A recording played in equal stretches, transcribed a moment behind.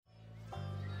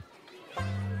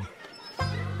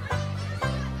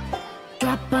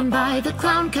Drop on by the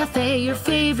Clown Cafe, your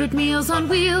favorite meals on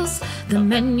wheels. The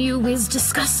menu is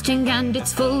disgusting and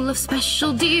it's full of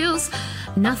special deals.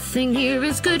 Nothing here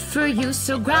is good for you,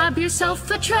 so grab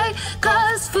yourself a tray,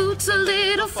 'cause food's a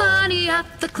little funny at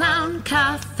the Clown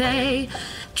Cafe.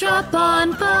 Drop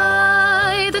on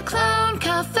by the Clown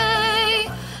Cafe.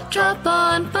 Drop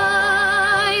on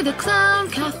by the Clown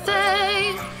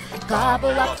Cafe. Gobble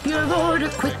up your order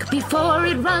quick before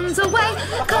it runs away,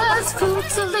 'cause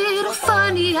food's a little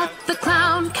funny at the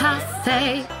Clown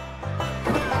Cafe.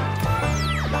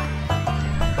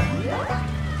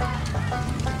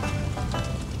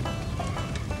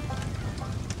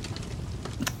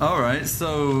 All right,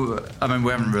 so I mean,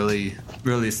 we haven't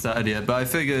really started yet, but I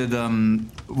figured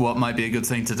what might be a good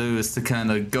thing to do is to kind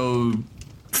of go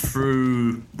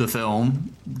through the film,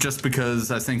 just because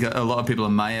I think a lot of people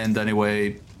on my end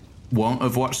anyway won't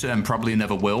have watched it and probably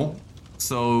never will.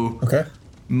 So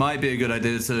might be a good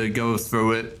idea to go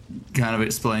through it, kind of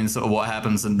explain sort of what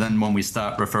happens, and then when we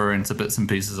start referring to bits and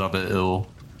pieces of it, it'll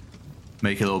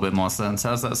make a little bit more sense.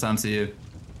 How's that sound to you?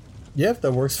 Yeah,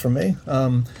 that works for me.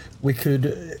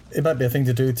 It might be a thing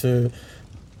to do to,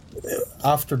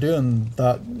 after doing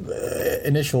that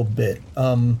initial bit,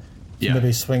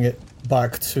 maybe swing it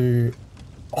back to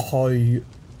how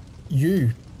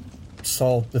you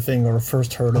saw the thing or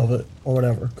first heard of it or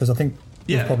whatever, because I think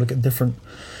we'll probably get different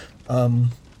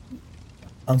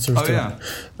answers to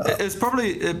it. It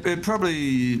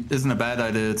probably isn't a bad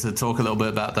idea to talk a little bit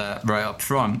about that right up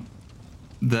front.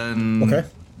 Then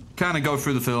kind of go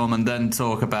through the film and then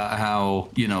talk about how,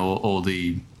 you know, all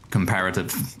the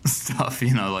comparative stuff,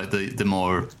 you know, like the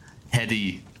more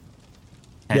heady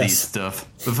stuff.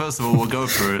 But first of all, we'll go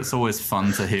through it. It's always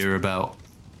fun to hear about,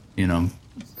 you know,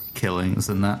 killings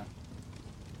and that.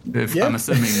 I'm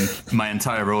assuming my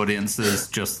entire audience is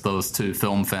just those two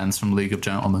film fans from League of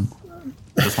Gentlemen.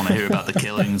 Just want to hear about the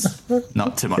killings,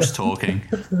 not too much talking.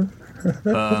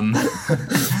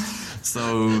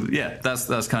 So yeah,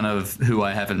 that's kind of who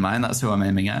I have in mind. That's who I'm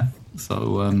aiming at.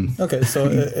 So so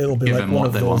it'll be like one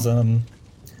of those.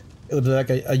 It'll be like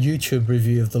a YouTube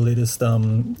review of the latest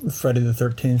Friday the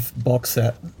 13th box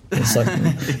set. It's like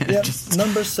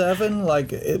number 7,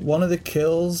 like one of the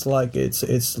kills, like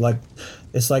it's like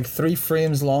 3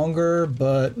 frames longer,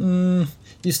 but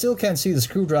you still can't see the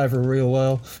screwdriver real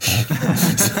well.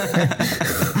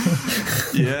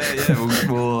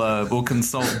 We'll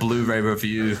consult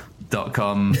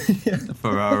BluRayReview.com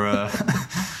for our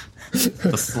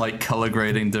the slight color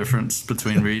grading difference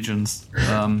between regions.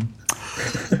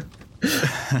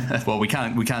 Well, we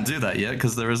can't do that yet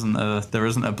because there isn't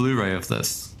a Blu-ray of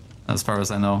this, as far as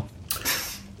I know.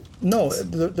 No,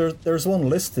 there's one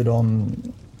listed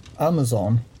on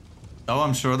Amazon. Oh,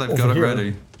 I'm sure they've got it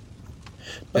ready.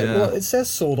 But, well, it says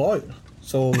sold out,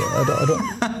 so I don't.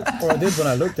 Or I did when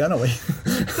I looked anyway.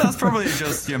 That's probably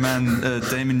just your man,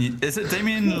 Damien. Is it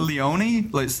Damien Leone,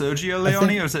 like Sergio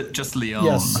Leone, or is it just Leone?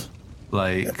 Yes.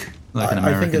 Like an American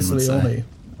I think it's would Leone.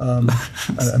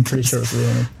 I'm pretty sure it's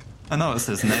Leone. I know it's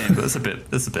his name, but it's a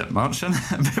bit much, and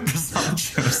a bit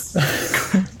presumptuous.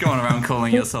 Going around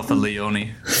calling yourself a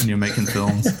Leone when you're making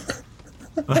films.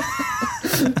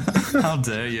 How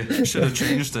dare you? Should have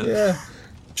changed it. Yeah.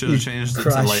 Should have changed it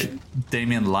to like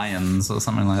Damien Lyons or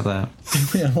something like that.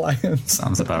 Damien Lyons.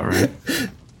 Sounds about right.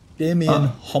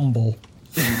 Damien Humble.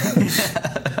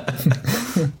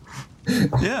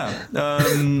 Yeah.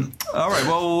 All right.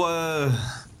 Well,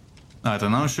 I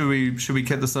don't know. Should we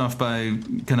kick this off by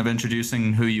kind of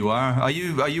introducing who you are? Are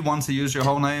you one to use your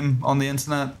whole name on the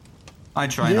internet? I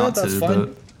try not to.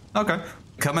 Fine. But okay.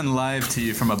 Coming live to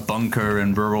you from a bunker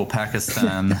in rural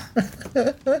Pakistan.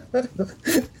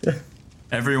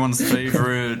 Everyone's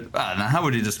favorite. I don't know, how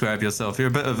would you describe yourself? You're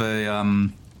a bit of a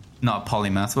not a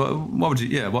polymath. What would you?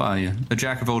 Yeah. What are you? A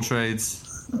jack of all trades.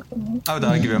 I would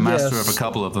argue a master of a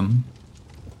couple of them.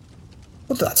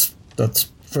 Well, that's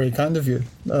very kind of you.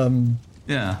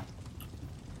 Yeah.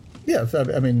 Yeah.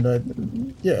 I mean,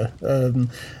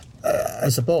 I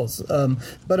suppose.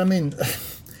 But I mean,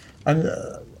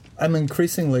 I'm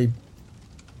increasingly,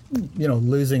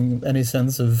 losing any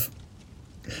sense of.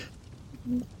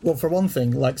 Well, for one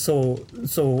thing, like so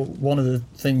one of the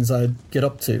things I get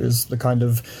up to is the kind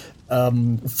of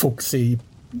folksy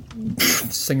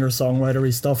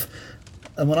singer-songwritery stuff.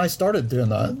 And when I started doing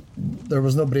that, there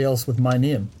was nobody else with my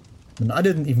name. And I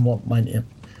didn't even want my name.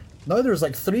 Now there's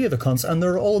like 3 of the cunts, and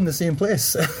they're all in the same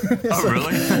place.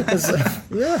 Really?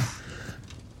 Yeah.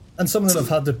 And some of them have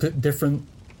had to put different...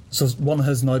 So one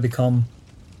has now become...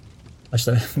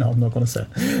 Actually, no, I'm not going to say.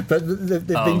 But they've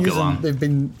been using... On. They've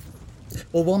been...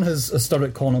 Well, one has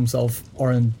started calling himself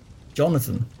Oran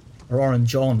Jonathan, or Oran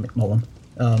John McMullen.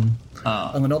 And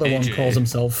another AJ. one calls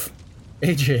himself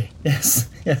AJ. Yes,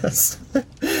 yes.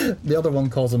 The other one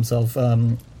calls himself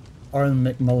Aaron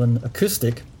McMullen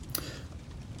Acoustic,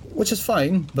 which is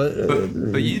fine, but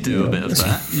you do a bit of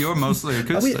that. You're mostly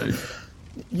acoustic.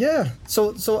 Yeah.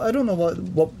 So I don't know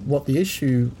what the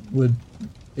issue would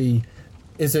be.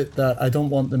 Is it that I don't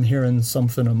want them hearing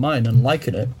something of mine and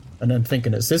liking it, and then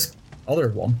thinking it's this other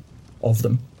one of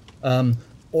them,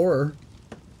 or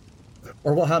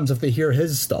what happens if they hear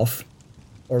his stuff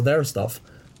or their stuff,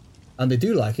 and they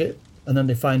do like it, and then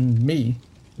they find me,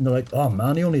 and they're like, "Oh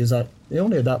man, he only had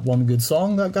that one good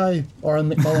song. That guy, Aaron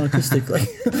McMullen Acoustic. Like,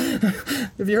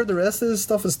 have you heard the rest of his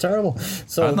stuff? Is terrible."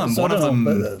 So, I don't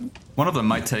know, one of them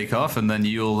might take off, and then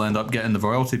you'll end up getting the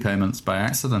royalty payments by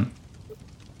accident.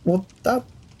 Well, that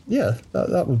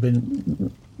would be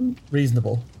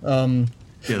reasonable.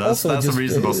 That's a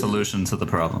reasonable solution to the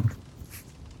problem.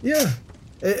 Yeah,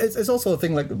 it's also a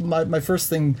thing. Like my first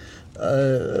thing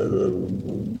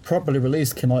properly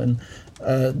released came out in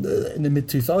the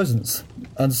mid-2000s,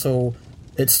 and so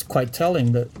it's quite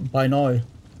telling that by now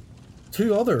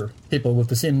 2 other people with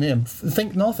the same name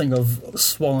think nothing of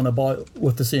swallowing about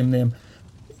with the same name.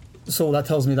 So that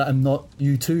tells me that I'm not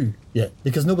U2 yet,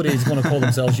 because nobody is going to call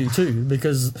themselves U2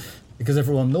 because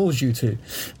everyone knows U2,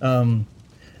 and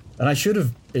I should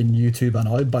have been U2 by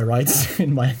now by rights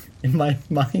in my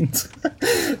mind,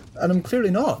 and I'm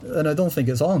clearly not, and I don't think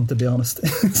it's on, to be honest.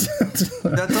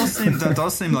 That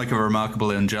does seem like a remarkable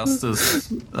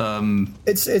injustice.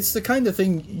 It's the kind of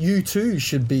thing U2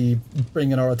 should be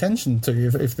bringing our attention to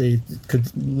if they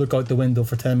could look out the window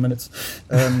for 10 minutes,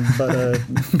 but.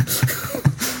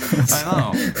 I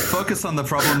know. Focus on the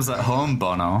problems at home,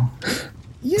 Bono.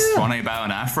 Yeah. It's funny about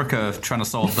in Africa trying to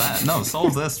solve that. No,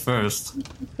 solve this first.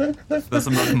 There's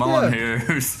a McMullen here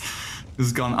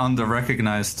who's gone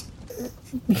under-recognized.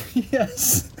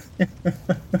 Yes.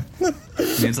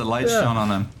 Needs a light shone on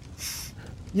him.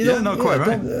 Quite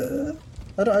right.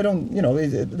 I don't.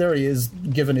 There he is,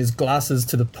 giving his glasses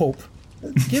to the Pope.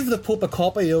 Give the Pope a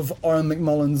copy of Aaron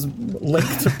McMullen's link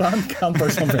to Bandcamp or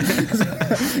something.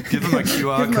 Give him a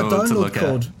QR code to look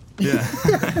at. Yeah.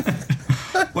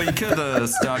 Well, you could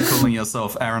start calling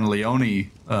yourself Aaron Leone.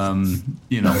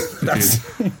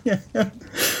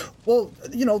 Well,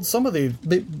 some of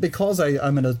because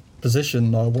I'm in a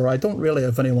position now where I don't really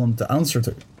have anyone to answer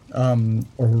to,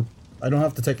 or I don't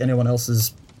have to take anyone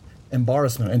else's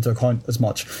embarrassment into account as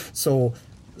much. So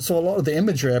a lot of the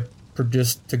imagery I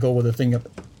produced to go with the thing,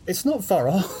 it's not far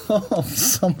off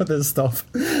some of the stuff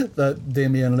that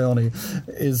Damien Leone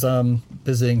is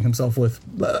busying himself with.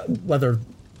 Whether,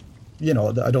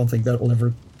 I don't think that will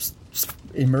ever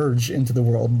emerge into the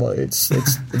world, but it's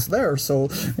there. So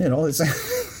it's.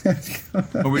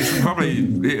 Well, we should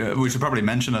probably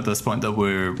mention at this point that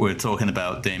we're talking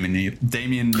about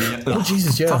Damien. Oh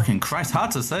Jesus, yeah! Fucking Christ,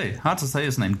 hard to say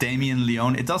his name. Damien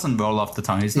Leone. It doesn't roll off the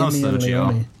tongue. He's not Sergio.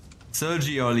 Leone.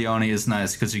 Sergio Leone is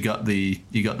nice because you got the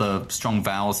strong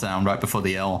vowel sound right before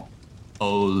the L.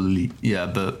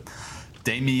 But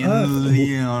Damien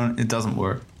Leone, it doesn't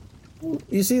work.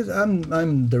 You see,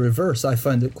 I'm the reverse. I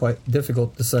find it quite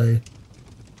difficult to say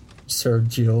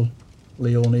Sergio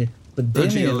Leone, but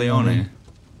Damien Leone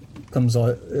comes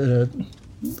out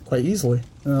quite easily.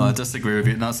 I disagree with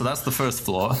you. No, so that's the first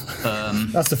flaw.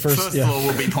 That's the first flaw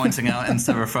we'll be pointing out in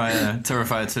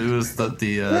Terrifier 2 is that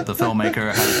the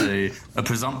filmmaker has a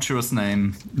presumptuous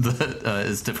name that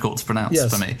is difficult to pronounce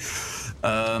for me.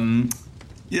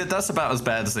 That's about as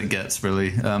bad as it gets,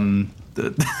 really.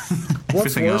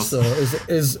 What's worse, though,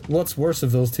 is what's worse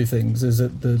of those two things? Is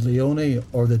it the Leone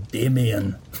or the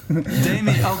Damien?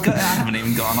 Damien. Oh, God, I haven't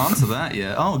even gotten onto that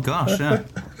yet. Oh gosh, yeah.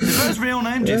 Is that his real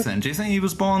name? Do you think? Do you think he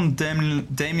was born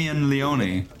Damien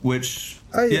Leone? Which,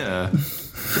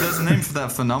 there's a name for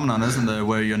that phenomenon, isn't there?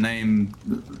 Where your name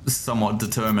somewhat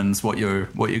determines what you're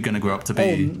going to grow up to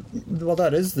be. Well,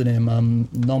 that is the name.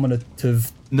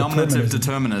 Nominative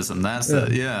determinism. That's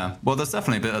it. Yeah. Well, there's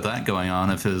definitely a bit of that going on.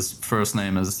 If his first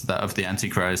name is that of the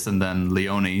Antichrist, and then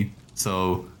Leone,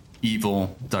 so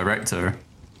evil director,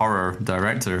 horror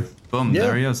director. Boom.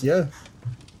 There he is. Yeah.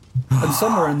 And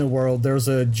somewhere in the world, there's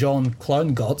a John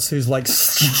Clownguts who's like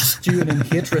stewing in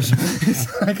hatred. He's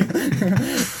like,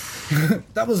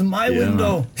 that was my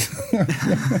window.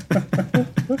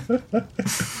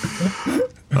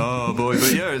 Oh boy,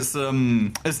 but yeah, it's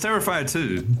Terrifier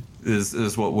 2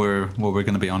 is what we're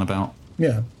going to be on about.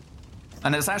 Yeah,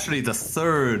 and it's actually the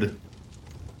third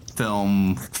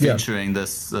film featuring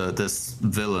this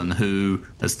villain who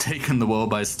has taken the world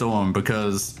by storm,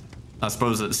 because I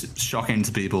suppose it's shocking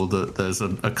to people that there's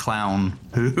a clown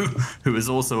who is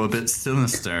also a bit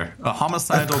sinister, a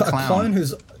homicidal clown. A clown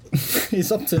who's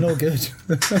he's up to no good.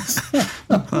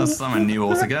 That's something new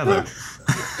altogether.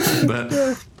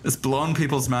 But it's blown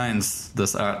people's minds,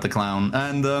 this Art the Clown.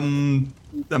 And,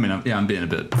 I mean, I'm being a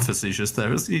bit facetious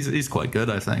there. He's quite good,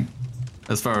 I think.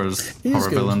 As far as horror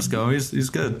villains go, he's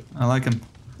good. I like him.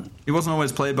 He wasn't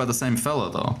always played by the same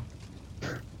fella, though.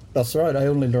 That's right. I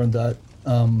only learned that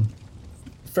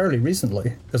fairly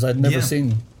recently, because I'd never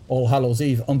seen All Hallows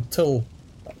Eve until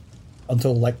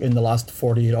like in the last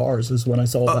 48 hours is when I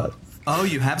saw that. Oh,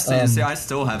 you have seen it? See, I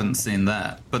still haven't seen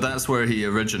that. But that's where he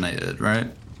originated, right?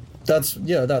 That's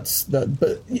that.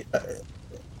 But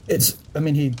it's, I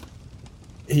mean, he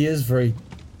is very,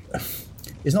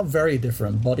 he's not very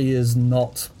different, but he is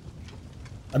not,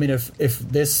 I mean, if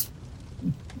this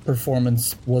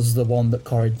performance was the one that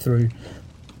carried through,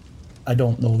 I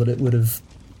don't know that it would have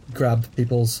grabbed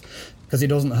people's, because he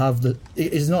doesn't have the,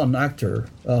 he's not an actor.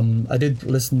 I did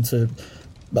listen to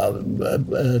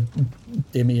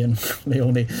Damien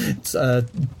Leone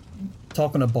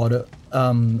talking about it,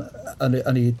 and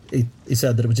he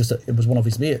said that it was one of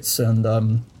his mates, and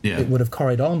it would have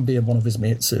carried on being one of his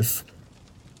mates if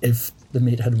the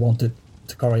mate had wanted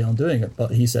to carry on doing it.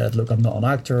 But he said, "Look, I'm not an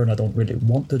actor, and I don't really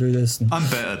want to do this." And, I'm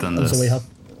better than this. So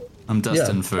I'm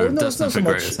destined for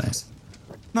greater things.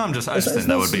 No, I just think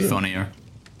that would be funnier.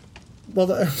 Well,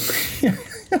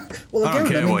 well, I don't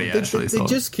care what you actually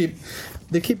thought.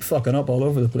 They keep fucking up all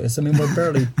over the place. I mean, we're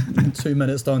barely 2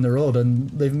 minutes down the road, and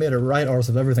they've made a right arse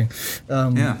of everything.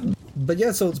 But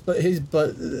yeah,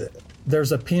 but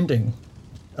there's a painting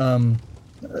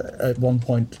at one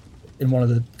point in one of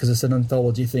the, because it's an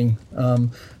anthology thing.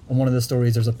 On one of the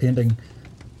stories, there's a painting,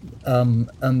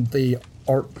 and the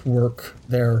artwork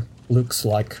there looks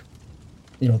like,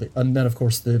 you know, and then of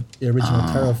course the original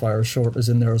Terrifier short is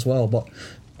in there as well,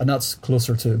 and that's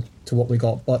closer to what we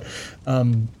got. But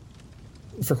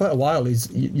for quite a while,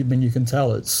 you can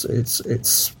tell it's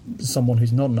someone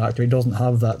who's not an actor. He doesn't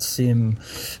have that same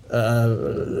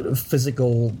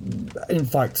physical. In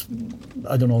fact,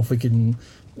 I don't know if we can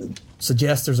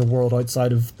suggest there's a world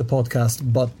outside of the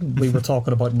podcast, but we were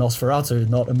talking about Nosferatu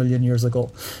not a million years ago.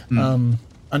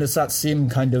 And it's that same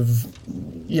kind of,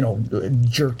 you know,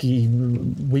 jerky,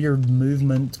 weird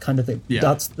movement kind of thing.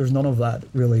 Yeah. There's none of that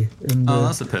really in the,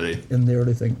 that's a pity. In the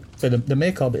early thing. So the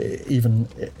makeup even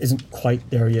isn't quite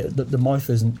there yet. The mouth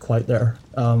isn't quite there.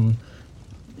 You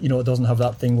know, it doesn't have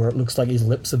that thing where it looks like his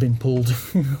lips have been pulled.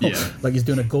 Like he's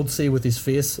doing a Godsey with his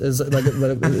face. It doesn't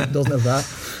have that.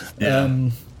 Yeah.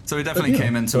 So he definitely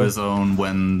came into his own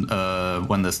when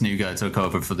this new guy took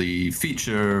over for the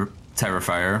feature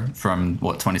Terrifier from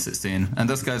 2016, and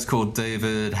this guy's called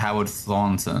David Howard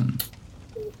Thornton.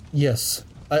 Yes,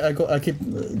 I'm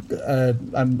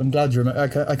glad you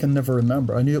remember. I can never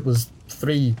remember. I knew it was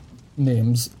 3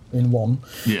 names in one.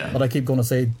 Yeah. But I keep going to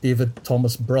say David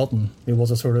Thomas Broughton. He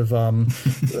was a sort of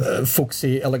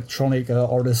folksy electronic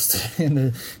artist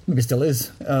maybe still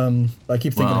is. I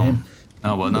keep thinking of him.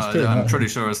 Oh well, no, I'm pretty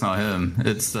sure it's not him.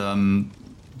 It's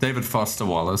David Foster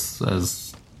Wallace,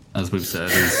 as we've said,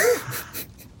 is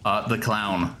the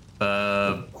Clown.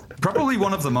 Probably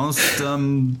one of the most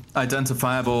not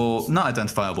identifiable,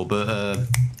 but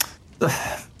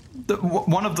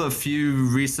one of the few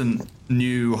recent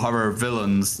new horror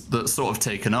villains that's sort of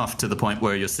taken off to the point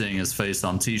where you're seeing his face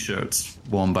on T-shirts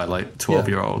worn by like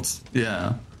 12-year-olds.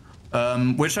 Yeah.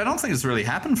 Which I don't think has really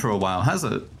happened for a while, has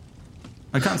it?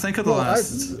 I can't think of the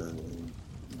last.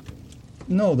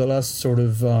 The last sort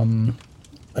of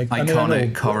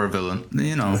iconic horror villain.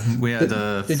 You know, we had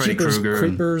Freddy Krueger.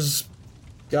 Creepers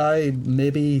guy,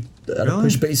 maybe at a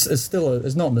push, but it's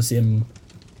not in the same.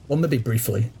 Well, maybe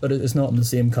briefly, but it's not in the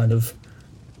same kind of.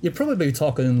 You're probably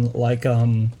talking like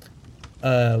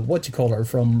what you call her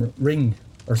from Ring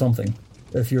or something.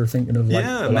 If you're thinking of like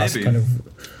the last maybe. Kind of.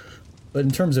 But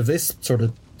in terms of this sort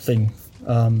of thing,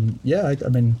 I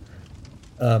mean.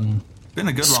 Been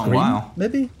a good Scream, long while.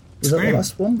 Maybe? Is that the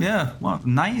last one? Yeah,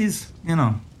 90s, you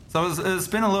know. So it's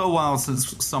been a little while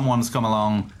since someone's come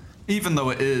along, even though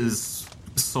it is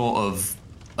sort of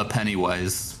a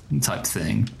Pennywise type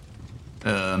thing.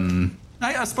 I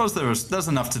suppose there's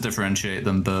enough to differentiate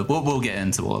them, but we'll get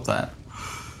into all of that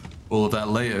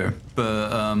later.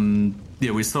 But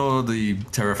we saw the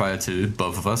Terrifier 2,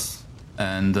 both of us,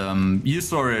 and you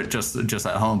saw it just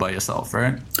at home by yourself,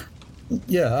 right?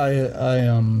 Yeah,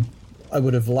 I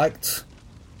would have liked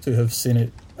to have seen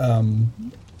it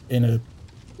in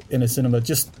a cinema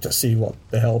just to see what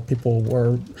the hell people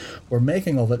were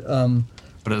making of it.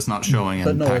 But it's not showing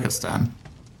in Pakistan.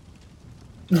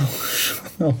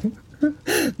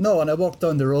 No, and I walked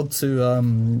down the road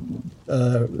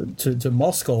to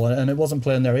Moscow, and it wasn't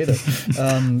playing there either.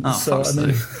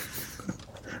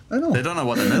 I know. They don't know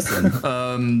what they're missing.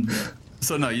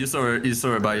 So no, you saw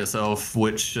it by yourself,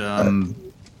 which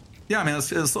yeah, I mean, it's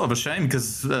sort of a shame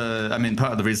because I mean,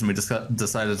 part of the reason we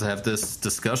decided to have this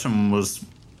discussion was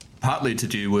partly to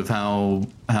do with how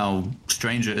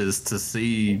strange it is to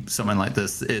see something like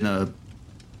this in a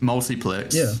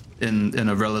multiplex, in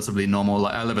a relatively normal.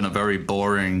 Like, I live in a very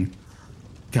boring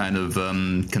kind of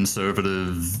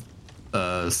conservative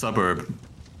suburb,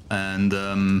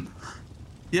 and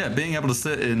yeah, being able to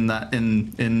sit in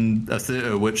a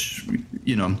theater which,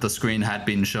 you know, the screen had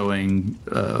been showing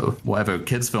whatever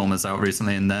kids film is out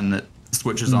recently, and then it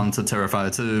switches on to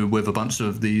Terrifier 2 with a bunch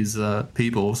of these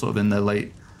people sort of in their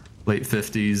late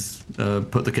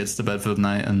 50s, put the kids to bed for the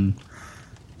night and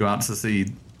go out to see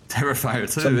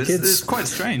Terrifier 2. It's quite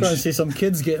strange. Going to see some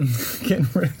kids getting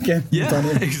yeah, done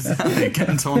in. Exactly,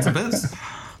 getting torn to bits.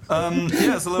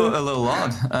 Yeah, it's a little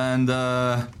odd, and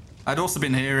I'd also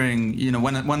been hearing, you know,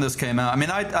 when this came out. I mean,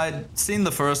 I'd seen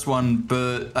the first one,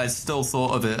 but I still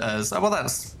thought of it as, well,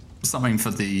 that's something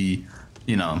for the,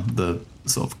 you know, the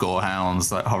sort of gore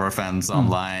hounds, like horror fans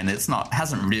online. It's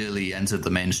hasn't really entered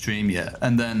the mainstream yet.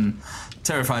 And then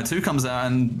Terrifier 2 comes out,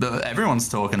 and everyone's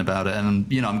talking about it.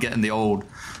 And, you know, I'm getting the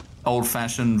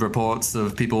old-fashioned reports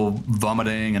of people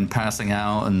vomiting and passing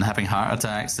out and having heart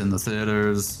attacks in the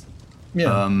theaters.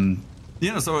 Yeah.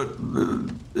 You know, so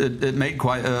it made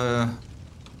quite an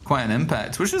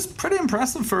impact, which is pretty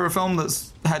impressive for a film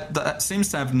that seems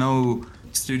to have no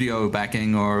studio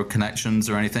backing or connections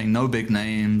or anything, no big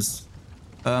names.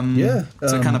 To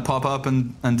kind of pop up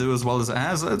and do as well as it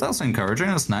has, that's encouraging.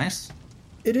 It's nice.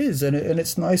 It is, and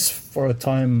it's nice for a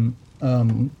time,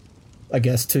 I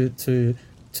guess, to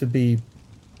be,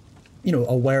 you know,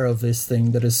 aware of this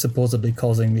thing that is supposedly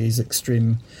causing these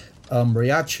extreme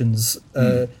reactions.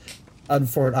 And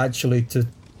for it actually to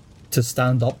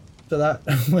stand up to that,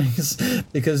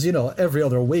 because, you know, every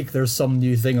other week there's some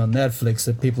new thing on Netflix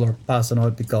that people are passing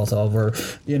out because of, or,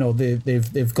 you know,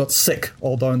 they've got sick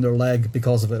all down their leg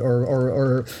because of it,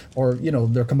 or you know,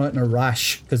 they're coming out in a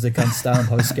rash because they can't stand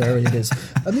how scary it is.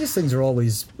 And these things are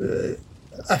always,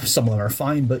 some of them are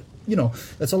fine, but, you know,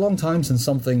 it's a long time since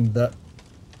something that,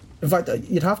 in fact,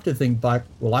 you'd have to think back.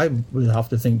 Well, I would have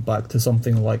to think back to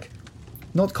something like,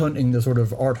 not counting the sort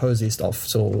of art housey stuff,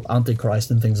 so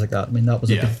Antichrist and things like that. I mean, that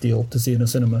was a big deal to see in a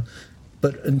cinema.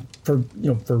 But for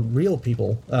real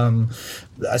people,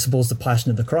 I suppose the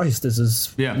Passion of the Christ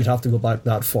is you'd have to go back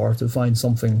that far to find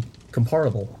something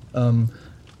comparable.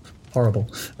 Horrible.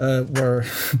 Where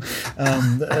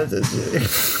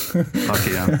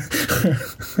lucky,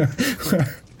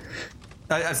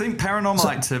 I think Paranormal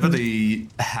Activity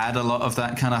had a lot of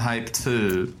that kind of hype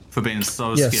too, for being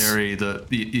so scary that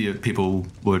people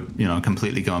would, you know,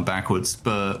 completely going backwards.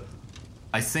 But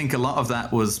I think a lot of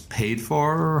that was paid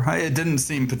for. It didn't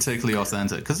seem particularly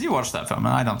authentic, because you watch that film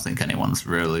and I don't think anyone's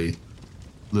really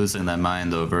losing their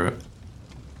mind over it.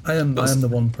 I am the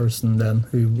one person then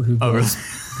who oh, was.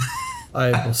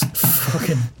 Really? I was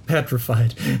fucking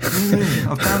petrified.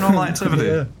 Of Paranormal Activity.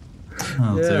 Yeah.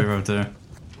 Oh dear.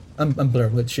 And Blair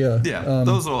Witch, yeah.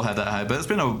 Those all had that hype, but it's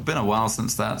been a while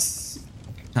since that's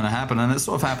kind of happened, and it's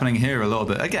sort of happening here a little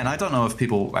bit. Again, I don't know if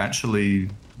people actually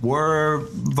were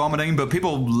vomiting, but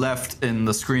people left in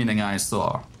the screening I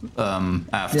saw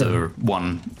after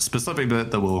one specific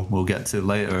bit that we'll get to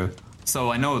later.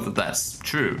 So I know that that's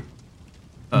true.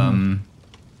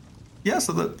 Yeah,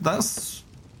 so that's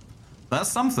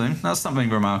something. That's something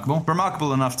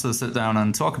remarkable enough to sit down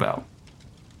and talk about.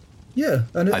 Yeah,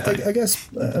 and I guess,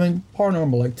 I mean,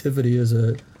 Paranormal Activity is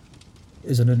an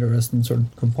interesting sort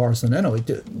of comparison anyway,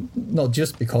 not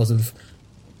just because of,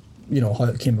 you know, how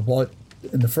it came about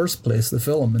in the first place, the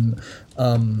film,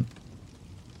 and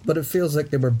but it feels like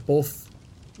they were both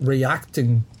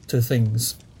reacting to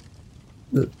things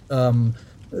that,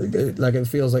 like, it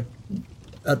feels like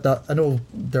at that, I know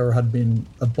there had been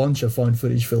a bunch of found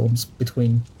footage films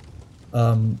between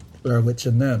Blair Witch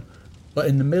and then. But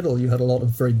in the middle, you had a lot of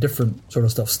very different sort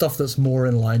of stuff that's more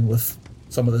in line with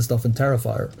some of the stuff in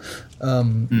Terrifier.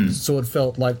 So it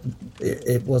felt like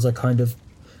it was a kind of...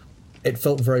 It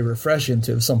felt very refreshing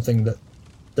to have something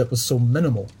that was so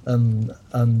minimal and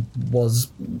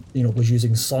was, you know, was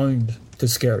using sound to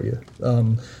scare you.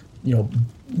 You know,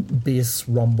 bass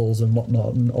rumbles and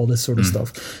whatnot and all this sort of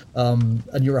stuff. And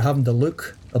you were having to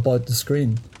look about the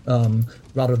screen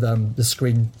rather than the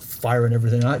screen firing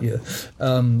everything at you.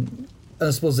 I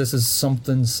suppose this is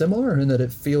something similar in that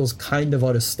it feels kind of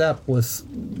out of step with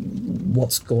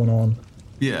what's going on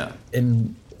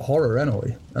in horror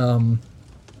anyway. And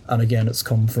again, it's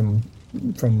come from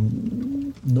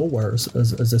nowhere as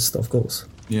this stuff goes.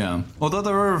 Yeah. Although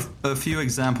there are a few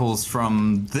examples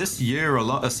from this year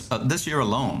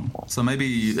alone. So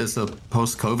maybe it's a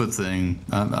post-COVID thing.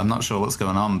 I'm not sure what's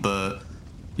going on, but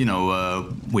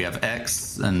we have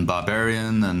X and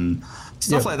Barbarian and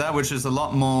stuff like that, which is a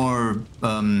lot more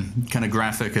kind of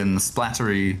graphic and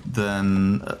splattery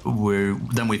than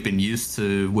we've been used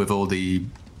to with all the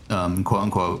quote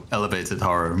unquote elevated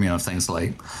horror. Things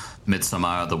like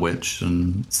Midsommar, The Witch,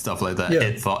 and stuff like that. Yeah.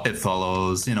 It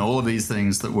Follows. All of these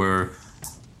things that were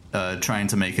trying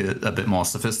to make it a bit more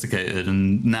sophisticated,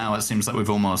 and now it seems like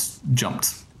we've almost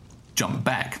jumped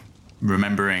back,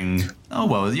 remembering. Oh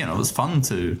well, it was fun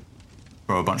to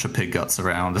throw a bunch of pig guts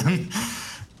around and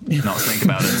not think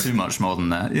about it too much more than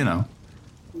that.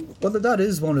 Well, that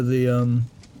is one of the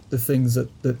things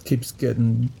that keeps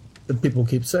getting that people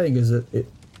keep saying is that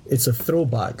it's a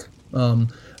throwback.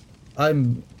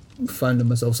 I'm finding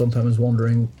myself sometimes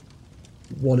wondering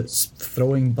what it's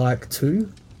throwing back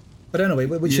to. But anyway,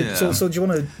 we should. Yeah. So do you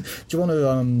want to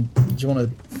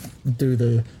do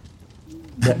the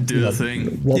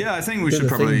thing? Yeah, I think we should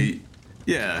probably. Thing.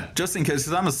 Yeah, just in case,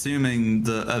 because I'm assuming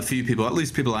that a few people, at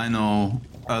least people I know,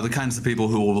 are the kinds of people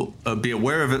who will be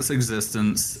aware of its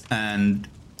existence and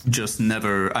just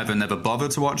either never bother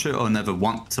to watch it or never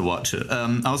want to watch it.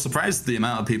 I was surprised at the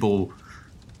amount of people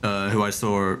who I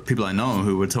saw, people I know,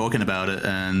 who were talking about it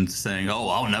and saying, "Oh,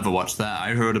 I'll never watch that."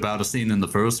 I heard about a scene in the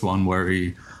first one where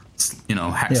he,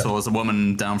 hacksaws a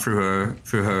woman down through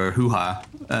her hoo-ha,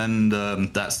 and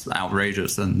that's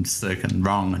outrageous and sick and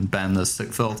wrong and banned as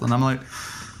sick filth. And I'm like,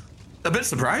 a bit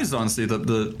surprised, honestly, that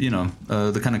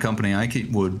the kind of company I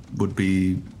keep would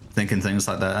be thinking things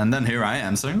like that. And then here I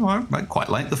am saying, "Oh, I quite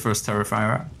like the first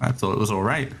Terrifier. I thought it was all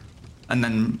right." And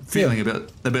then feeling a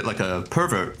bit like a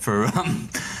pervert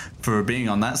for being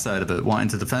on that side of it, wanting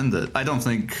to defend it. I don't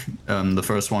think the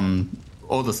first one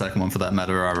or the second one, for that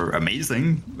matter, are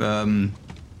amazing.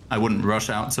 I wouldn't rush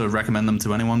out to recommend them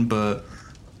to anyone, but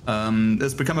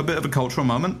it's become a bit of a cultural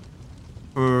moment,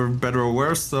 for better or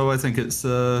worse. So I think it's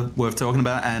worth talking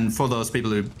about. And for those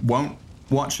people who won't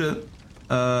watch it,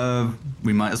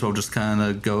 we might as well just kind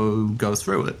of go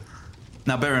through it.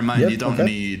 Now, bear in mind, you don't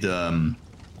need.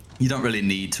 You don't really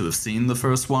need to have seen the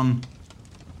first one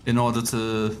in order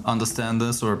to understand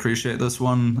this or appreciate this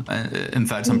one. In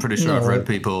fact, I'm pretty sure I've read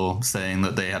people saying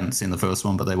that they hadn't seen the first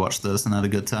one, but they watched this and had a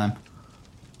good time.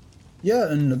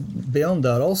 Yeah, and beyond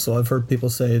that also, I've heard people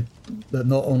say that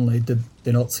not only did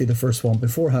they not see the first one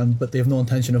beforehand, but they have no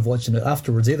intention of watching it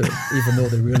afterwards either, even though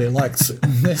they really liked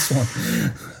this one.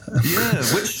 Yeah,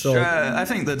 which I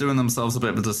think they're doing themselves a bit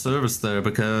of a disservice there,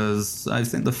 because I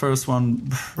think the first one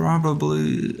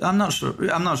probably, I'm not sure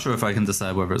if I can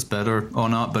decide whether it's better or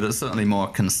not, but it's certainly more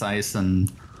concise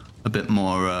and a bit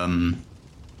more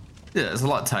it's a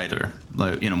lot tighter.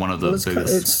 Like, one of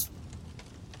the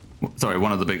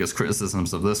one of the biggest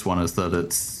criticisms of this one is that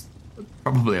it's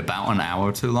probably about an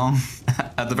hour too long.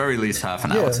 At the very least, half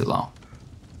an hour too long.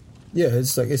 Yeah,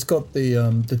 it's like it's got the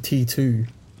T2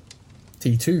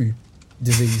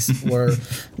 disease where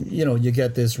you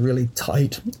get this really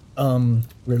tight,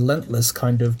 relentless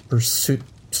kind of pursuit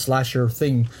slasher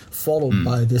thing, followed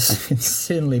by this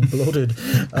insanely bloated,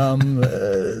 I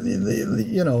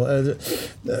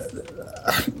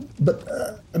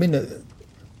mean.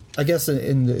 I guess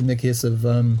in the case of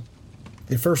the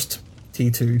first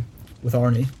T2 with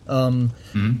Arnie,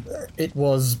 it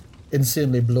was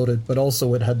insanely bloated, but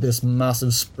also it had this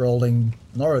massive sprawling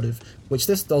narrative, which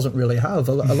this doesn't really have.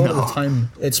 A lot of the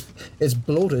time, it's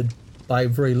bloated by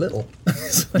very little.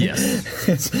 Yes,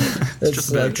 it's just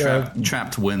a bit of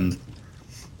trapped wind.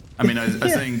 I mean, I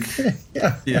think,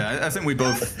 I think we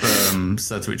both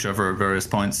said to each other at various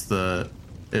points that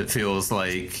it feels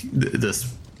like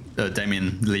this.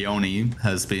 Damien Leone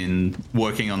has been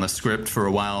working on the script for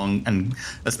a while, and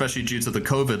especially due to the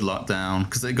COVID lockdown,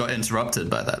 because it got interrupted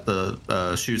by that.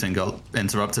 The shooting got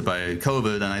interrupted by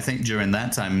COVID, and I think during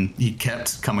that time he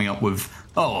kept coming up with,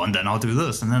 and then I'll do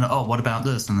this, and then what about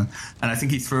this, and I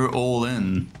think he threw it all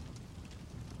in.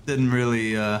 Didn't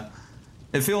really.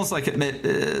 It feels like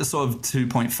it's sort of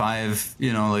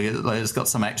 2.5. Like it's got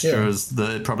some extras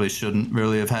that it probably shouldn't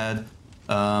really have had.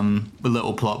 With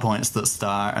little plot points that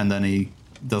start, and then he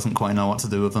doesn't quite know what to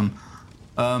do with them.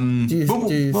 Do you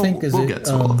think we'll get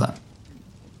to all of that?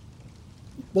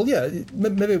 Well, yeah,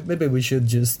 maybe we should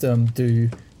just do.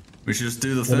 We should just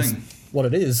do the thing. What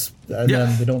it is, and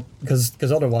then we don't, because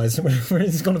otherwise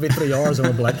it's going to be 3 hours and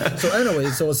we'll be like. So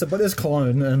anyway, so it's about this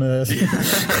clown and.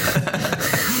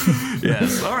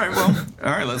 Yes. All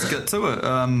right. Let's get to it,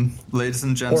 ladies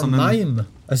and gentlemen. Or mime,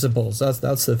 I suppose.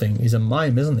 That's the thing. He's a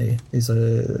mime, isn't he? He's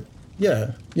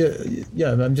Yeah.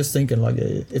 I'm just thinking, like,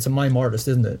 it's a mime artist,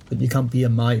 isn't it? But you can't be a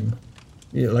mime.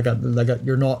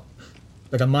 You're not.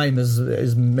 Like, a mime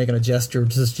is making a gesture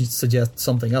to suggest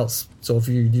something else. So if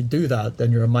you do that,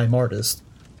 then you're a mime artist.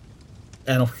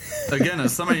 And again,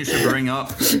 it's something you should bring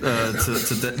up.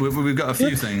 We've got a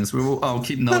few things. I'll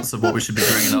keep notes of what we should be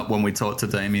bringing up when we talk to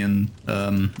Damien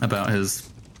about his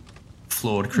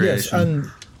flawed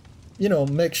creation. Yes,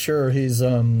 and make sure he's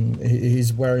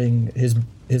wearing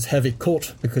his heavy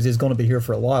coat, because he's going to be here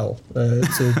for a while.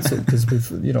 Because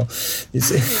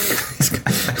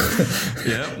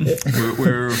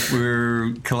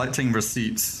we're collecting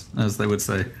receipts, as they would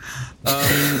say.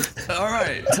 All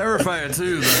right, Terrifier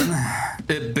 2 then.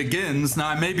 It begins. Now,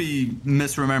 I may be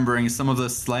misremembering some of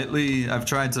this slightly. I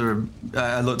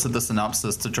looked at the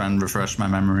synopsis to try and refresh my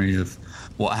memory of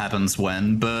what happens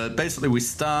when, but basically we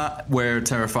start where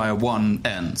Terrifier 1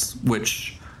 ends,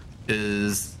 which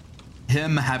is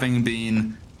him having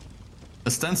been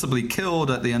ostensibly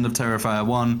killed at the end of Terrifier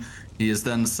 1. He is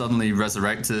then suddenly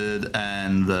resurrected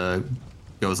and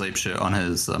goes apeshit on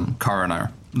his coroner,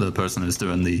 the person who's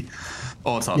doing the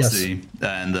autopsy,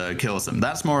 and kills him.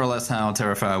 That's more or less how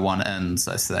Terrifier 1 ends,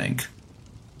 I think.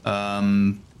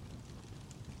 Now,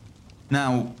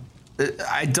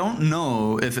 I don't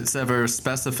know if it's ever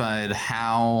specified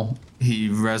how he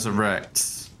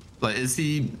resurrects. Like,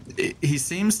 he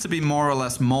seems to be more or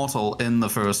less mortal in the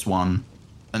first one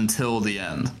until the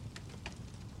end.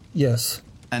 Yes.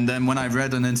 And then when I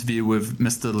read an interview with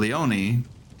Mr. Leone,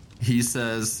 he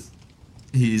says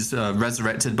he's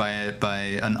resurrected by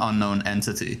an unknown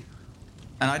entity.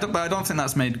 And I don't think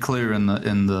that's made clear in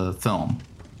the film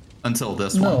until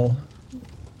this one. No.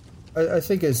 I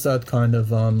think it's that kind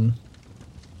of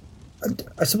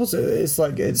I suppose it's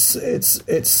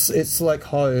like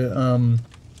how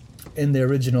in the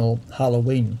original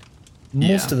Halloween,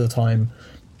 most of the time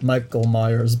Michael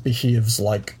Myers behaves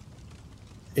like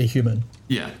a human.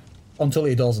 Yeah. Until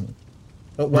he doesn't.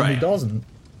 But when he doesn't,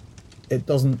 it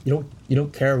doesn't. You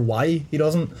don't care why he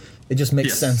doesn't. It just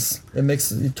makes sense. It makes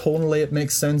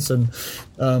sense, and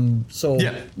so.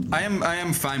 Yeah, I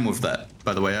am fine with that.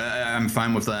 By the way, I'm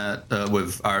fine with that.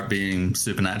 With Art being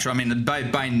supernatural. I mean,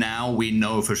 by now we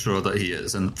know for sure that he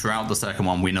is, and throughout the second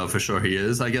one we know for sure he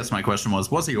is. I guess my question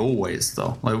was he always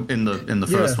though? Like in the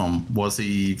first one, was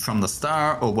he from the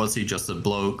start, or was he just a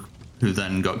bloke who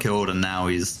then got killed and now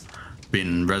he's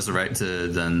been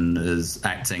resurrected and is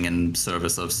acting in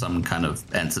service of some kind of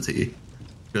entity?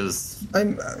 Because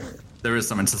there is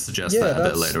something to suggest that a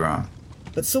bit later on.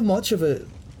 But so much of it,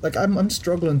 like I'm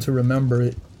struggling to remember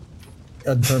it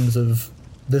in terms of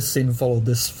this scene followed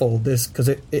this, because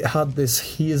it had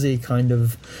this hazy kind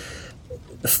of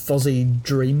fuzzy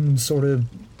dream sort of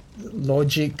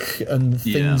logic, and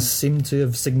things seem to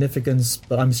have significance,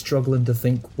 but I'm struggling to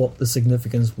think what the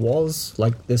significance was,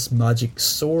 like this magic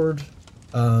sword.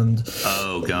 And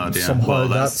oh god, yeah. Somehow well,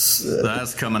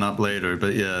 that's coming up later,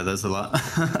 but yeah, there's a lot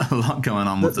going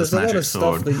on with this magic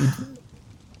sword. I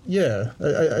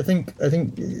think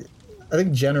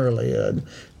generally,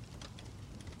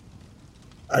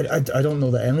 I don't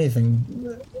know that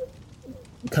anything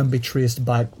can be traced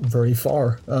back very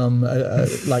far.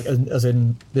 Like as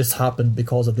in this happened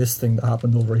because of this thing that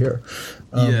happened over here.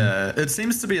 It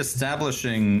seems to be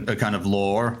establishing a kind of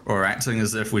lore, or acting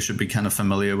as if we should be kind of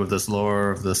familiar with this lore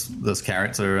of this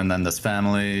character and then this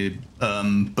family.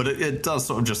 But it does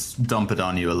sort of just dump it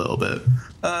on you a little bit,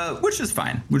 which is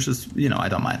fine. Which is, I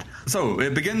don't mind. So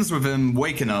it begins with him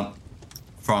waking up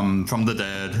from the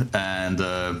dead and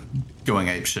going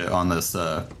apeshit on this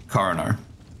coroner.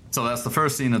 So that's the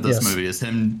first scene of this movie, is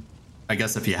him. I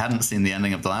guess if you hadn't seen the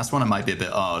ending of the last one, it might be a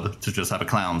bit odd to just have a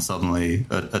clown suddenly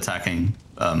attacking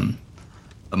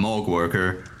a morgue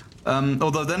worker.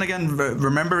 Although then again,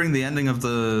 remembering the ending of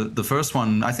the first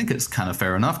one, I think it's kind of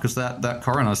fair enough, because that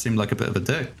coroner seemed like a bit of a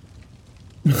dick.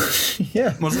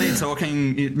 Yeah. Wasn't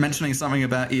he mentioning something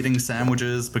about eating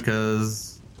sandwiches,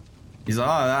 because he's like,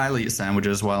 I'll eat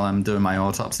sandwiches while I'm doing my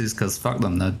autopsies, because fuck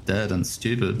them, they're dead and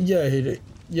stupid. Yeah, he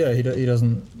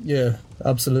doesn't. Yeah,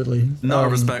 absolutely. Not a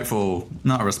respectful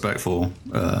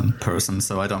person,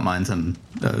 so I don't mind him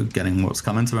getting what's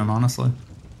coming to him. Honestly.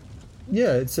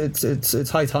 Yeah, it's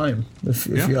high time. If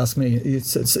you ask me,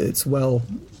 it's well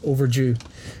overdue.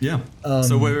 Yeah.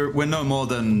 So we're no more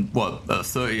than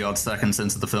 30 odd seconds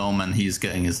into the film, and he's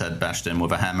getting his head bashed in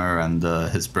with a hammer, and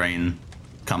his brain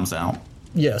comes out.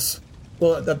 Yes.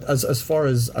 Well, as far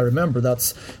as I remember,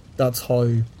 that's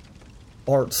how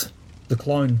Art, the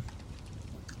clown,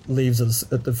 leaves us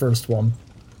at the first one,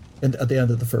 and at the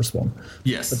end of the first one.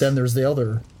 Yes. But then there's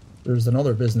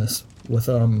another business with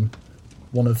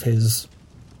one of his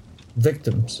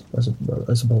victims, I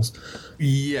suppose.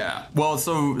 Yeah. Well,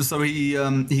 so he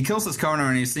kills this coroner,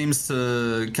 and he seems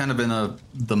to kind of in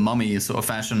the Mummy sort of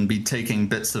fashion be taking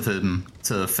bits of him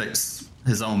to fix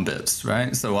his own bits,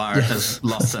 right? So Art has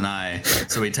lost an eye,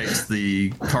 so he takes the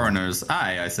coroner's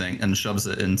eye, I think, and shoves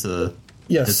it into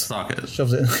his socket.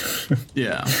 Shoves it in.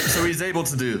 Yeah. So he's able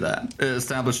to do that. It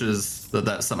establishes that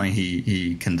that's something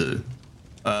he can do.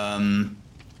 And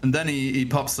then he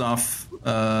pops off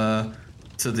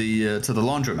to the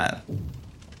laundromat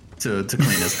to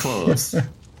clean his clothes.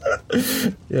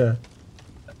 Yeah.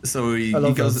 So he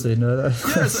love goes. that scene.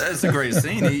 Yeah, it's a great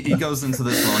scene. He goes into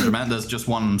this laundromat. There's just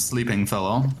one sleeping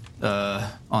fellow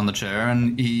on the chair,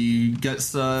 and he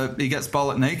gets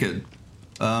bollock naked.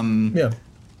 Yeah.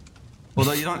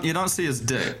 Although you don't see his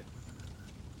dick,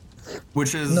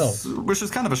 which is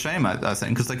kind of a shame, I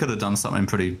think, because they could have done something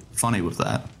pretty funny with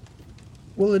that.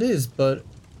 Well, it is, but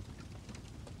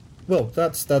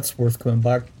that's worth coming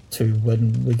back to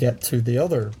when we get to the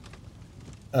other.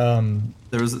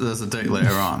 There's a dick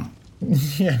later on.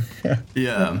 Yeah.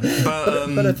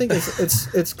 But I think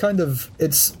it's kind of,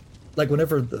 it's like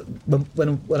whenever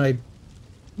when I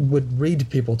would read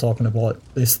people talking about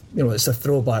this, it's a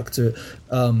throwback to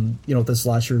the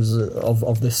slashers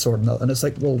of this sort, and it's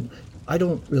like, well, I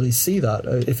don't really see that.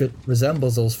 If it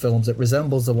resembles those films, it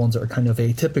resembles the ones that are kind of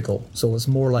atypical. So it's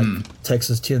more like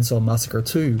Texas Chainsaw Massacre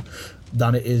 2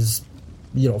 than it is,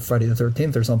 Friday the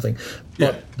 13th or something.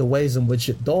 But the ways in which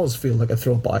it does feel like a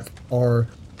throwback are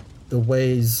the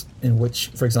ways in which,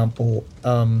 for example,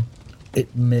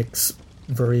 it makes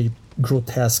very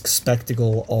grotesque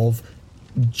spectacle of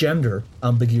gender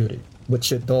ambiguity,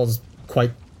 which it does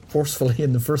quite forcefully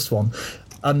in the first one,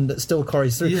 and it still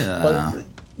carries through. Yeah. But,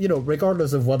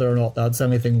 regardless of whether or not that's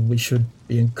anything we should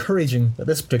be encouraging at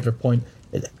this particular point,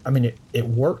 it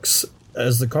works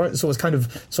as the current. So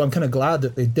I'm kind of glad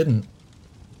that they didn't.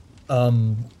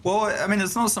 Well,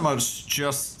 it's not so much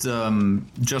just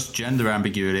gender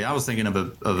ambiguity. I was thinking of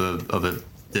a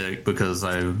dick because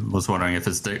I was wondering if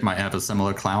his dick might have a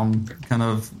similar clown kind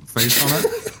of face on it.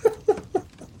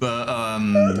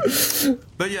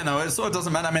 But yeah, no, it sort of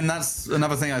doesn't matter. That's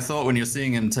another thing I thought when you're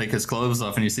seeing him take his clothes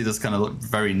off and you see this kind of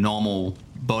very normal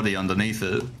body underneath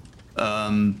it.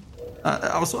 I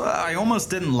almost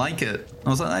didn't like it. I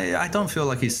was like, I don't feel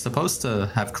like he's supposed to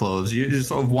have clothes. You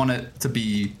sort of want it to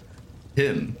be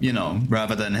him,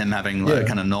 rather than him having like a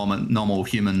kind of normal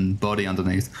human body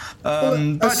underneath. But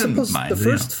I didn't mind.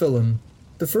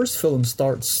 The first film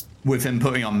starts with him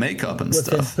putting on makeup and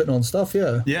stuff. With him putting on stuff,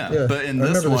 yeah. Yeah. But in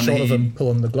this one, I remember the shot of him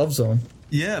pulling the gloves on.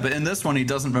 Yeah, but in this one, he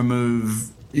doesn't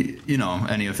remove,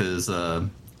 any of his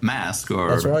mask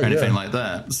or anything like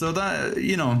that. So that,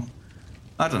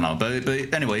 I don't know. But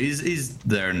anyway, he's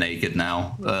there naked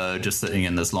now, just sitting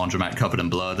in this laundromat covered in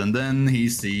blood, and then he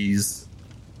sees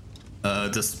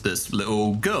this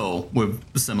little girl with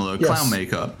similar clown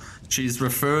makeup. She's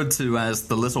referred to as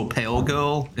the little pale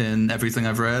girl in everything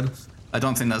I've read. I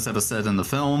don't think that's ever said in the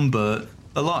film, but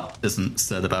a lot isn't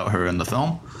said about her in the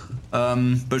film.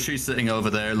 But she's sitting over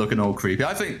there looking all creepy.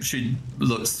 I think she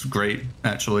looks great,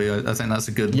 actually. I think that's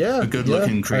a good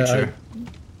looking creature.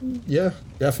 Yeah,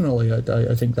 definitely. I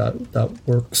think that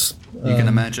works. You can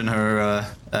imagine her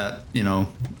at,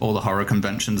 all the horror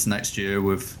conventions next year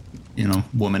with,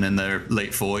 women in their late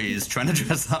 40s trying to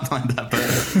dress up like that.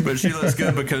 But she looks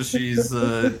good because she's,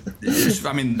 I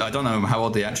don't know how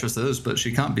old the actress is, but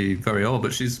she can't be very old,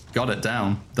 but she's got it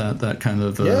down. That kind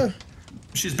of,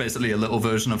 she's basically a little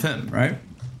version of him, right?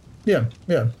 Yeah.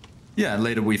 Yeah,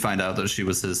 later we find out that she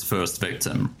was his first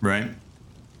victim, right?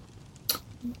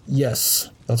 Yes,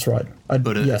 that's right.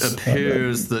 But it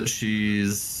appears that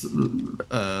she's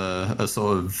a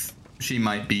sort of... She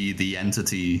might be the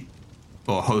entity,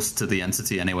 or host to the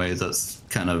entity anyway, that's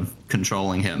kind of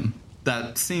controlling him.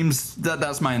 That's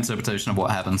my interpretation of what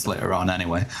happens later on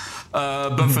anyway.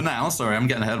 But for now, sorry, I'm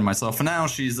getting ahead of myself. For now,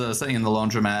 she's sitting in the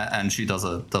laundromat and she does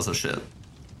a shit.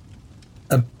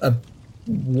 A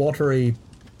watery...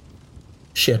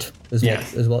 shit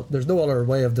is what there's no other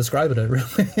way of describing it, really.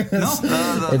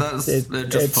 It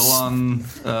just full on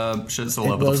shits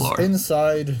all over the floor.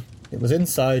 It was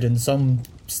inside in some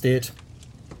state,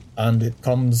 and it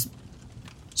comes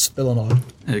spilling out.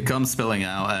 It comes spilling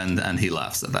out, and he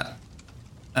laughs at that.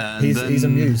 And he's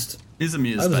amused. He's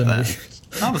amused by that.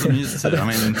 I was amused too.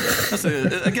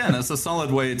 It's a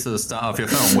solid way to start off your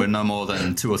film. We're no more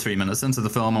than 2 or 3 minutes into the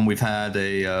film, and we've had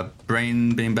a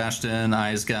brain being bashed in,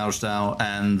 eyes gouged out,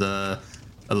 and a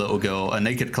little girl, a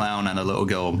naked clown, and a little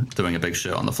girl doing a big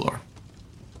shit on the floor.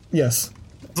 Yes.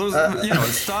 So,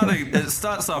 it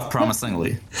starts off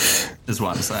promisingly. is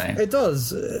what I'm saying. It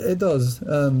does.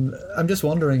 I'm just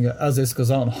wondering, as this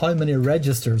goes on, how many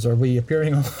registers are we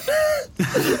appearing on?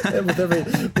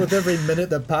 with every minute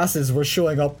that passes, we're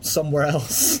showing up somewhere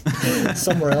else.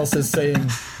 Somewhere else is saying,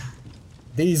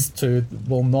 these two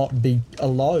will not be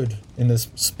allowed in this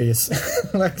space.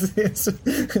 Like this.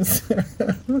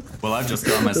 Well, I've just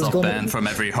got myself banned from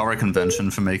every horror convention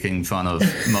for making fun of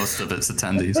most of its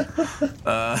attendees.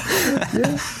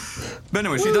 But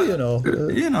anyway, she does.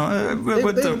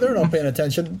 They're not paying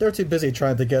attention. They're too busy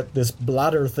trying to get this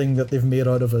bladder thing that they've made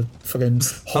out of a fucking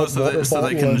hot water bottle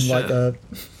and like a.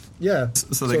 Yeah.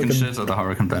 So they can shit at the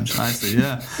horror convention. I see.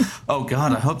 Yeah. Oh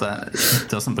God, I hope that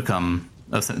doesn't become.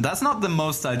 That's not the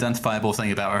most identifiable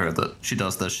thing about her, that she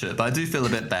does this shit, but I do feel a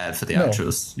bit bad for the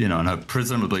actress, in her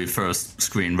presumably first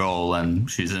screen role,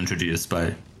 and she's introduced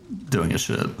by doing a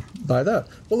shit. By that.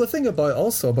 Well, the thing about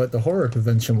the horror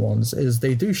convention ones is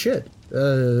they do shit.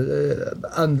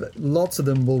 And lots of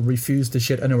them will refuse to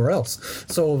shit anywhere else.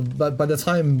 So by the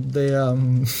time they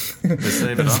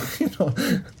save it up.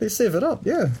 They save it up,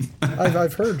 yeah.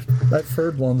 I've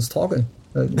heard ones talking.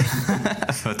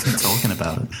 I've heard them talking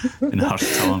about it in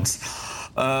hushed tones.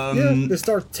 They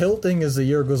start tilting as the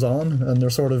year goes on, and they're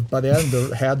sort of, by the end,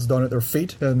 their heads down at their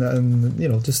feet, and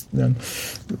just ready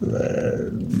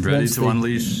to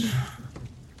unleash.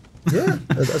 Yeah,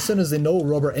 as soon as they know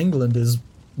Robert Englund is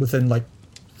within like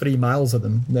 3 miles of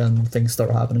them, then things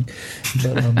start happening.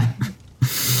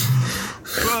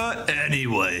 But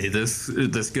anyway,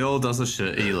 this girl does a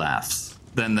shit. He laughs.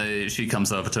 Then she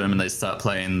comes over to him and they start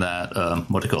playing that,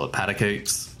 what do you call it, patty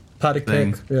cakes? Patty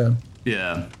cake, yeah.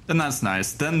 Yeah, and that's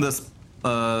nice. Then this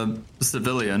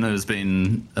civilian who's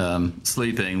been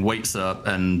sleeping wakes up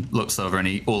and looks over,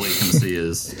 and all he can see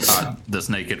is this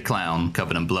naked clown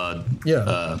covered in blood,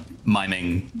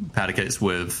 miming patty cakes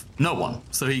with no one.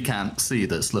 So he can't see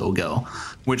this little girl,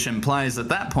 which implies at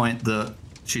that point that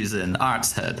she's in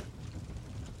Art's head.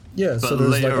 Yeah, but so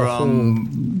there's later like a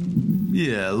on,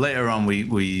 later on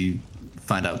we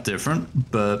find out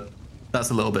different, but that's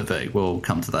a little bit vague. We'll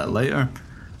come to that later.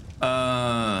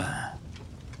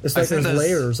 It's like there's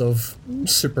layers of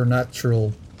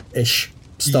supernatural-ish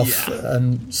stuff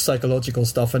and psychological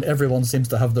stuff, and everyone seems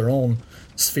to have their own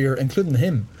sphere, including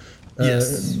him.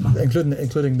 Yes,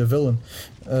 including the villain.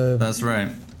 That's right.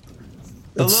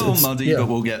 A little muddy, but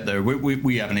we'll get there.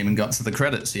 We haven't even got to the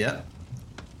credits yet.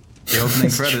 The opening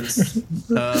credits.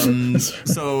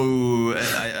 So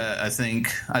I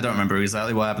think, I don't remember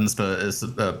exactly what happens, but it's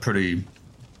a pretty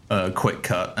quick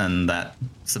cut, and that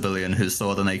civilian who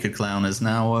saw the naked clown is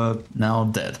now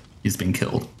dead. He's been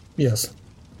killed. Yes.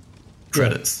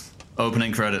 Credits. Yeah.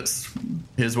 Opening credits.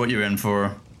 Here's what you're in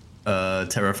for.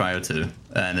 Terrifier 2.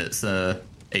 And it's a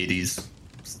 80s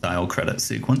style credit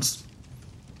sequence.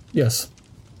 Yes.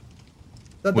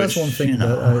 That's one thing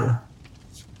that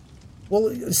well,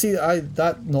 see,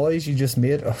 that noise you just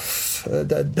made, that's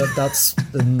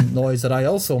the noise that I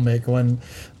also make when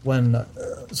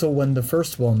the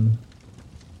first one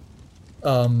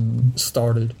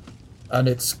started, and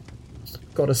it's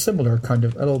got a similar kind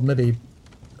of, maybe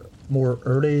more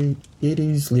early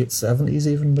 80s, late 70s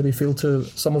even, maybe feel to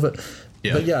some of it.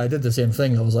 Yeah. But yeah, I did the same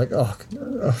thing. I was like,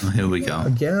 here we go.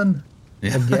 Again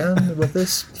with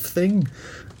this thing.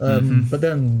 But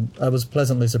then I was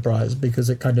pleasantly surprised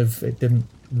because it didn't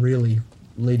really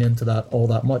lean into that all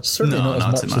that much. Certainly not as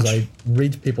much as I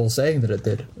read people saying that it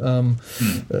did.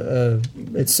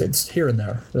 It's here and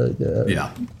there.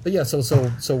 But yeah,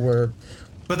 so we're.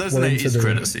 But there's an 80s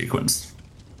credit sequence,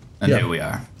 and here we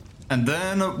are, and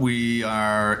then we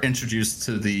are introduced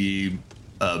to the,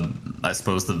 I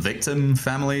suppose, the victim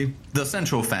family, the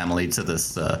central family to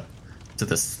this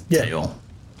tale.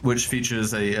 Which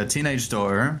features a teenage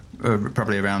daughter,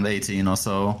 probably around 18 or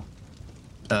so,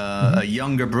 a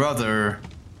younger brother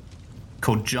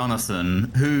called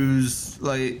Jonathan, who's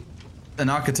like an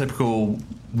archetypical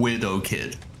weirdo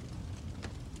kid.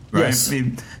 Right?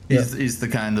 Yes. He's the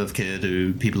kind of kid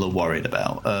who people are worried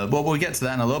about. Well, we'll get to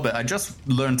that in a little bit. I just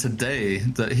learned today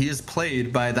that he is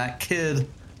played by that kid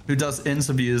who does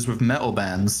interviews with metal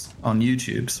bands on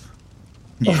YouTube.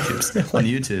 On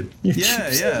YouTube.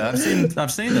 Yeah.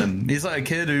 I've seen him. He's like a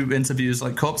kid who interviews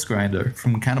like Corpse Grinder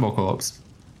from Cannibal Corpse.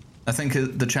 I think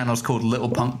the channel's called Little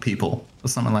Punk People or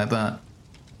something like that.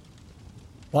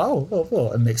 Wow.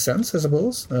 Well, it makes sense, I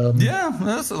suppose. Yeah,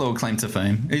 that's a little claim to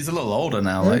fame. He's a little older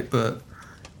now, but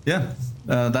yeah,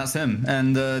 that's him.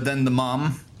 And then the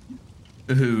mom,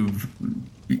 who,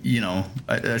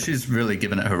 she's really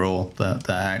given it her all. That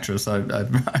actress, I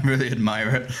really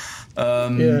admire it.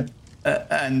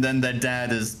 And then their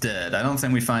dad is dead. I don't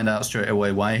think we find out straight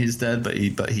away why he's dead, but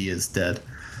he is dead.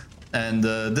 And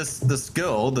this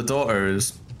girl, the daughter,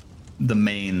 is the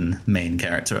main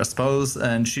character, I suppose,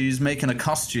 and she's making a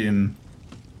costume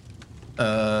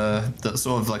that's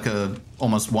sort of like a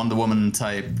almost Wonder Woman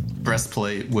type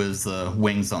breastplate with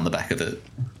wings on the back of it.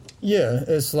 Yeah,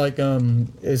 it's like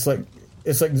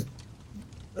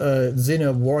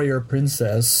Xena warrior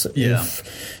princess. Yeah.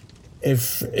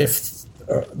 If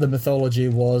the mythology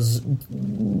was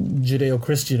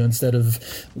Judeo-Christian instead of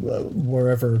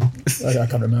wherever I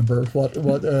can't remember what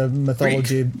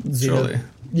mythology Greek, Xena. surely.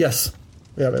 Yes.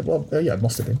 Yeah. Well, yeah, it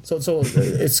must have been. So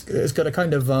it's got a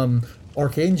kind of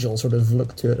archangel sort of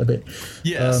look to it a bit.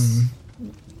 Yes.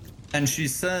 And she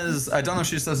says, I don't know if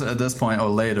she says it at this point or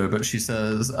later, but she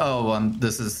says,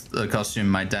 this is a costume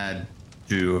my dad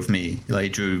drew of me.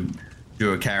 Like, drew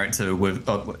a character with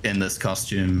in this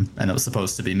costume, and it was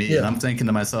supposed to be me. Yeah. And I'm thinking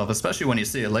to myself, especially when you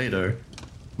see it later,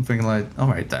 I'm thinking like, all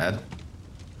right, Dad,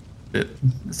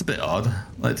 it's a bit odd,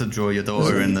 like to draw your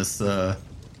daughter in this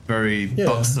very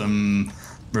buxom,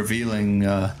 revealing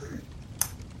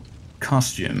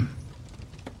costume.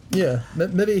 Yeah,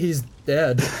 maybe he's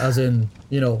dead, as in,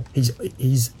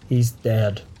 he's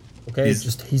dead. Okay,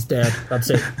 he's dead.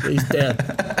 That's it. He's dead.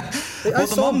 Well,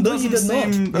 the mom doesn't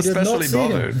seem especially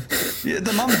bothered. Yeah,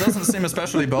 the mom doesn't seem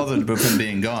especially bothered with him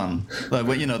being gone. Like,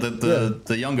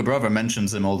 the younger brother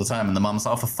mentions him all the time, and the mom's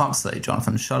like, "Oh, for fuck's sake,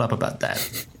 Jonathan, shut up about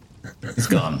that. He's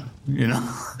gone."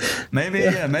 Maybe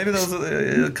maybe that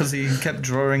was because he kept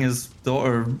drawing his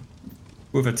daughter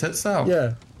with her tits out.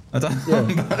 Yeah, I don't know.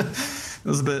 But it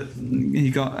was a bit.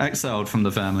 He got exiled from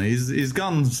the family. He's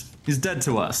gone. He's dead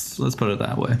to us. Let's put it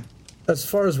that way. As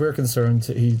far as we're concerned,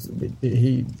 he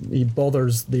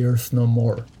bothers the earth no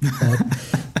more.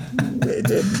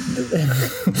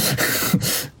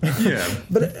 Yeah,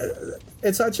 but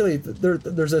it's actually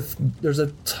there's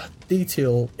a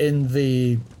detail in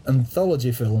the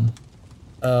anthology film,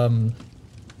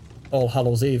 All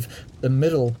Hallows Eve. The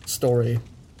middle story,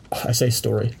 I say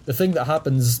story. The thing that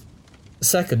happens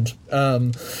second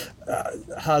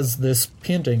has this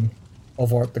painting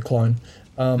of Art the Clown.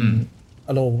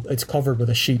 Although it's covered with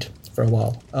a sheet for a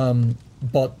while.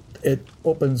 But it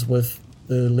opens with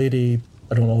the lady,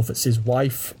 I don't know if it's his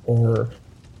wife or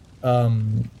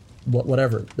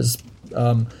whatever. But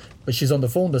she's on the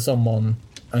phone to someone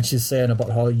and she's saying about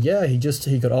how, he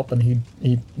got up and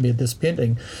he made this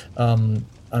painting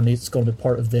and it's going to be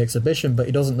part of the exhibition, but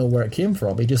he doesn't know where it came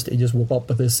from. He just woke up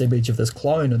with this image of this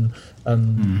clown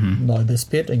and now this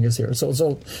painting is here.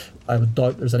 So I would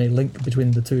doubt there's any link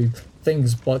between the two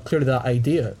things, but clearly that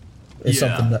idea is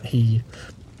something that he...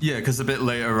 Yeah, because a bit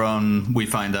later on, we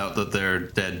find out that their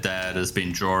dead dad has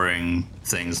been drawing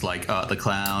things like Art the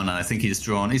Clown, and I think he's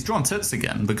drawn tits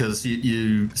again, because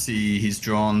you see he's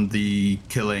drawn the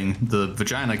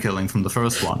vagina killing from the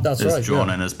first one. That's right, drawn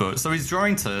in his book. So he's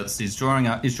drawing tits, he's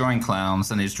drawing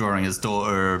clowns, and he's drawing his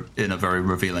daughter in a very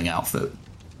revealing outfit.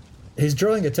 He's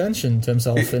drawing attention to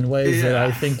himself in ways that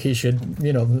I think he should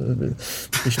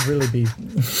really be...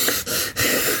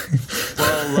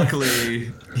 Well,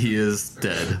 luckily he is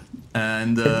dead,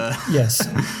 and yes.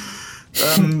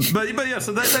 But yeah,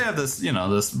 so they have this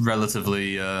this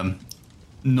relatively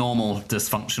normal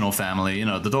dysfunctional family.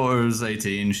 The daughter is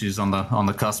 18; she's on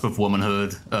the cusp of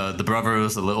womanhood. The brother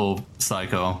is a little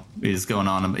psycho. He's going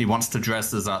on. He wants to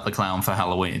dress as Art the Clown for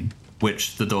Halloween,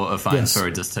 which the daughter finds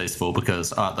very distasteful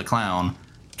because Art the Clown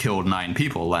killed 9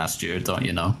 people last year. Don't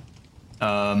you know?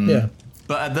 Yeah.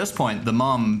 But at this point, the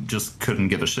mom just couldn't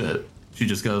give a shit. She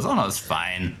just goes, "Oh no, it's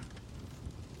fine.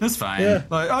 It's fine." Yeah.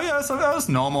 Like, "Oh yeah, that's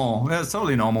normal. Yeah, it's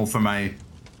totally normal for my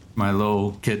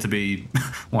little kid to be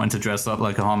wanting to dress up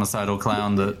like a homicidal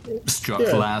clown that struck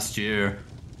last year."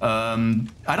 I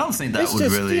don't think that would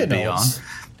really be on.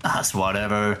 That's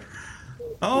whatever.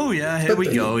 Oh yeah, here we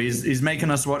go. He's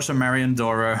making us watch the Marion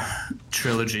Dora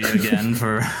trilogy again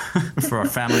for our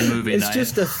family movie night. It's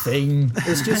just a thing.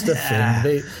 It's just a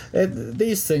thing.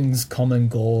 These things come and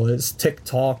go. It's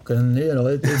TikTok, and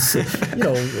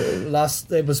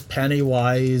last it was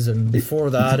Pennywise, and before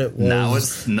that it was now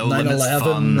it's No Limits 9/11,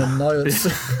 Fun. and now it's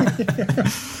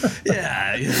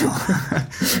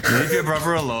leave your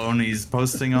brother alone. He's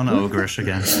posting on Ogrish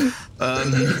again.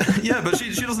 But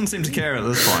she doesn't seem to care at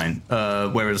this point.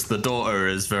 Whereas the daughter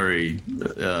is very,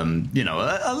 a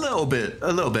little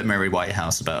bit Mary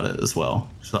Whitehouse about it as well.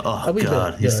 She's like, "Oh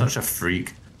God, he's such a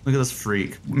freak. Look at this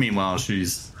freak." Meanwhile,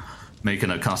 she's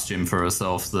making a costume for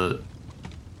herself that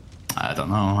I don't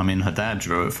know. I mean, her dad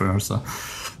drew it for her. So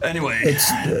anyway,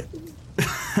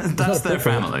 that's their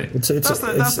family.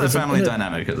 That's their family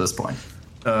dynamic at this point.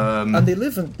 And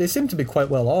they seem to be quite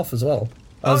well off as well.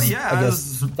 As, I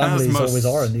guess families always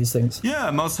are in these things. Yeah,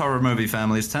 most horror movie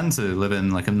families tend to live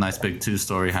in like a nice big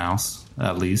 2-story house,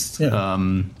 at least.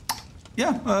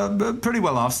 Yeah. Pretty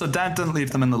well off. So Dad didn't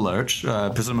leave them in the lurch.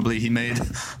 Presumably he made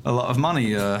a lot of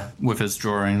money with his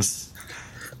drawings.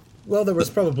 Well, there was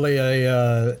probably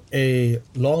a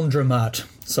laundromat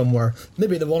somewhere.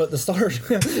 Maybe the one at the start.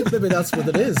 Maybe that's what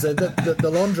it is.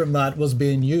 The laundromat was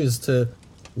being used to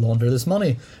launder this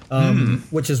money,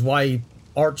 which is why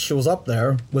Art shows up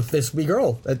there with this wee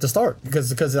girl at the start,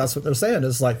 because that's what they're saying.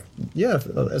 It's like, yeah,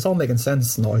 it's all making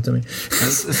sense now to me.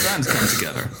 It's starting to come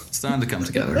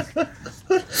together.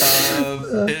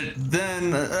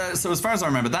 So as far as I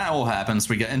remember, that all happens.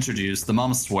 We get introduced. The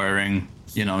mom's swearing.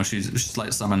 You know, she's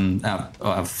like someone out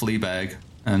of Fleabag,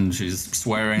 and she's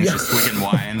swearing. She's swigging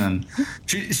wine, and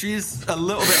she's a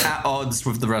little bit at odds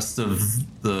with the rest of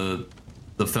the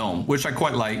film, which I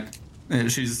quite like.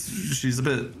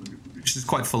 She's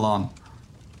quite full on.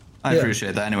 I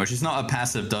appreciate that. Anyway, she's not a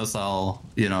passive, docile,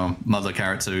 mother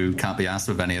character who can't be asked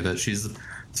with any of it. She's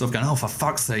sort of going, "Oh, for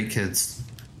fuck's sake, kids,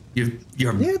 you're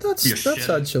that's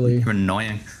actually you're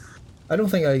annoying." I don't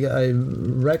think I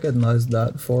recognized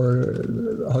that for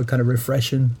how kind of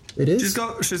refreshing it is.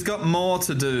 She's got more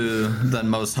to do than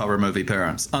most horror movie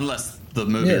parents, unless the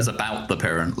movie is about the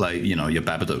parent, like your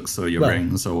Babadooks or your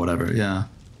Rings or whatever. Yeah.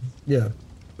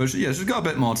 But she's got a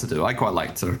bit more to do. I quite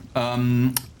liked her.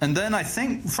 And then I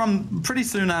think from pretty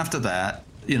soon after that,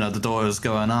 the daughter's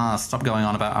going, stop going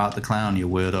on about Art the Clown, you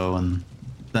weirdo. And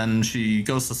then she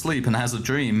goes to sleep and has a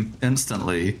dream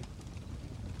instantly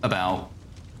about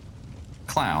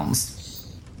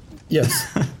clowns. Yes.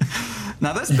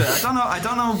 Now this bit, I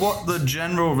don't know what the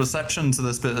general reception to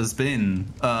this bit has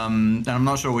been. And I'm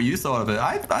not sure what you thought of it.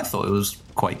 I thought it was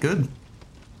quite good.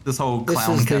 This whole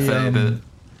clown cafe bit.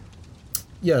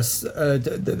 Yes,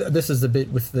 this is the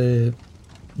bit with the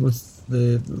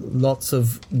lots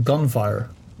of gunfire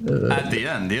at the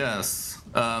end. Yes.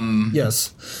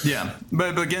 Yes. Yeah, but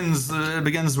it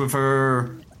begins with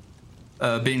her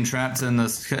being trapped in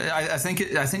this. I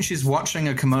think she's watching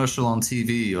a commercial on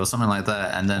TV or something like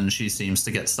that, and then she seems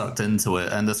to get sucked into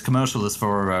it. And this commercial is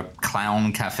for a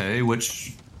clown cafe,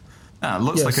 which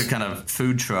looks like a kind of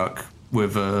food truck,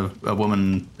 with a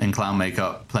woman in clown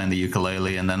makeup playing the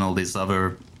ukulele, and then all these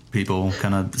other people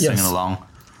kind of singing along.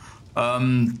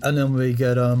 And then we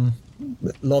get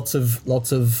lots of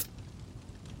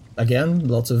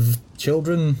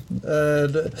children,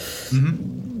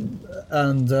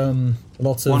 and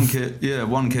lots of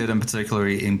one kid in particular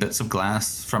eating bits of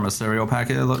glass from a cereal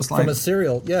packet. It looks like from a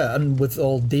cereal, and with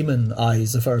all demon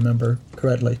eyes, if I remember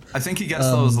correctly. I think he gets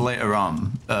those later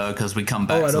on, because we come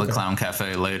back to the clown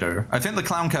cafe later. I think the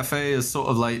clown cafe is sort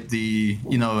of like the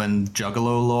in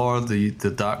Juggalo lore, the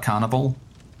dark carnival.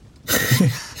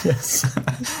 Yes.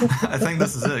 I think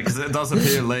this is it, because it does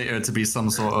appear later to be some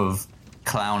sort of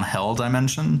clown hell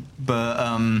dimension, but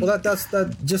that's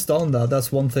just on that.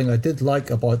 That's one thing I did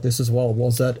like about this as well,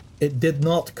 was that it did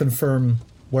not confirm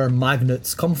where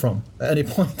magnets come from at any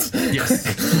point. Yes.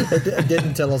 It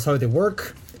didn't tell us how they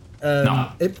work.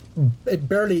 No. It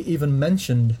barely even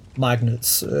mentioned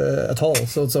magnets at all.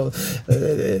 So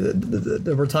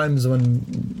there were times when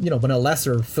when a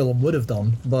lesser film would have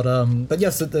done. But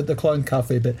yes, the clown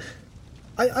cafe bit.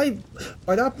 I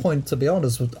by that point, to be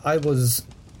honest, I was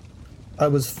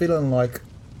feeling like,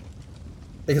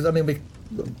 because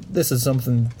this is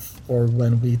something for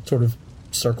when we sort of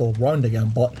circle round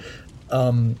again, but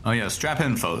strap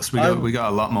in, folks. We got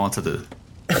a lot more to do.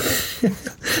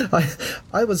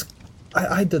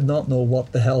 I did not know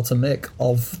what the hell to make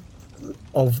of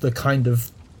the kind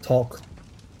of talk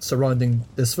surrounding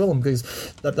this film, because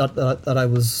that I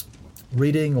was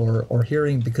reading or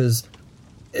hearing, because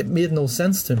it made no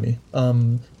sense to me,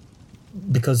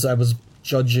 because I was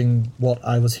judging what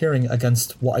I was hearing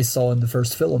against what I saw in the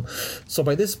first film. So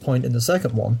by this point in the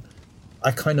second one,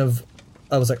 I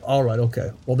was like, all right, okay,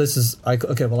 well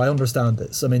I understand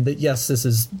this. Yes, this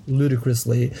is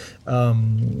ludicrously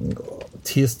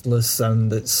tasteless,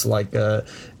 and it's like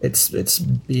it's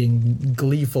being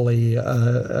gleefully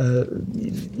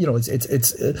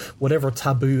it's whatever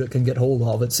taboo it can get hold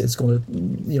of, it's going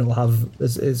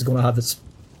to have its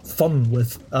fun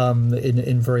with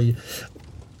in very.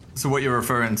 So what you're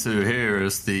referring to here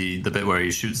is the bit where he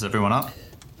shoots everyone up?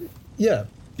 Yeah.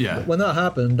 When that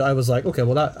happened, I was like, okay,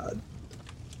 well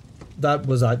that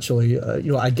was actually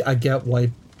I get why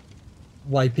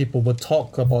people would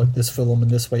talk about this film in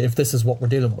this way if this is what we're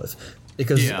dealing with,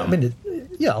 because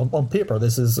on paper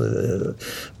this is,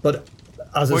 but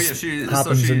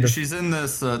she's in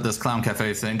this clown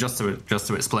cafe thing. Just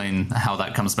to explain how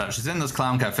that comes about, she's in this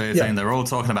clown cafe thing. They're all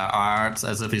talking about art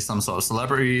as if he's some sort of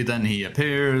celebrity. Then he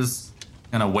appears,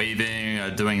 kind of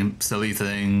waving, doing silly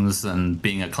things, and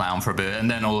being a clown for a bit, and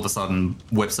then all of a sudden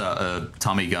whips out a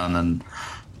Tommy gun and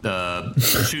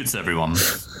shoots everyone.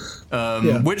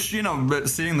 Which, you know,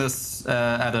 seeing this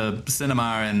at a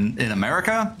cinema in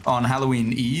America on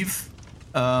Halloween Eve.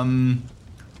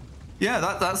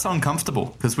 That's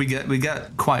uncomfortable because we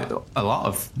get quite a lot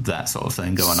of that sort of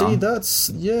thing going on.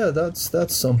 That's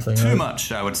something. Too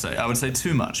much, I would say. I would say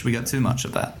too much. We get too much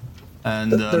of that,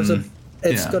 and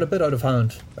it's got a bit out of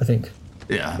hand, I think.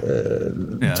 Yeah,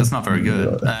 it's not very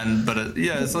good.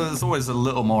 It's always a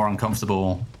little more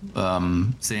uncomfortable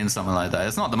seeing something like that.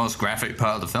 It's not the most graphic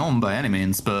part of the film by any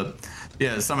means, but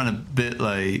it's something a bit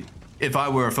like, if I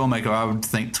were a filmmaker, I would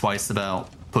think twice about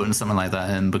putting something like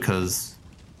that in, because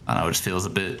I don't know, it just feels a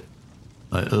bit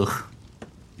like, ugh,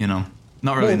 you know,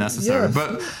 not really necessary.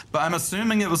 Yeah. But I'm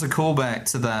assuming it was a callback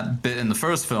to that bit in the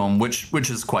first film, which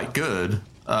is quite good.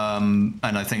 And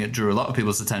I think it drew a lot of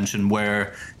people's attention,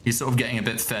 where he's sort of getting a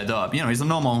bit fed up. You know, he's a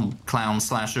normal clown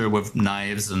slasher with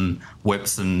knives and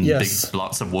whips and big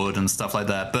blocks of wood and stuff like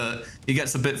that. But he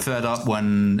gets a bit fed up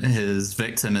when his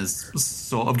victim is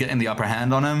sort of getting the upper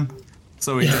hand on him.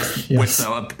 So he just whips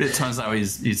out. It turns out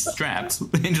he's strapped.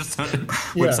 He just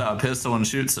whips out a pistol and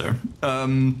shoots her.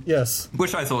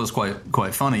 Which I thought was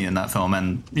quite funny in that film,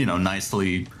 and, you know,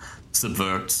 nicely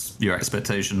subverts your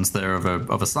expectations there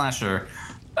of a slasher.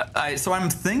 So I'm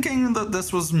thinking that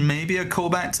this was maybe a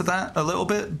callback to that a little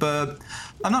bit, but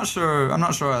I'm not sure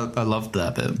I loved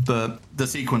that bit. But the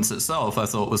sequence itself, I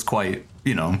thought, was quite,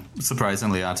 you know,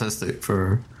 surprisingly artistic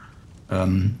for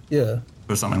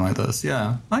something like this.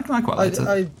 Yeah, I quite liked it.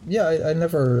 I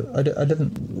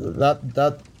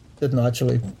didn't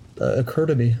actually occur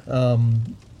to me,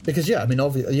 because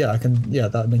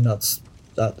that's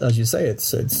that, as you say,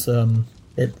 it's there's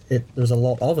a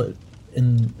lot of it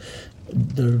in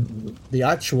the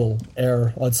actual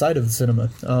air outside of the cinema.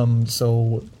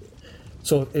 So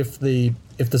if the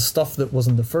stuff that was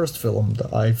in the first film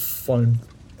that I found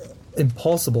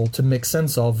impossible to make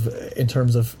sense of in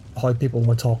terms of how people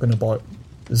were talking about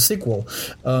the sequel,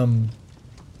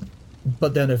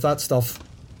 but then if that stuff,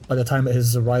 by the time it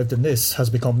has arrived in this, has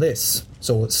become this,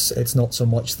 so it's not so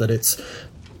much that it's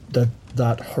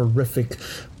that horrific,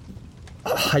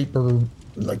 hyper,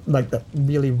 like that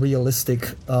really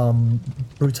realistic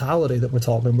brutality that we're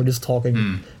talking. We're just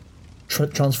talking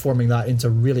transforming that into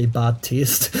really bad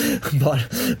taste, but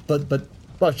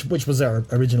which was there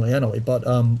originally anyway. But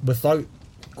without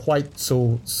quite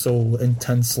so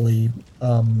intensely,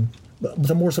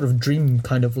 with a more sort of dream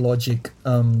kind of logic.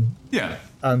 And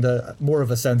more of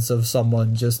a sense of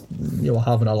someone just, you know,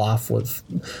 having a laugh with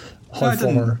how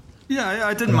far. Yeah,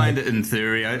 I didn't mind it in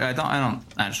theory. I don't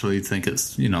actually think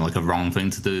it's, you know, like a wrong thing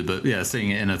to do. But yeah,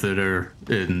 seeing it in a theater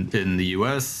in the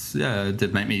US,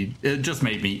 it just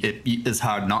made me. It's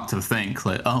hard not to think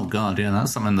like, oh god, yeah,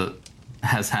 that's something that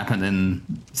has happened in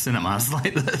cinemas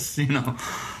like this, you know.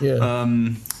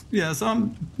 So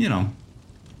I'm, you know,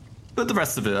 but the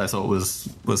rest of it I thought was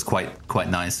quite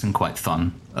nice and quite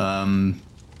fun.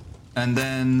 And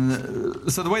then,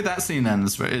 so the way that scene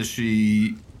ends, right, is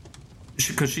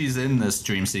because she's in this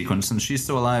dream sequence and she's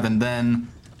still alive, and then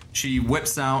she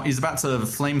whips out. He's about to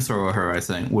flamethrower her, I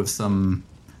think, with some,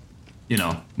 you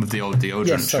know, with the old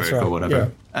deodorant trick or whatever. Yeah.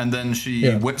 And then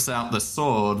she whips out the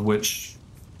sword, which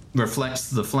reflects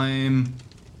the flame,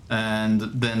 and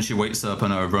then she wakes up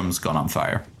and her room's gone on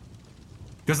fire.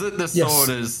 Because this sword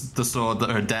is the sword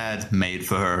that her dad made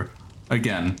for her.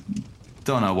 Again,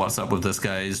 don't know what's up with this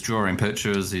guy. He's drawing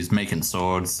pictures. He's making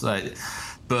swords.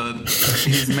 But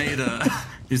he's made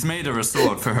her a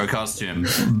sword for her costume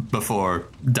before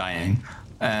dying,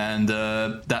 and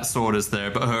that sword is there,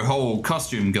 but her whole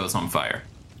costume goes on fire.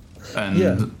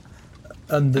 And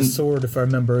the sword, if I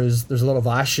remember, there's a lot of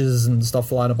ashes and stuff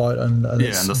flying about, and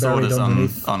the sword is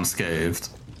unscathed.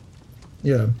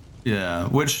 Yeah,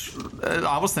 which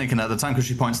I was thinking at the time, because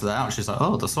she points that out. She's like,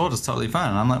 "Oh, the sword is totally fine,"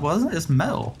 and I'm like, "Well, it's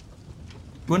metal.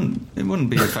 It wouldn't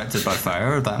be affected by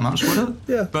fire that much, would it?"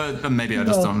 Yeah. But maybe I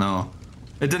just don't know.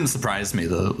 It didn't surprise me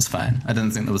that it was fine. I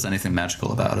didn't think there was anything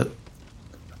magical about it.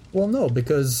 Well, no,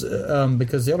 because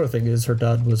the other thing is her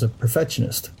dad was a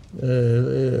perfectionist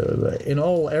in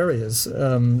all areas.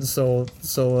 Well,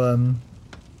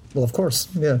 of course,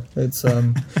 it's.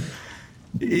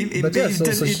 He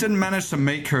didn't manage to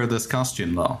make her this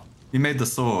costume though. He made the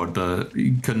sword, but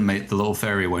he couldn't make the little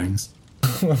fairy wings.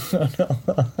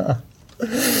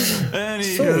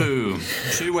 Anywho,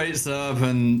 she wakes up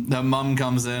and her mum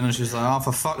comes in and she's like, "Oh,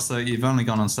 for fuck's sake, you've only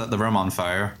gone and set the room on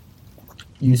fire.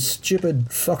 You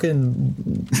stupid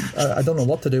fucking... I don't know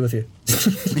what to do with you."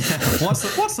 Yeah,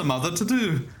 what's a mother to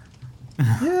do?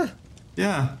 Yeah.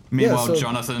 Yeah. Meanwhile, so...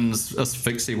 Jonathan's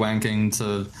asphyxie wanking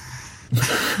to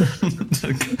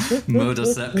murder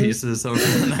set pieces over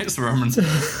the next room. And,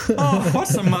 oh,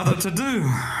 what's a mother to do?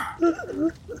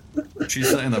 She's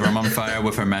setting the room on fire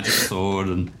with her magic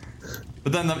sword,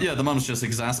 but then the mum's just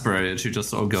exasperated. She just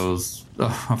sort of goes,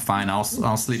 "Oh, fine, I'll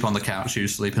sleep on the couch. You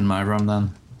sleep in my room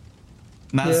then."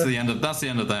 And that's the end of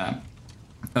that.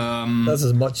 That's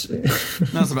as much.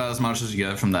 That's about as much as you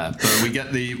get from that. But we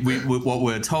get what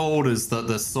we're told is that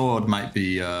the sword might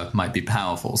be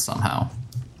powerful somehow,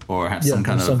 or have some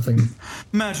kind of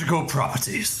magical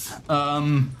properties.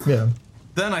 Yeah.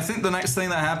 Then I think the next thing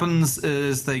that happens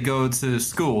is they go to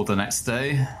school the next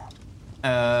day.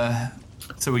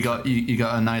 So you got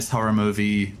a nice horror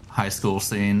movie high school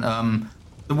scene.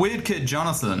 The weird kid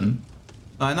Jonathan.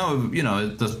 I know,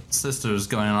 the sister's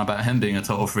going on about him being a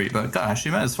total freak, but gosh,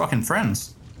 he met his fucking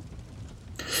friends.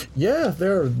 Yeah,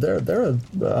 they're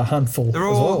a handful. They're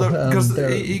all because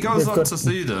he goes up to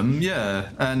see them,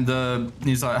 and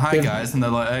he's like, "Hi guys," and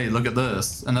they're like, "Hey, look at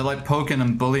this," and they're like poking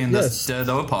and bullying this dead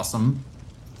opossum.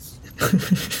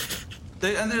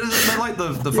 they're like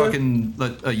the fucking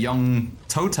a young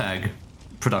toe tag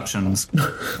productions.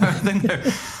 I think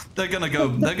they're gonna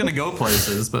go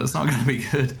places, but it's not gonna be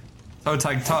good. Toe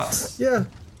tag tots. Yeah.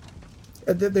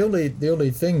 The only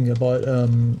thing about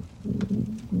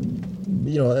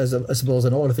I suppose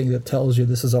another thing that tells you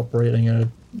this is operating in a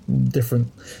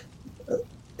different.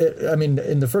 I mean,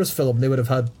 in the first film, they would have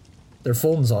had their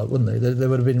phones out, wouldn't they? They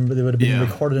would have been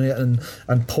recording it and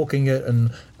poking it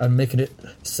and making it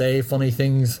say funny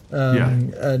things.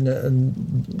 And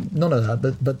none of that.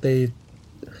 But they,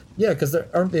 because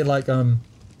aren't they like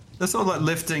They're sort of like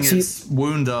lifting its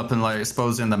wound up and like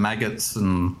exposing the maggots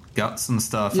and guts and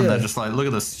stuff, and they're just like, "Look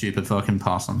at this stupid fucking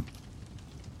possum."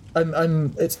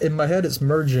 It's in my head. It's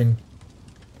merging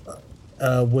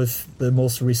with the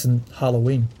most recent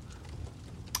Halloween.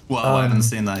 Well, I haven't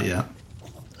seen that yet.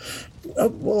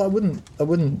 Well, I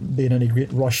wouldn't be in any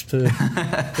great rush to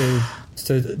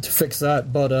fix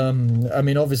that. But I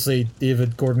mean, obviously,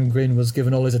 David Gordon Green was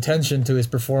given all his attention to his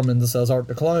performance as Art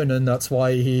the Clown, and that's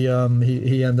why he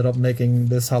ended up making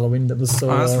this Halloween that was so.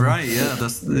 Oh, that's right. Yeah,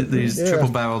 these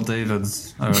triple-barreled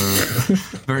Davids are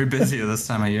very busy at this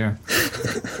time of year.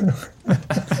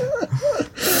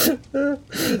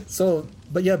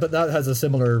 But that has a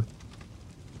similar.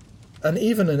 And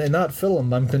even in that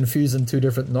film, I'm confusing two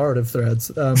different narrative threads.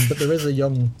 But there is a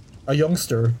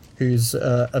youngster who's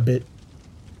a bit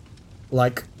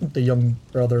like the young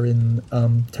brother in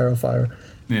Terrifier.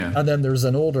 Yeah. And then there's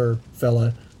an older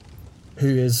fella who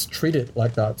is treated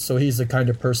like that. So he's the kind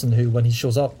of person who, when he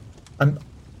shows up,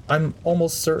 I'm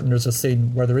almost certain there's a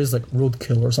scene where there is like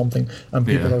roadkill or something, and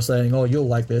people are saying, "Oh, you'll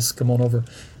like this. Come on over."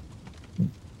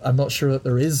 I'm not sure that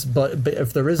there is, but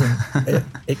if there isn't,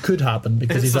 it could happen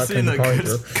because he's that kind of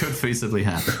character. Could feasibly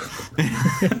happen.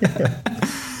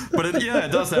 But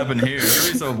it does happen here.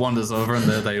 So he sort of wanders over, and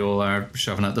there they all are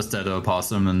shoving at this dead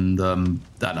opossum, and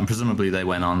presumably they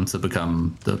went on to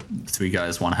become the Three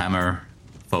Guys One Hammer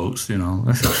folks. I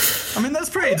mean, that's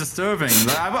pretty disturbing.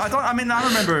 I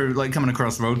remember like coming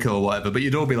across roadkill or whatever, but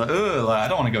you'd all be like, "Oh, I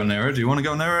don't want to go near it. Do you want to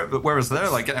go near it?" But whereas they're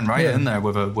like getting right in there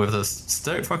with a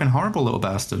stick, fucking horrible little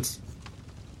bastards.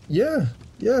 Yeah.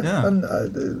 And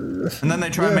then they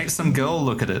try and make some girl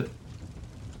look at it.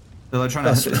 They're like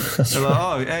trying to. They're like,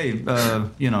 "Oh, hey,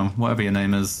 whatever your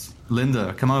name is,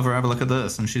 Linda, come over, have a look at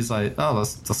this." And she's like, "Oh,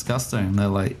 that's disgusting." And they're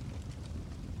like,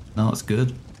 "No, it's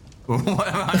good." Or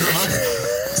whatever. I don't know.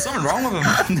 Something wrong with him.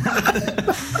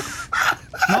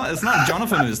 It's not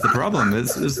Jonathan who's the problem.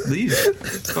 It's these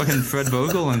fucking Fred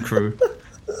Vogel and crew.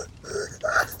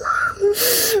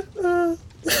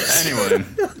 Anyway,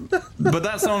 but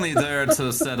that's only there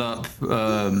to set up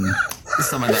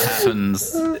something that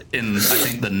happens in, I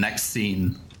think, the next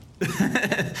scene.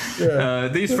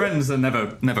 These friends are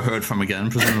never heard from again,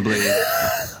 presumably.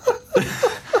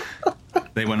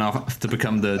 They went off to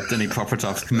become the Denny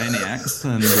Propertovsk maniacs,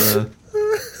 and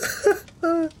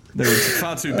they were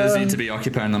far too busy to be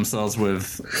occupying themselves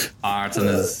with Art and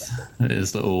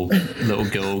his little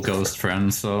girl ghost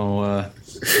friend. So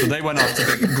they went off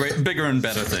to bigger and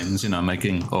better things,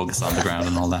 making August Underground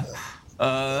and all that.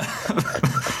 All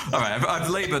right, I've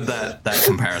laboured that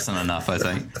comparison enough, I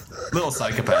think. Little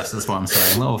psychopaths is what I'm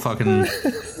saying. Little fucking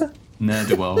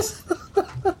ne'er-do-wells.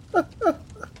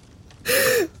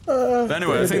 But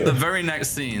anyway, I think the very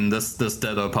next scene, this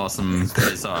dead opossum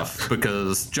pays off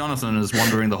because Jonathan is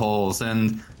wandering the halls,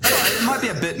 and it might be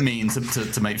a bit mean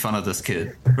to make fun of this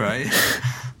kid, right?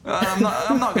 I'm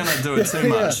not going to do it too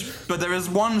much, but there is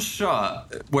one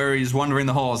shot where he's wandering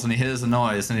the halls and he hears a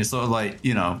noise and he sort of like,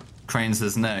 cranes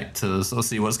his neck to sort of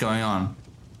see what's going on.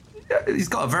 He's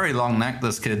got a very long neck,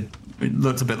 this kid. He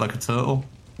looked a bit like a turtle.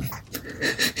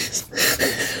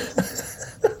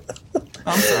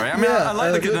 I'm sorry. I mean, I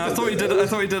like the kid. I thought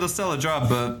he did a stellar job,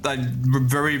 but I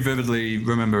very vividly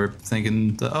remember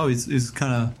thinking that he's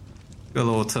kind of got a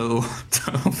little turtle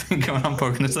thing going on,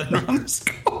 poking his head around the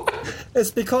skull. It's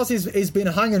because he's been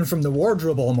hanging from the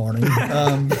wardrobe all morning,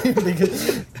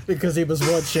 because he was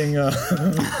watching.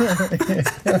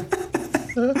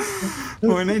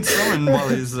 Well, he needs someone while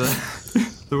he's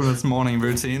doing his morning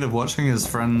routine of watching his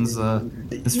friends. He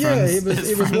was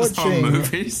watching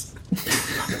movies.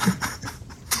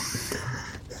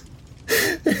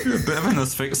 A bit of an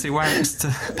asphyxie wax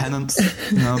to Penance,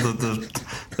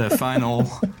 their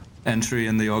final entry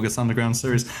in the August Underground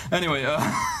series. Anyway,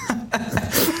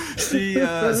 so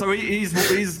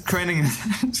he's craning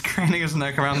his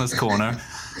neck around this corner,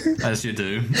 as you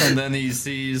do, and then he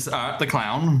sees Art the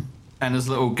clown and his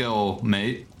little girl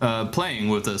mate playing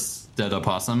with this dead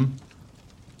opossum,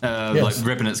 like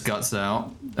ripping its guts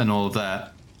out and all of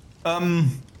that.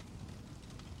 And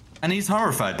he's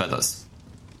horrified by this.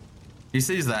 He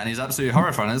sees that and he's absolutely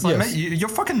horrified. And it's like, mate, your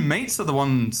fucking mates are the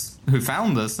ones who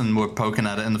found this and were poking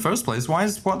at it in the first place. Why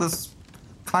is what this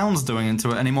clown's doing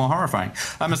into it any more horrifying?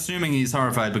 I'm assuming he's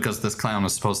horrified because this clown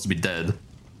is supposed to be dead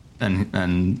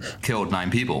and killed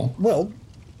 9 people. Well,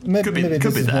 maybe this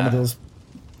is one of those.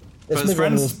 It's maybe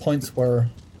one of those points where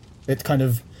it kind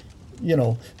of,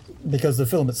 because the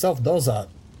film itself does that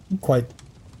quite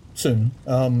soon.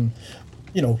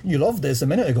 You loved this a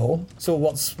minute ago, so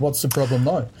what's the problem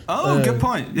now? Oh, good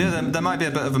point. Yeah, there might be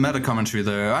a bit of a meta commentary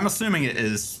there. I'm assuming it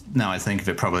is, now I think of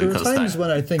it, probably because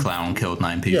that clown killed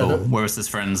 9 people, whereas his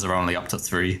friends are only up to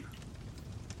 3.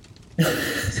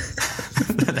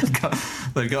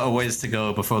 They've got a ways to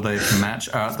go before they can match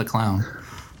Art the clown,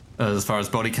 as far as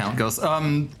body count goes.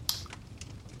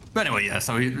 But anyway, yeah,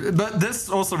 but this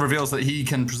also reveals that he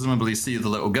can presumably see the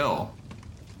little girl.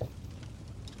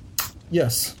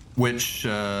 Yes. Which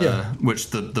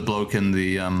the bloke in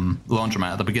the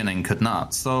laundromat at the beginning could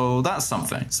not. So that's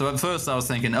something. So at first I was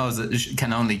thinking,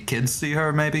 can only kids see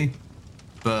her, maybe?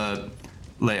 But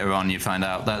later on you find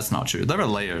out that's not true. There are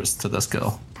layers to this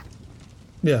girl.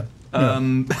 Yeah.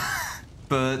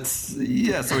 But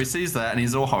yeah, so he sees that and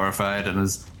he's all horrified and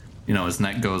his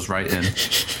neck goes right in.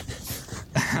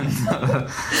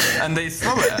 And they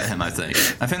throw it at him, I think.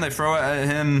 They throw it at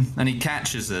him and he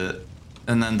catches it.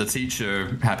 And then the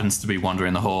teacher happens to be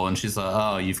wandering the hall, and she's like,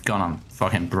 "Oh, you've gone and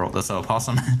fucking brought this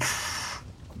opossum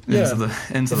into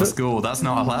the school. That's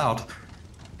not allowed."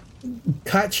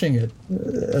 Catching it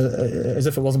as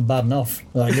if it wasn't bad enough.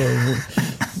 Like,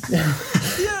 it's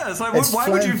like, why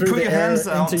would you put your hands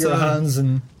out into your hands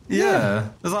and it's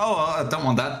like, I don't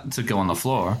want that to go on the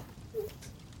floor.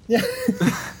 Yeah.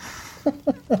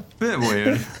 Bit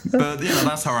weird, but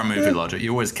that's horror movie logic. You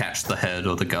always catch the head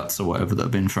or the guts or whatever that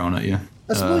have been thrown at you.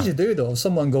 I suppose you do, though. If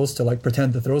someone goes to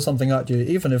pretend to throw something at you,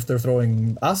 even if they're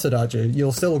throwing acid at you,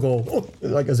 you'll still go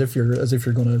as if you're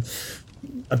gonna.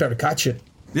 I better catch it.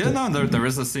 Yeah, no, there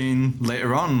is a scene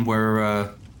later on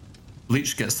where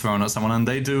bleach gets thrown at someone, and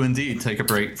they do indeed take a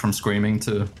break from screaming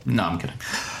to. No, I'm kidding.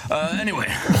 Anyway,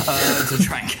 to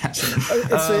try and catch it.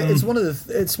 It's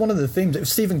one of the themes. If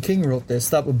Stephen King wrote this,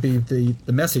 that would be the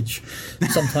message.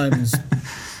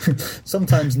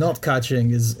 Sometimes not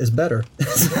catching is better.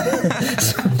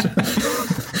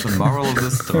 The moral of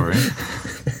the story: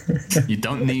 you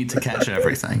don't need to catch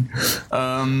everything.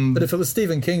 But if it was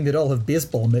Stephen King, they'd all have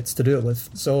baseball mitts to do it with.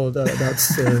 So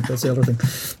that's the other thing.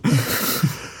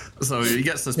 So he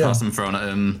gets this possum thrown at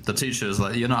him. The teacher's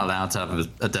like, "You're not allowed to have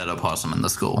a dead opossum in the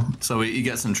school." So he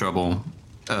gets in trouble,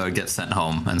 gets sent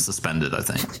home and suspended, I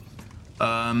think.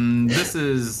 This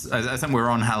is, I think we're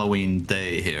on Halloween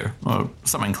Day here, or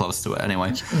something close to it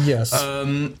anyway. Yes.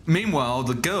 Meanwhile,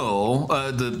 the girl,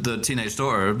 the teenage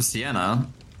daughter, Sienna,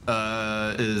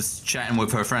 is chatting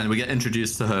with her friend. We get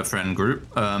introduced to her friend group.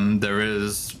 There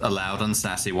is a loud and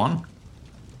sassy one.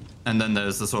 And then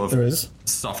there's the sort of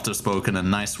softer spoken and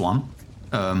nice one.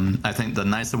 I think the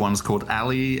nicer one's called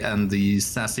Allie, and the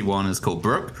sassy one is called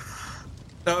Brooke.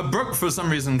 Brooke, for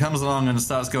some reason, comes along and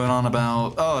starts going on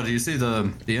about, do you see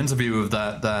the interview of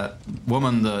that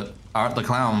woman that Art the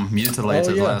Clown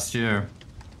mutilated last year?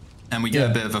 And we get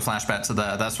a bit of a flashback to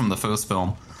that. That's from the first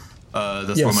film.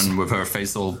 This woman with her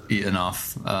face all eaten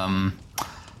off.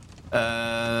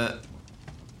 So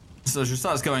she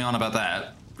starts going on about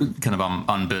that, kind of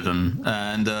unbidden,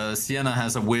 and Sienna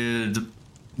has a weird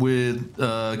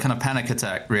kind of panic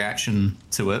attack reaction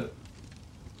to it.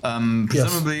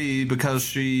 Presumably because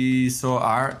she saw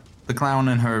Art the clown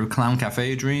in her clown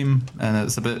cafe dream, and it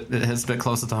hits a bit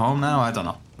closer to home now. I don't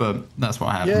know, but that's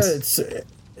what happens. Yeah, it's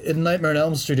in Nightmare on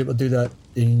Elm Street. It would do that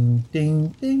ding ding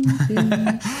ding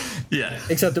ding. Yeah,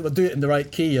 except it would do it in the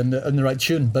right key and the right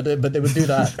tune, but they would do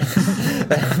that.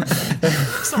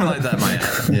 Something like that might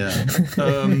happen. Yeah.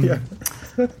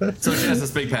 So she has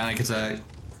this big panic attack,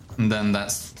 and then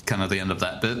that's kind of the end of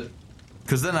that bit.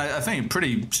 Because then I think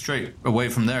pretty straight away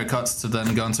from there, it cuts to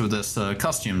then going to this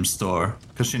costume store,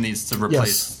 because she needs to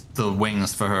replace the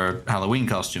wings for her Halloween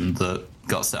costume that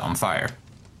got set on fire.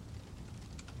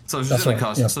 So she's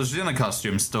she's in a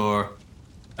costume store,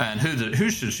 and who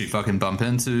should she fucking bump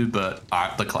into but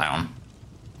Art the clown?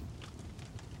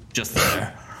 Just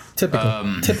there.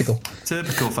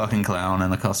 Typical fucking clown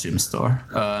in a costume store.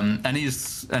 And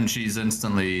she's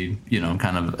instantly,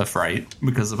 kind of afraid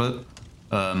because of it.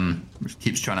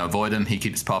 Keeps trying to avoid him. He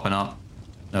keeps popping up,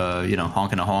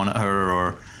 honking a horn at her.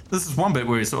 Or this is one bit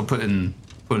where he's sort of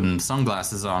putting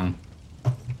sunglasses on.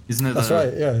 Isn't it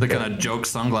the kind of joke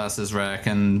sunglasses rack?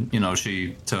 And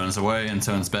she turns away and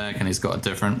turns back, and he's got a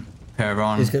different pair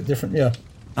on. He's got different, yeah.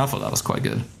 I thought that was quite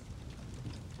good.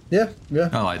 Yeah.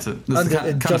 I liked it. This is the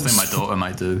kind of thing my daughter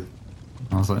might do.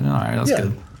 I was like, all right, that's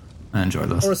good. I enjoyed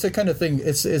this. Or it's the kind of thing.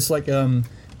 It's like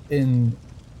in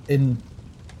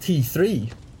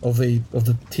T3 of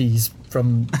the T's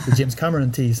from the James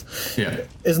Cameron T's. Yeah.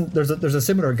 There's a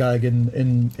similar gag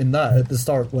in that at the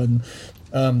start when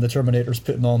the Terminator's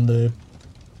putting on the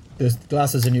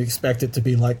glasses and you expect it to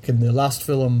be like in the last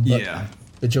film, but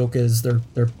the joke is they're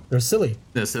silly.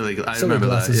 They're silly. I remember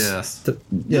glasses. Yes.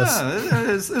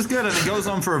 Yeah, it's good, and it goes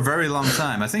on for a very long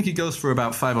time. I think he goes for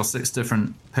about 5 or 6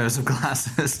 different pairs of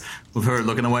glasses with her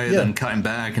looking away and then cutting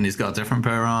back, and he's got a different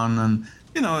pair on, and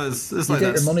it's like you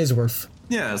get your money's worth.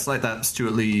 Yeah, it's like that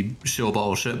Stuart Lee shit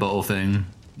bottle thing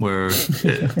where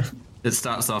it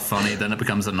starts off funny, then it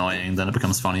becomes annoying, then it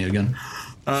becomes funny again.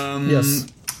 Yes.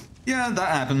 Yeah, that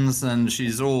happens, and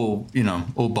she's all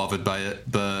bothered by it,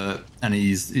 and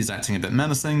he's acting a bit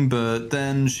menacing, but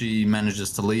then she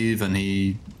manages to leave, and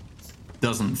he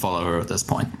doesn't follow her at this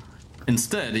point.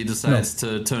 Instead, he decides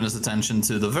to turn his attention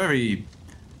to the very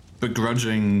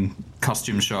begrudging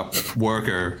costume shop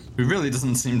worker who really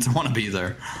doesn't seem to want to be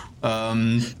there.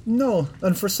 No,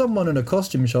 and for someone in a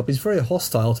costume shop, he's very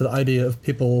hostile to the idea of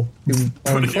people who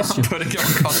are in costumes. Putting on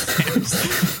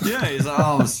costumes. Yeah, he's like,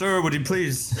 "Oh, sir, would you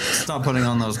please stop putting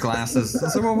on those glasses?" I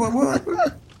said, "Well, what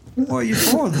are you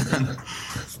for then?"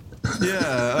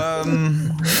 Yeah,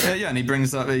 and he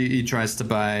brings up. He tries to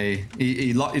buy.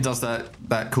 He does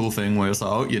that cool thing where it's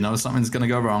like, something's gonna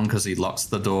go wrong because he locks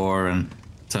the door and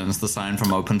turns the sign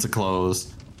from open to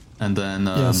close. And then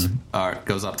Art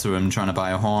goes up to him trying to buy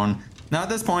a horn. Now, at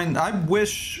this point, I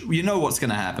wish what's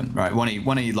going to happen, right?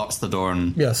 When he locks the door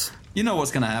and what's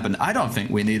going to happen. I don't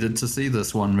think we needed to see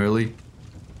this one, really.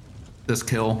 This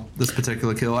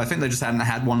particular kill. I think they just hadn't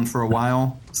had one for a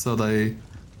while, so they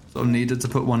sort of needed to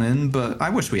put one in. But I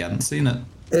wish we hadn't seen it.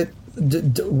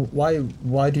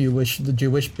 Why do you wish? Do you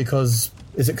wish because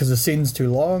is it because the scene's too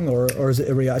long, or is it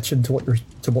a reaction to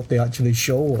what they actually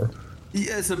show, or?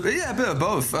 Yeah, it's a bit of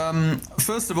both.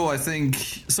 First of all, I think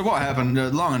so. What happened?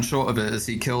 Long and short of it is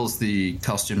he kills the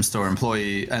costume store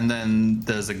employee, and then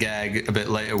there's a gag a bit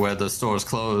later where the store is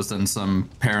closed, and some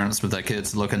parents with their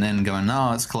kids looking in, going,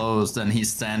 "No, it's closed," and he's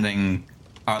standing.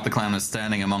 Art the Clown is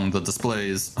standing among the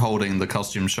displays, holding the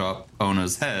costume shop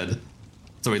owner's head,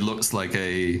 so he looks like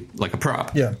a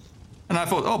prop. Yeah. And I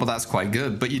thought, but that's quite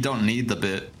good. But you don't need the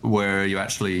bit where you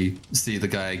actually see the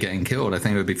guy getting killed. I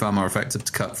think it would be far more effective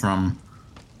to cut from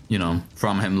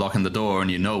him locking the door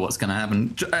and what's going to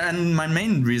happen. And my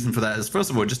main reason for that is, first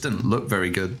of all, it just didn't look very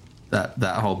good,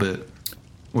 that whole bit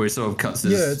where he sort of cuts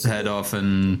his head off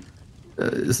and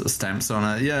sort of stamps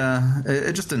on it. Yeah,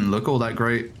 it just didn't look all that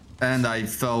great. And I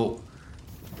felt,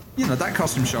 that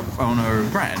costume shop owner,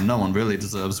 granted, no one really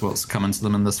deserves what's coming to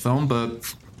them in this film,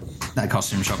 but that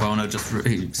costume shop owner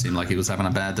he seemed like he was having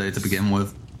a bad day to begin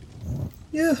with.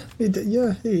 Yeah,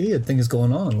 he had things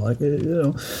going on. Like,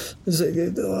 if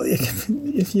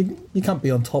you can't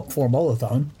be on top form all the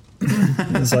time.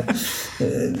 It's like,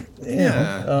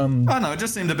 I know. It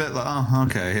just seemed a bit like,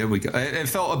 okay, here we go. It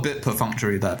felt a bit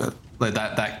perfunctory, that bit, like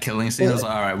that killing scene. I was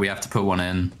like, all right, we have to put one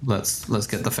in. Let's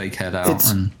get the fake head out.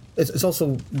 It's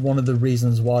also one of the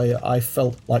reasons why I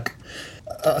felt like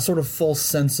a sort of false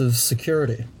sense of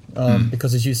security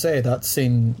because as you say, that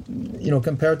scene,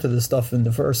 compared to the stuff in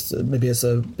the first, maybe it's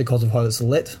because of how it's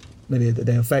lit. Maybe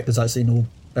the effect is actually no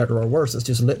better or worse. It's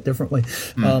just lit differently.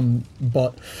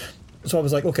 But so I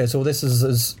was like, okay, so this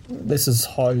is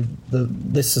how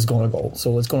this is going to go.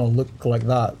 So it's going to look like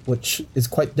that, which is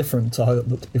quite different to how it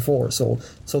looked before. So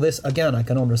this, again, I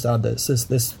can understand this.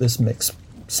 This makes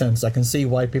sense. I can see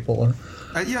why people are.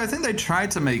 I think they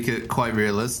tried to make it quite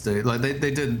realistic. Like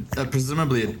they did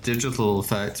presumably a digital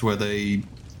effect where they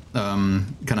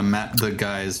kind of mapped the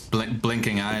guy's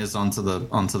blinking eyes onto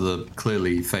the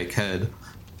clearly fake head.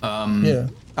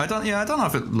 I don't know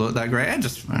if it looked that great. It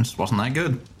just wasn't that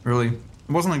good, really. It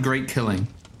wasn't a great killing.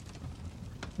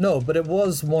 No, but it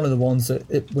was one of the ones that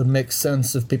it would make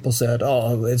sense if people said,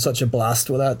 "Oh, it's such a blast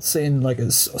with that scene, like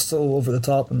it's so over the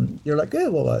top," and you're like, "Yeah,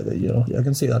 well, I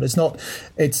can see that." It's not,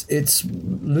 it's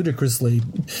ludicrously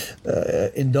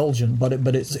indulgent, but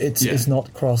it's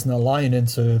not crossing a line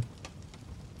into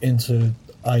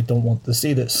I don't want to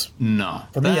see this. No,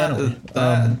 for me anyway.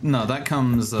 That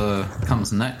comes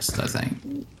next, I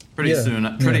think, pretty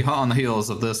soon, pretty hot on the heels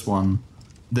of this one.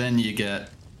 Then you get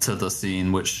to the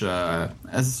scene which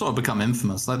has sort of become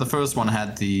infamous. Like the first one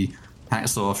had the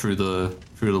hacksaw through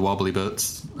the wobbly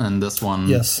bits, and this one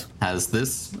has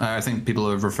this. I think people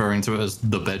are referring to it as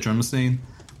the bedroom scene,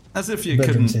 as if you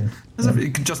couldn't,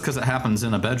 just because it happens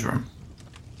in a bedroom.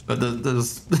 But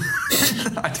there's,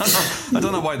 I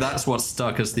don't know why that's what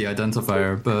stuck as the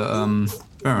identifier, but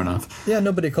fair enough. Yeah,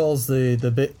 nobody calls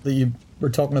the bit that you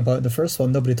were talking about in the first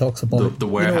one. Nobody talks about the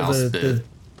warehouse bit.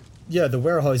 The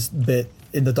warehouse bit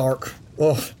in the dark.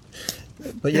 Oh,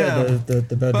 but the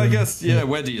bedroom. But I guess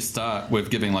where do you start with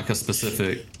giving like a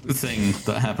specific thing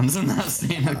that happens in that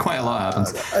scene? Quite a lot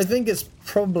happens. I think it's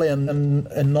probably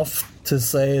enough to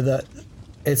say that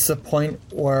it's a point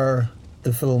where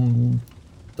the film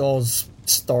does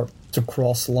start to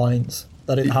cross lines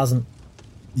that it hasn't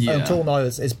until now.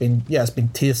 It's been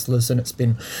tasteless, and it's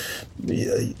been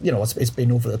it's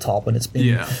been over the top, and it's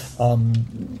been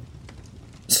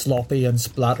sloppy and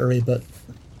splattery, but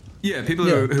people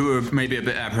who are maybe a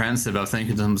bit apprehensive are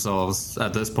thinking to themselves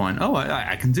at this point, oh,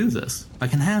 I can do this, I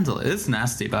can handle it, it's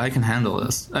nasty, but I can handle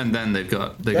this, and then they've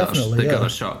got a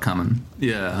shot coming.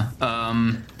 Now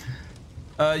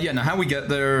how we get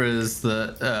there is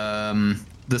that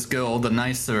this girl, the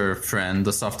nicer friend,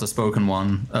 the softer spoken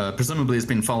one, presumably has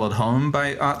been followed home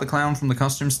by Art the Clown from the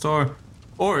costume store,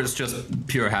 or it's just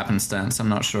pure happenstance, I'm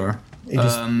not sure.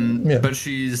 But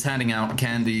she's handing out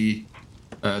candy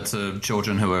to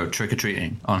children who are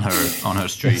trick-or-treating on her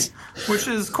street, which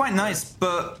is quite nice.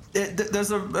 But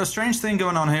there's a strange thing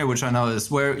going on here, which I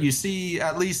noticed, where you see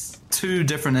at least two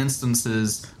different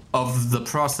instances of the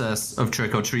process of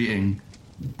trick-or-treating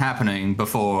happening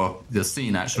before the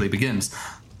scene actually begins.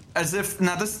 As if,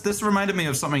 now this reminded me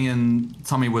of something in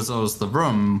Tommy Wiseau's The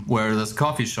Room, where there's a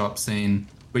coffee shop scene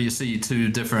where you see two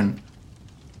different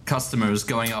customers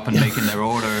going up and making their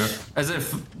order, as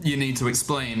if you need to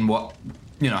explain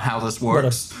how this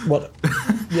works.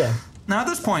 Now at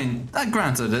this point,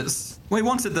 granted, we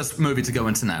wanted this movie to go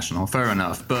international, fair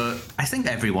enough, but I think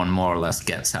everyone more or less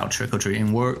gets how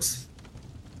trick-or-treating works.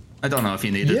 I don't know if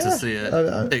you needed to see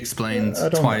it explained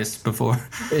twice before.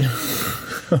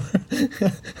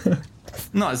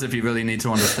 Not as if you really need to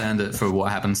understand it for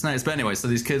what happens next. But anyway, so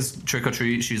these kids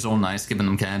trick-or-treat, she's all nice, giving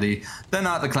them candy. Then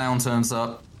Art the Clown turns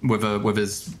up with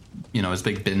his his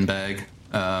big bin bag.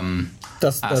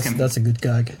 That's a good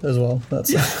gag as well.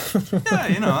 That's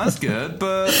that's good.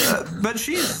 But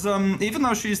she's even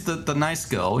though she's the nice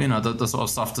girl, the sort of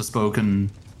softer spoken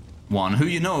one,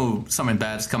 who something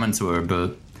bad's coming to her,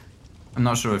 but I'm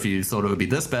not sure if you thought it would be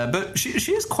this bad, but she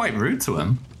is quite rude to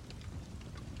him.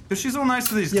 Because she's all nice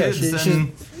to these kids,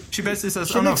 and she basically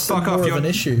says, "Oh no, fuck off! You're an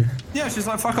issue." Yeah, she's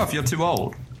like, "Fuck off! You're too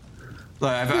old.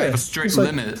 Like, I have a strict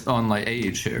limit on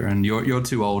age here, and you're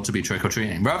too old to be trick or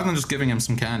treating." Rather than just giving him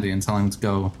some candy and telling him to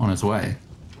go on his way.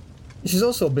 She's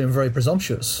also been very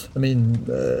presumptuous. I mean,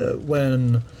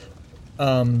 when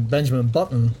Benjamin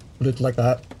Button looked like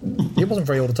that, he wasn't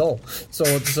very old at all. So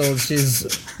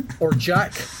she's, or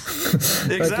Jack.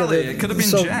 Exactly, it could have been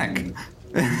Jack.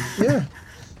 Yeah.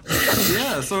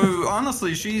 Yeah, so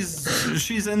honestly,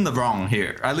 she's in the wrong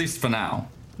here, at least for now.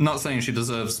 Not saying she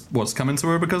deserves what's coming to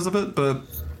her because of it, but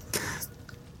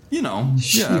you can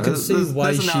see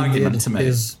why she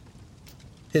made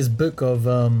his book of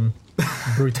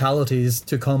brutalities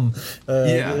to come.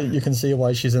 You can see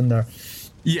why she's in there.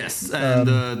 Yes,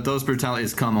 and those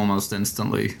brutalities come almost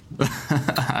instantly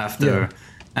after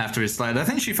his slide. I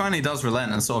think she finally does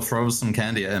relent and sort of throws some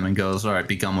candy at him and goes, "All right,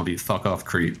 be gone with you, fuck off,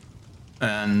 creep."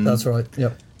 And that's right.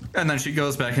 Yep. And then she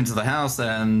goes back into the house,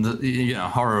 and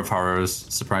horror of horrors,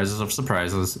 surprises of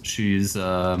surprises. He's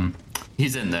in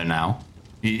there now.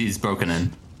 He's broken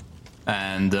in,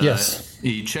 and yes,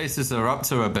 he chases her up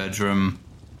to her bedroom,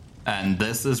 and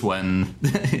this is when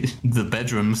the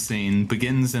bedroom scene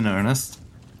begins in earnest.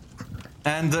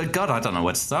 And God, I don't know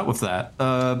where to start with that.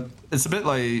 It's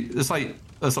like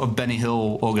a sort of Benny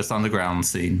Hill, August Underground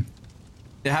scene.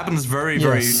 It happens very.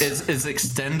 It's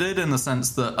extended in the sense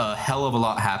that a hell of a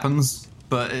lot happens,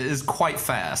 but it is quite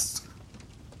fast.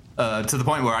 To the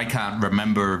point where I can't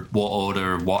remember what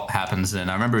order what happens in.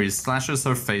 I remember he slashes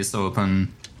her face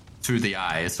open through the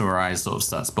eye, so her eye sort of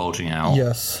starts bulging out.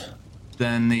 Yes.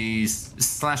 Then he's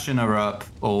slashing her up,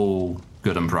 all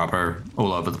good and proper,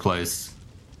 all over the place.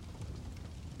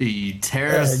 He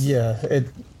tears.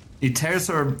 He tears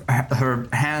her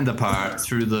hand apart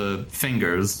through the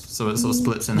fingers, so it sort of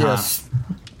splits in half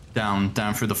down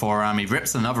through the forearm. He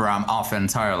rips another arm off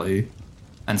entirely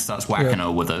and starts whacking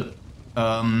her with it.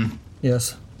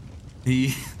 Yes.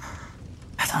 I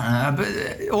don't know,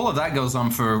 but all of that goes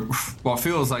on for what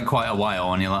feels like quite a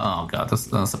while, and you're like, oh god,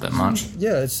 that's a bit much.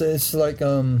 Yeah, it's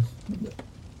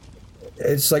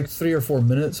like 3 or 4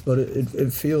 minutes, but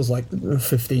it feels like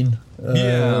 15.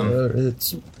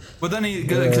 It's. But then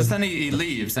because then he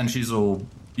leaves, and she's all,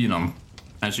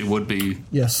 as she would be,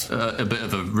 a bit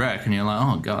of a wreck, and you're like,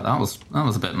 oh god, that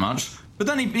was a bit much. But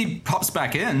then he pops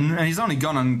back in, and he's only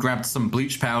gone and grabbed some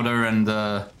bleach powder and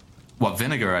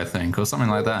vinegar, I think, or something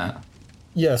like that.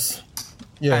 Yes.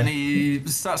 Yeah. And he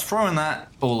starts throwing that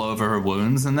all over her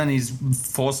wounds, and then he's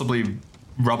forcibly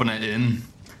rubbing it in.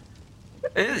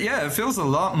 It feels a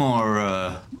lot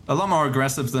more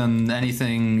aggressive than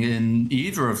anything in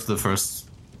either of the first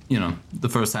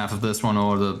half of this one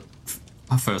or the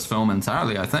first film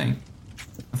entirely. I think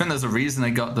there's a reason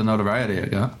it got the notoriety it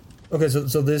got. Okay,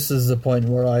 so this is the point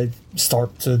where I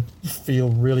start to feel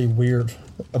really weird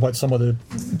about some of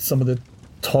the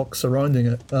talk surrounding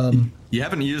it. You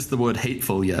haven't used the word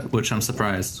hateful yet, which I'm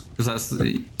surprised, because that's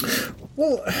the.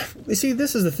 Well, you see,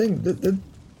 this is the thing.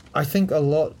 I think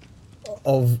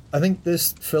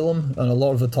this film and a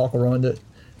lot of the talk around it,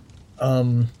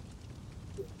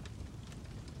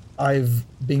 I've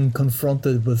been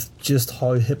confronted with just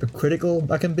how hypocritical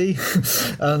I can be,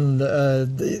 and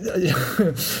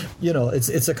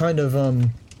it's a kind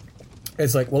of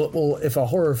it's like, well, if a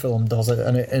horror film does it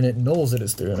and it knows that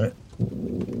it's doing it,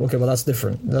 okay, well that's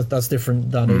different. That's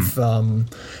different than if than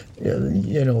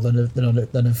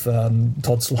if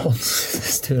Todd Sloan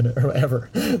is doing it or whatever.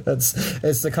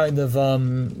 It's the kind of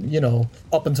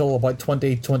up until about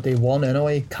 2021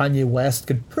 anyway, Kanye West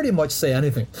could pretty much say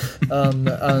anything, and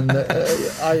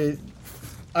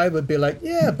I would be like,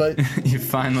 yeah, but you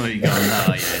finally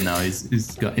gone.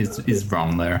 He's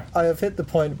wrong there. I have hit the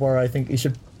point where I think he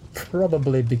should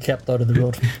probably be kept out of the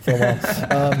road for a while.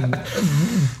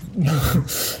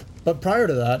 But prior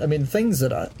to that, I mean, things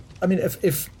that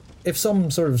if some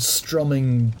sort of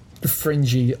strumming,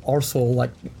 fringy arsehole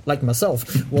like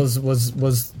myself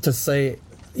was to say,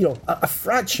 a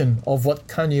fraction of what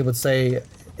Kanye would say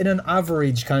in an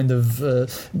average kind of,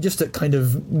 just a kind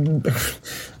of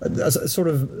a sort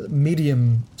of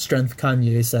medium strength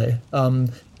Kanye say,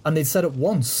 and they'd said it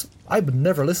once, I would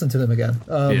never listen to them again.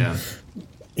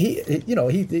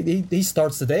 He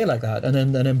starts the day like that, and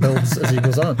then builds as he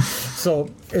goes on. So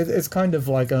it's kind of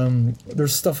like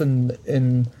there's stuff in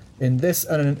this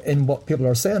and in what people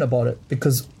are saying about it,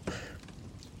 because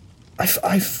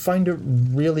I find it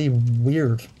really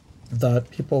weird that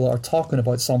people are talking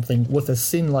about something with a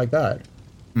scene like that,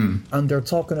 and they're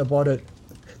talking about it,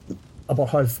 about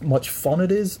how much fun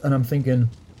it is, and I'm thinking,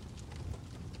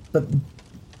 and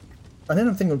then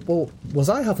I'm thinking, well, was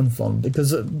I having fun?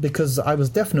 Because I was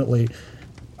definitely,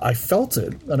 I felt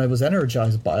it, and I was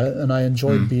energized by it, and I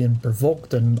enjoyed being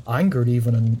provoked and angered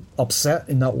even, and upset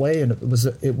in that way, and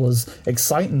it was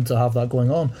exciting to have that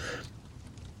going on.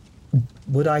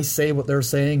 Would I say what they're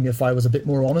saying if I was a bit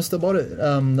more honest about it?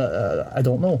 I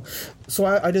don't know. So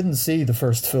I didn't see the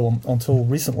first film until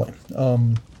recently,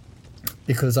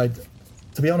 because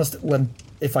to be honest,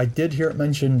 if I did hear it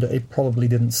mentioned, it probably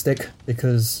didn't stick,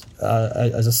 because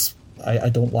I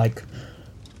don't like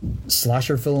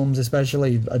slasher films,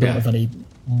 especially. I don't have any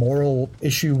moral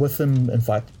issue with them. In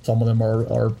fact, some of them are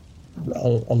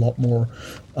a lot more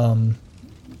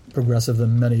progressive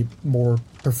than many more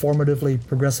performatively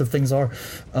progressive things are.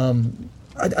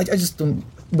 I just don't,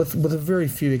 with a very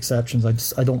few exceptions,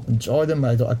 I don't enjoy them.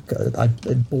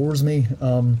 It bores me.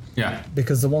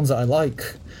 Because the ones that I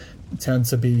like tend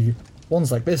to be ones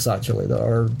like this, actually, that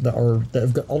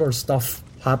have got other stuff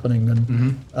happening,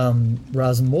 and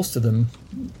whereas most of them,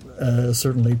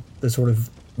 certainly the sort of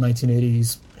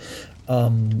 1980s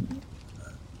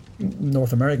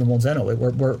North American ones anyway,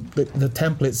 where the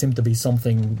template seemed to be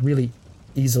something really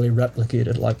easily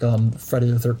replicated, like Friday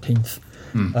the 13th.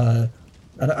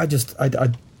 And I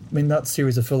mean, that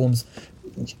series of films,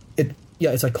 it's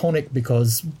iconic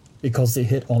because they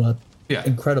hit on a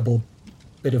incredible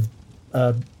bit of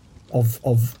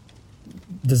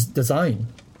design.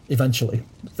 Eventually,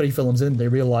 3 films in, they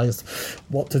realized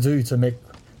what to do to make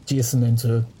Jason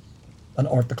into an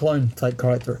Art the Clown type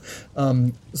character.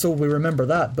 So we remember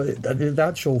that, but the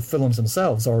actual films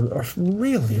themselves are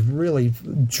really, really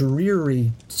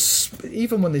dreary.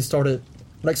 Even when they started,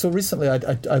 like, so recently I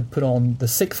put on the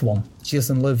 6th one,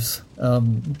 Jason Lives,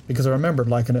 because I remembered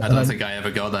liking it. I don't think I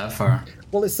ever got that far.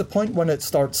 Well, it's the point when it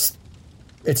starts,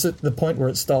 it's at the point where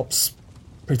it stops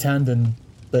pretending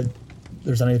that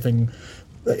there's anything.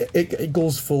 It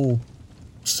goes full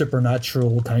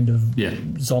supernatural kind of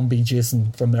zombie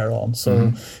Jason from there on.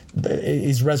 So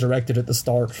he's resurrected at the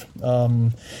start.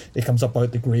 He comes up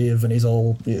out the grave and he's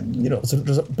all,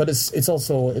 but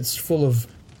it's full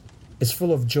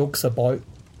of jokes about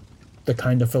the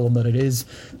kind of film that it is.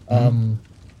 And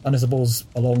I suppose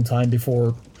a long time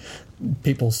before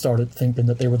people started thinking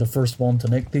that they were the first one to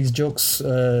make these jokes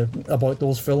about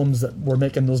those films that were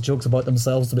making those jokes about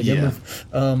themselves to begin with.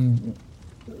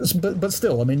 But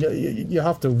still, I mean, you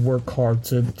have to work hard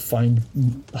to find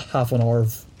half an hour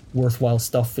of worthwhile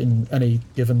stuff in any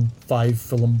given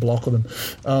 5-film block of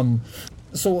them.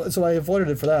 So I avoided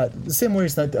it for that. The same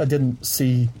reason I didn't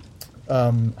see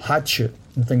Hatchet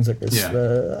and things like this.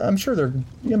 I'm sure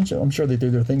they do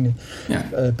their thing.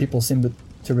 People seem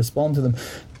to respond to them.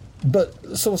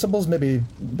 But so I suppose maybe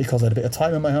because I had a bit of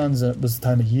time in my hands and it was the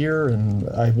time of year and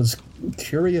I was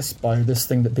curious by this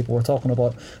thing that people were talking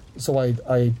about, so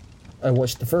I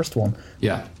watched the first one.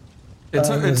 Yeah. It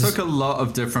took a lot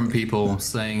of different people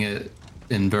saying it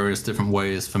in various different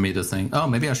ways for me to think, oh,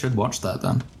 maybe I should watch that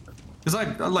then. Because I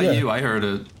heard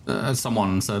it,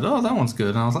 someone said, oh, that one's good.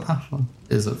 And I was like, oh,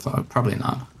 is it? Probably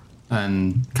not.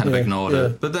 And kind of ignored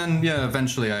it. But then,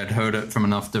 eventually I had heard it from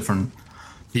enough different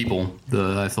people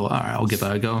that I thought, all right, I'll give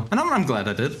that a go. And I'm glad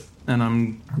I did. And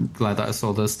I'm glad that I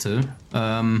saw this too.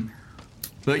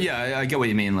 But yeah, I get what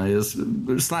you mean. Like,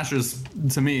 slashers,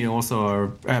 to me,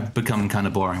 also have become kind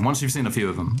of boring once you've seen a few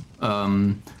of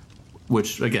them.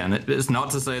 Which, again, it's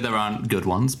not to say there aren't good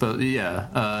ones, but you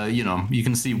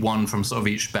can see one from sort of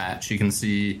each batch. You can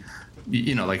see,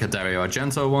 like a Dario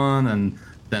Argento one, and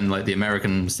then like the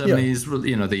American 70s,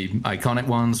 the iconic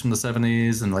ones from the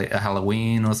 70s, and like a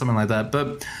Halloween or something like that.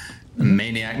 But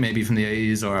Maniac maybe from the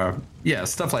 80s, or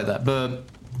stuff like that. But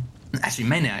actually,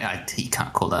 Maniac, you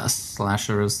can't call that a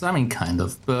slasher. I mean, kind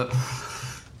of, but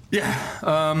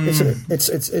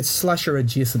it's slasher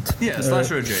adjacent. Yeah,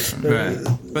 slasher adjacent. Right.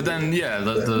 But then,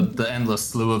 the endless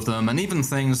slew of them, and even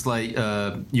things like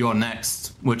You're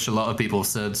Next, which a lot of people have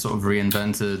said sort of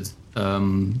reinvented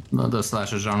the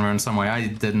slasher genre in some way. I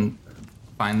didn't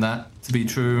find that to be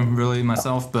true, really,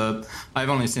 myself, but I've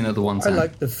only seen it the one time. I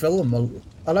like the film,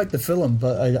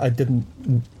 but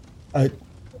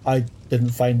I didn't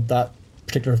find that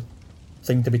particular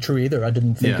thing to be true either. I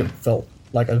didn't think it felt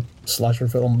like a slasher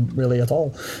film really at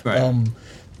all. Right. I mean,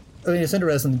 it's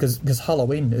interesting because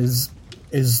Halloween is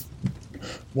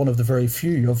one of the very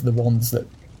few of the ones that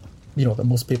that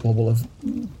most people will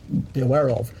be aware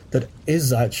of that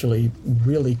is actually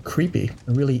really creepy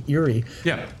and really eerie.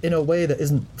 Yeah. In a way that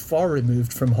isn't far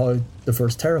removed from how the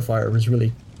first Terrifier was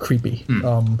really creepy.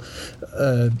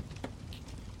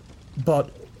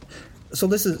 But so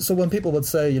when people would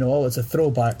say, it's a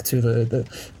throwback to the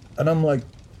and I'm like,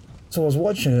 so I was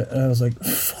watching it and I was like,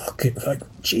 fuck it, like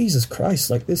Jesus Christ,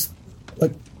 like this,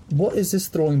 like what is this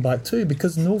throwing back to?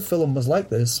 Because no film was like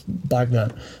this back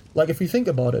then. Like if you think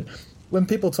about it, when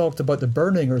people talked about The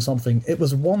Burning or something, it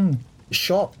was one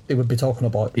shot they would be talking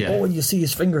about. Yeah. Oh, and you see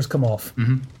his fingers come off,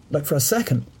 like for a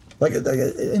second. Like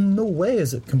in no way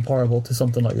is it comparable to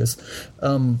something like this.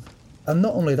 And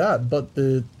not only that, but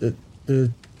the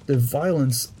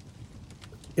violence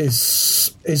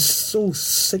is so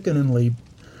sickeningly.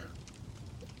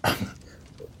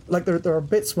 Like there are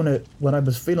bits when I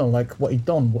was feeling like what he'd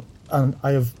done, and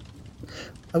I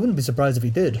wouldn't be surprised if he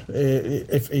did,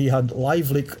 if he had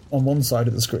live leak on one side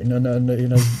of the screen and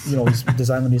he's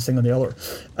designing his thing on the other,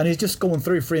 and he's just going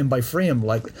through frame by frame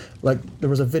like there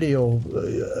was a video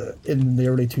in the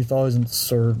early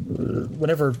 2000s or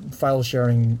whenever file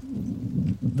sharing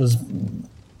was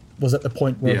at the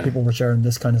point where people were sharing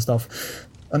this kind of stuff,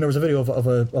 and there was a video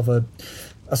of a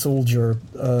soldier.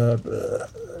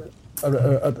 A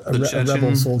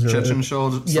rebel soldier. Chechen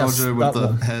soldier with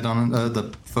the head on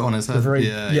the foot on his head.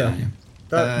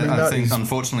 I think,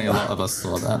 unfortunately, a lot of us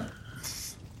saw that.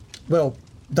 Well,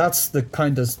 that's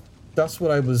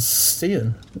what I was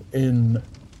seeing in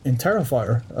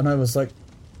Terrifier, and I was like,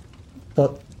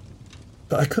 but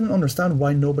I couldn't understand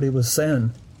why nobody was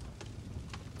saying,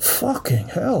 fucking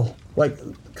hell, like,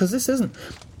 because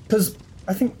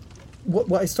I think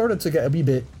what I started to get a wee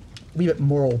bit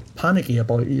moral panicky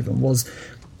about even was,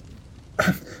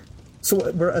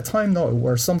 so we're at a time now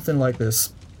where something like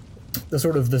this,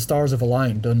 the stars have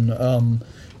aligned, and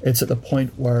it's at the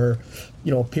point where,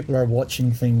 people are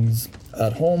watching things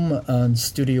at home, and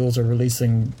studios are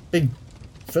releasing big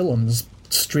films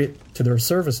straight to their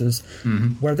services,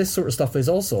 where this sort of stuff is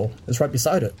right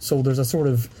beside it. So there's a sort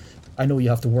of, I know you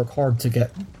have to work hard to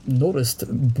get noticed,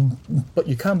 but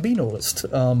you can be noticed,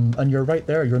 and you're right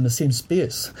there, you're in the same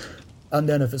space. And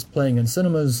then if it's playing in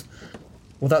cinemas,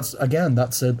 well, that's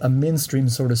a mainstream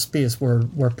sort of space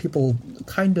where people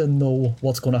kind of know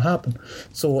what's going to happen.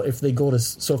 So if they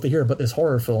hear about this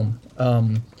horror film,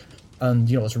 and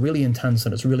it's really intense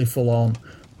and it's really full on,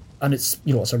 and it's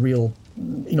it's a real,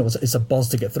 it's a buzz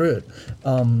to get through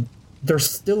it. They're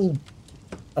still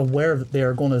aware that they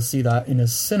are going to see that in a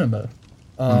cinema,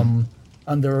 and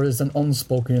there is an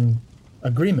unspoken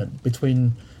agreement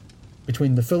between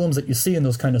the films that you see in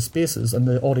those kind of spaces and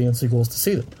the audience who goes to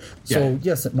see them. So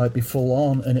yes, it might be full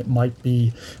on, and it might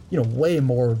be way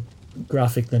more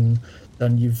graphic than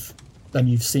you've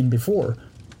seen before,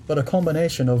 but a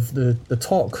combination of the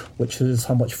talk, which is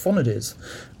how much fun it is,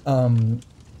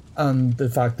 and the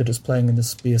fact that it's playing in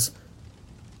this space,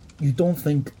 you don't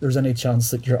think there's any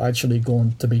chance that you're actually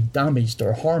going to be damaged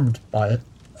or harmed by it.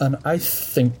 And I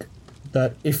think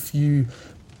that if you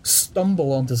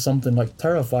stumble onto something like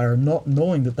Terrifier, not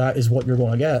knowing that is what you're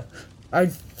going to get, I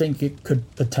think it could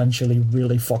potentially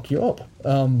really fuck you up,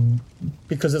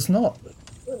 because it's not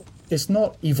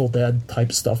Evil Dead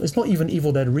type stuff. It's not even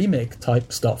Evil Dead remake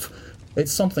type stuff.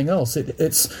 It's something else.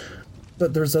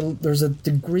 But there's a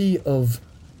degree of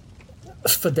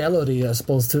fidelity, I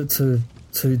suppose, to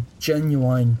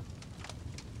genuine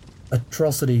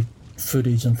atrocity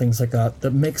footage and things like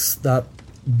that makes that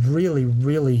really,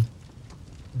 really,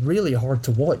 really hard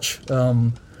to watch,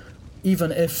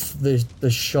 even if the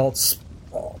shots,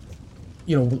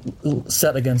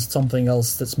 set against something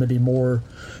else that's maybe more,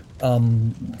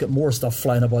 got more stuff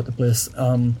flying about the place.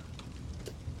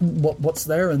 What's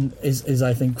there and is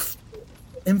I think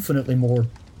infinitely more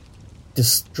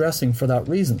distressing for that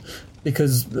reason,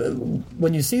 because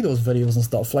when you see those videos and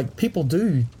stuff, like, people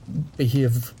do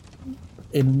behave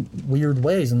in weird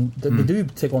ways, and they do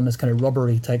take on this kind of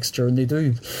rubbery texture, and they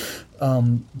do,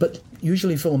 but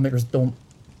usually filmmakers don't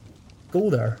go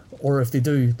there, or if they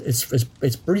do,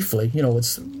 it's briefly.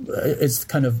 It's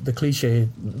kind of the cliche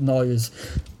now is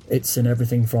it's in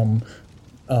everything from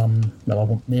I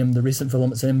won't name the recent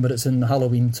film it's in, but it's in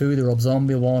Halloween 2, the Rob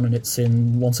Zombie one, and it's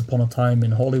in Once Upon a Time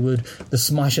in Hollywood, the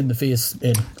smash in the face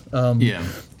in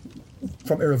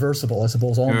from Irreversible, I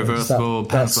suppose. Irreversible,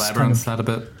 Pan's Labyrinth had a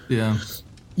bit,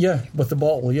 yeah, with the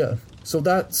bottle, yeah. So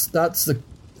that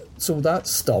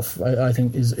stuff I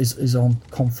think is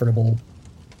uncomfortable,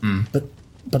 but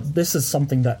this is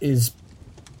something that is,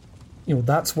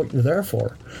 that's what you're there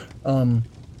for.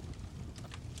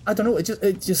 I don't know.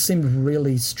 It just seemed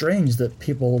really strange that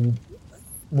people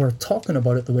were talking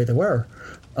about it the way they were,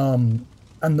 and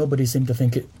nobody seemed to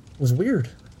think it was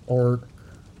weird. Or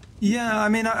yeah, I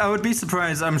mean, I would be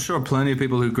surprised. I'm sure plenty of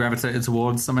people who gravitated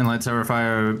towards something like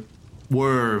Terrifier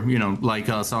were, like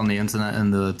us on the internet in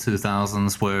the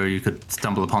 2000s, where you could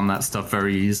stumble upon that stuff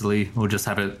very easily, or just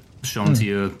have it shown to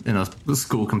you in a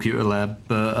school computer lab.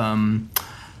 But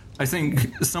I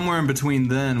think somewhere in between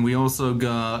then, we also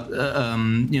got,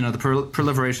 the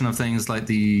proliferation of things like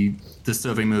the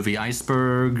disturbing movie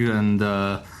Iceberg, and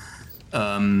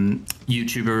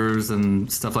YouTubers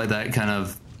and stuff like that, kind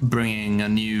of bringing a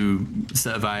new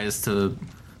set of eyes to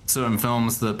certain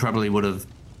films that probably would have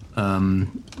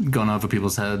gone over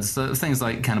people's heads. Things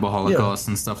like Cannibal Holocaust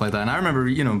and stuff like that. And I remember,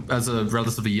 as a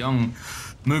relatively young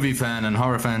movie fan and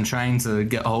horror fan, trying to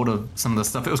get hold of some of the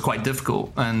stuff, it was quite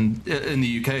difficult. And in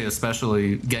the UK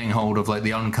especially, getting hold of like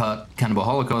the uncut Cannibal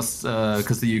Holocaust,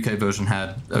 because the UK version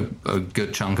had a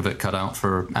good chunk of it cut out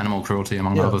for animal cruelty,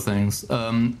 among other things,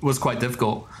 was quite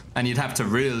difficult. And you'd have to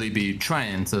really be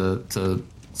trying to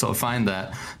sort of find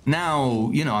that.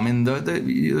 Now, I mean,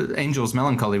 the Angel's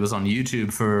Melancholy was on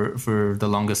YouTube for the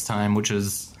longest time, which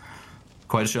is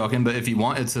quite shocking. But if you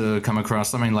wanted to come across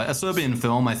something like a Serbian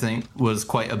film, I think was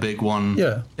quite a big one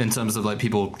in terms of like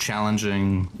people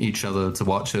challenging each other to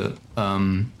watch it. But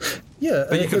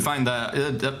you could find that,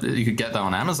 you could get that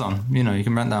on Amazon. You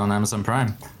can rent that on Amazon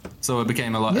Prime. So it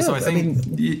became a lot. Yeah, so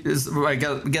I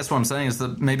guess what I'm saying is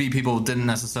that maybe people didn't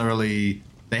necessarily,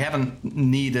 they haven't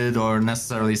needed or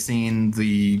necessarily seen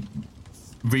the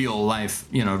real life,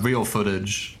 real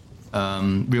footage,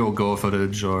 real gore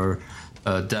footage or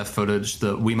death footage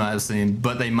that we might have seen,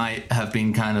 but they might have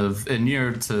been kind of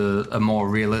inured to a more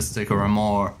realistic or a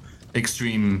more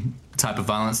extreme type of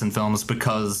violence in films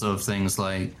because of things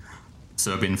like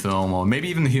Serbian Film, or maybe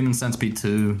even the Human Centipede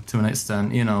 2 to an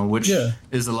extent, which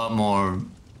is a lot more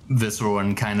visceral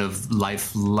and kind of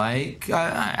lifelike.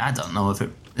 I don't know if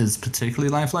it is particularly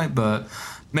lifelike, but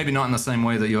maybe not in the same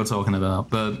way that you're talking about.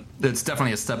 But it's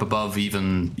definitely a step above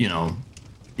even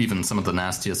some of the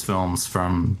nastiest films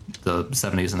from the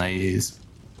 70s and 80s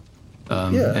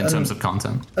in terms of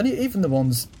content. And even the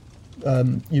ones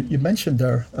you mentioned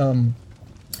there,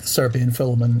 Serbian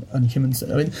Film and Humans.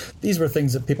 I mean, these were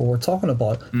things that people were talking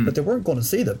about, but they weren't going to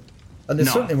see them. And they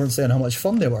certainly weren't saying how much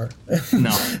fun they were.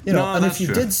 No. And if you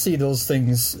did see those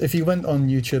things, if you went on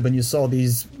YouTube and you saw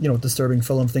these, disturbing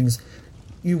film things,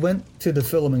 you went to the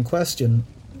film in question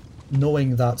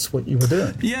knowing that's what you were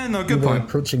doing. Yeah, no, good point.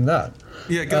 Approaching that.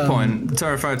 Yeah, good point.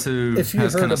 Terrifier 2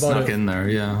 has kind of snuck in there,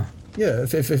 yeah. Yeah,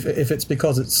 if it's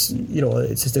because it's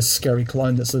it's just this scary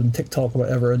clown that's on TikTok or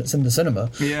whatever, and it's in the cinema.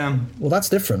 Yeah. Well, that's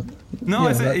different. No,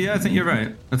 I think you're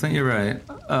right. I think you're right.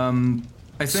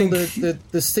 I think so.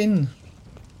 The scene.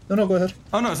 No, go ahead.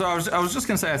 Oh no, so I was just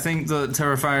gonna say I think the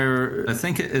Terrifier. I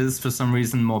think it is for some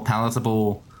reason more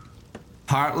palatable.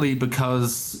 Partly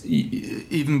because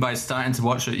even by starting to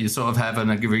watch it, you sort of have an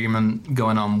agreement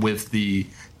going on with the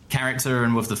character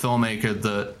and with the filmmaker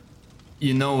that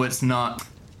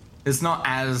it's not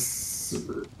as,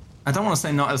 I don't want to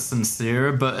say not as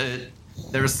sincere, but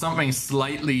there is something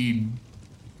slightly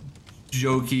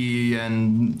jokey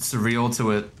and surreal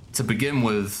to it to begin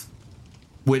with,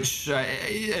 which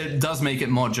it does make it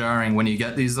more jarring when you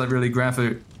get these like really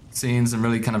graphic scenes and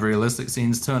really kind of realistic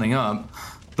scenes turning up,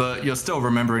 but you're still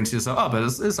remembering to yourself, but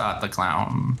it's Art the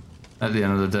Clown at the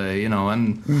end of the day, and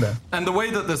the way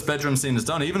that this bedroom scene is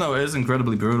done, even though it is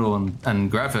incredibly brutal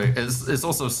and graphic, it's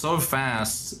also so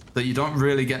fast that you don't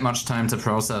really get much time to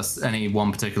process any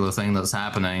one particular thing that's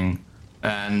happening.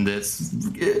 And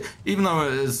even though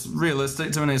it is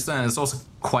realistic to an extent, it's also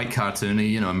quite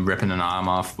cartoony, him ripping an arm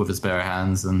off with his bare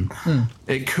hands, and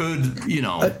it could,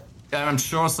 I'm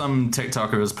sure some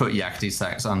TikToker has put yakety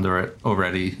sax under it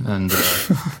already, and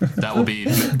that will be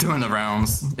doing the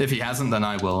rounds. If he hasn't, then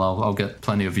I will. I'll get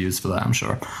plenty of views for that, I'm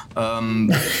sure.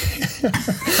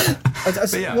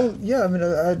 Yeah. Well, yeah, I mean,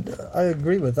 I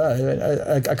agree with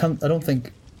that. I don't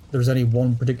think there's any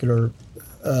one particular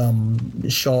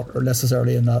shot or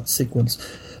necessarily in that sequence,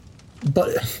 but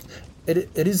it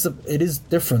is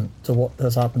different to what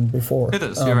has happened before. It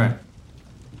is. You're right.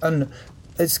 And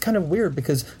it's kind of weird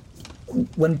because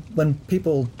when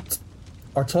people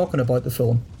are talking about the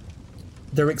film,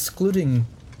 they're excluding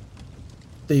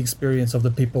the experience of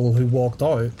the people who walked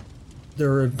out.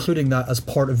 They're including that as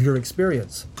part of your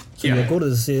experience. So you'll go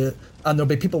to see it, and there'll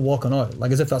be people walking out,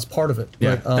 like as if that's part of it. Yeah,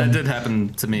 right? That did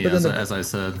happen to me, as I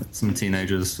said. Some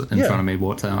teenagers in front of me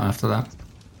walked out after that.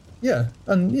 Yeah,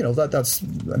 and that's.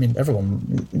 I mean,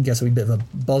 everyone gets a wee bit of a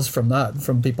buzz from that,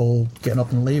 from people getting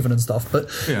up and leaving and stuff. But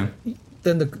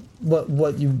then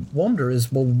what you wonder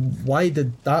is, well, why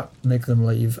did that make them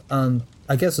leave? And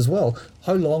I guess as well,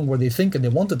 how long were they thinking they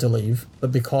wanted to leave,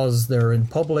 but because they're in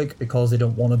public, because they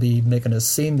don't want to be making a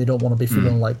scene, they don't want to be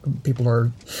feeling like people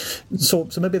are. So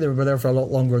maybe they were there for a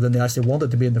lot longer than they actually wanted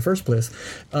to be in the first place.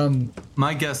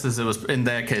 My guess is it was, in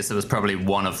their case, it was probably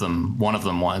one of them. One of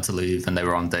them wanted to leave, and they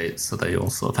were on dates, so they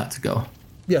all sort of had to go.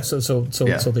 Yeah, so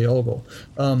they all go.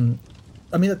 I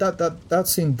mean, that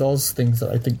scene does things that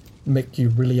I think make you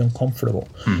really uncomfortable.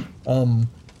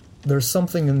 There's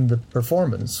something in the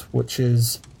performance which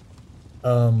is,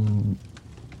 there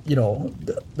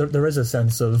is a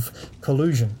sense of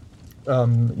collusion.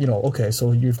 Okay,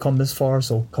 so you've come this far,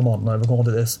 so come on, now we're going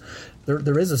to this.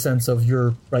 There is a sense of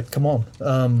you're right, come on,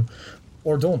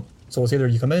 or don't. So it's either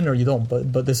you come in or you don't.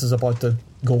 But this is about to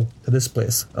go to this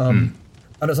place, and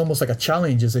it's almost like a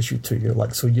challenge is issued to you.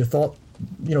 Like, so you thought,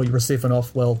 you were safe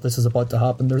enough. Well, this is about to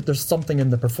happen. There's something in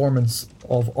the performance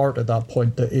of Art at that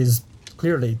point that is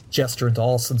clearly gesturing to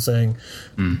us and saying,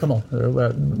 come on,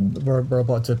 we're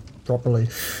about to properly.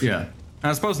 Yeah. And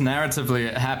I suppose narratively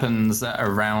it happens at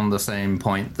around the same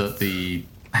point that the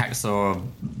hacksaw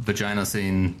vagina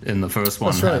scene in the first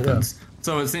one happens. Yeah.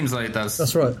 So it seems like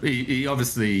that's right. He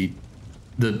obviously,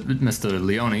 Mr.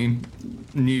 Leone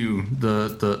knew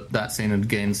that scene had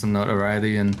gained some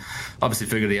notoriety and obviously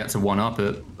figured he had to one-up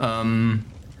it.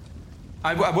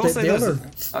 I will say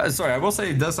this. Sorry, I will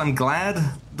say this. I'm glad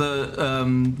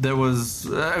there was,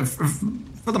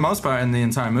 for the most part in the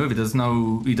entire movie,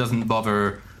 he doesn't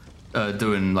bother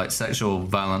doing like sexual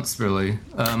violence really.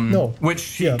 No, which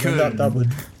he could that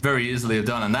would very easily have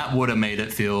done, and that would have made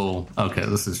it feel okay.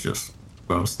 This is just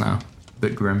gross now, a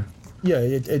bit grim.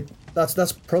 Yeah,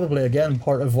 that's probably again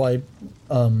part of why,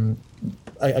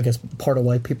 I guess part of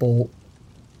why people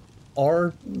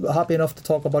are happy enough to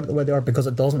talk about it the way they are, because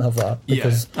it doesn't have that.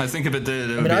 Because, I think if it did,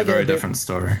 it would be a very different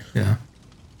story. Yeah.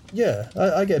 Yeah,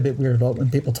 I get a bit weirded out when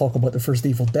people talk about the first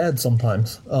Evil Dead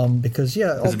sometimes, because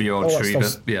because of your treat,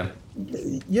 because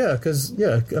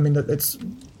I mean it's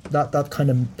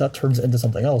that turns into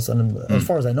something else, and as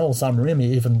far as I know, Sam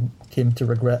Raimi even came to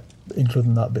regret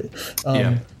including that bit.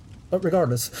 But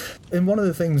regardless, in one of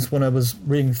the things when I was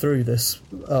reading through this,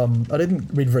 I didn't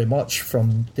read very much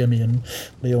from Damien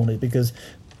Leone, because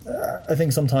I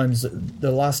think sometimes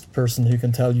the last person who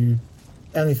can tell you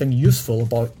anything useful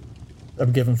about a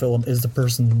given film is the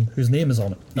person whose name is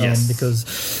on it. Because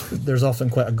there's often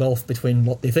quite a gulf between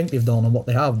what they think they've done and what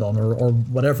they have done, or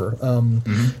whatever.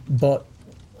 But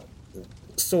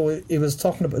so it was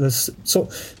talking about this. So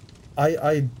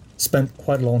I spent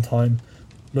quite a long time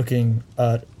looking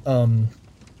at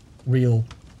real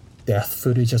death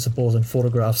footage, I suppose, and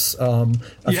photographs. A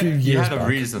few years you had a back.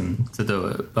 Reason to do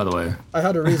it, by the way. I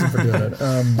had a reason for doing it.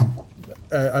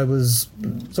 I was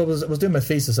doing my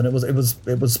thesis, and I was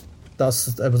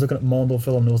looking at Mondo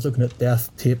film, and I was looking at death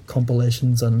tape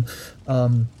compilations, and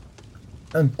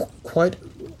quite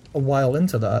a while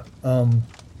into that,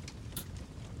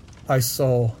 I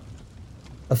saw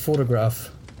a photograph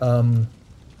of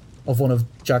one of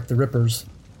Jack the Ripper's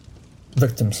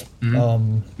victims.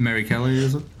 Mary Kelly,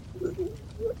 is it?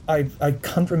 I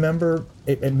can't remember.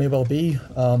 It may well be.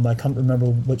 I can't remember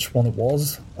which one it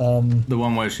was. The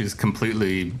one where she's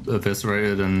completely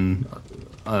eviscerated and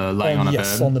lying on a bed.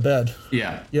 Yes, on the bed.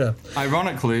 Yeah. Yeah.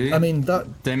 Ironically, I mean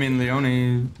that Damien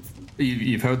Leone.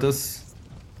 You've heard this?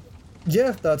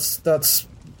 Yeah, that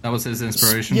was his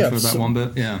inspiration for that one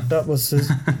bit. Yeah. That was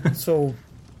his. So,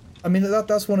 I mean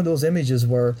that's one of those images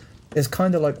where it's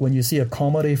kind of like when you see a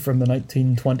comedy from the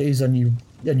 1920s and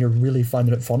you're really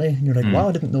finding it funny, and you're like, wow,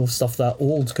 I didn't know stuff that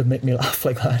old could make me laugh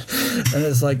like that. And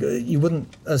it's like you wouldn't.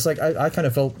 It's like I kind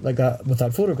of felt like that with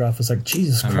that photograph. It's like,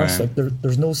 Jesus Christ, like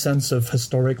there's no sense of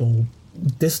historical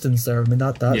distance there. I mean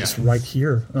that's right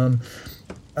here. And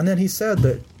then he said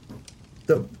that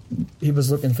he was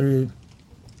looking through.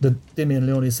 The Damien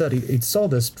Leone said he saw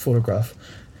this photograph,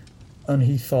 and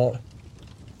he thought,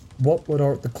 what would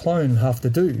Art the Clown have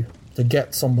to do to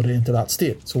get somebody into that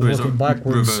state? So working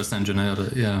backwards, reverse engineered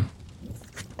it, yeah.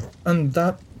 And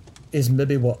that is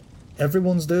maybe what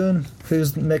everyone's doing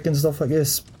who's making stuff like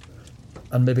this,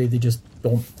 and maybe they just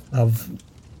don't have.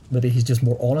 Maybe he's just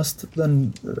more honest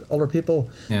than other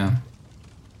people. Yeah.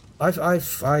 I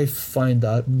find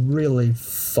that really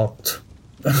fucked.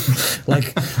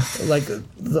 like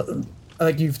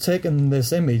you've taken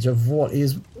this image of what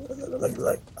is like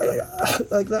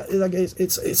that, like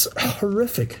it's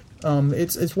horrific.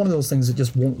 It's one of those things that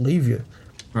just won't leave you.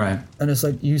 Right. And it's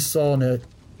like you saw in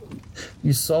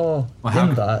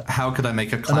that. How could I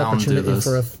make a clown do this?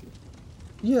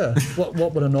 What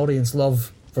would an audience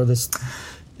love for this?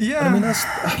 Yeah. I mean that's.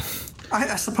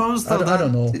 I suppose though I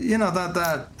don't know. You know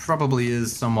that probably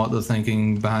is somewhat the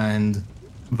thinking behind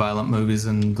violent movies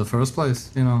in the first place.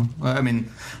 You know, I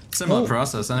mean, similar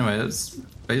process anyway. It's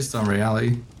based on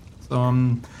reality. So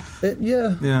I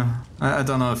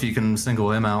don't know if you can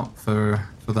single him out for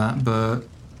that, but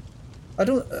I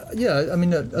don't. I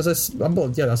mean, that's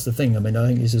the thing. I mean, I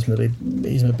think he's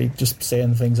maybe just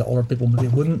saying things that other people maybe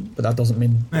wouldn't, but that doesn't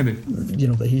mean maybe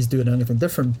that he's doing anything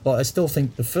different. But I still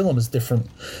think the film is different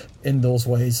in those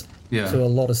ways. Yeah. To a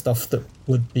lot of stuff that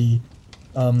would be.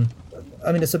 I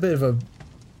mean, it's a bit of a.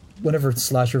 Whenever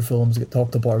slasher films get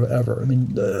talked about, or whatever, I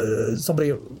mean,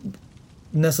 somebody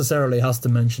necessarily has to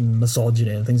mention misogyny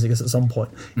and things like this at some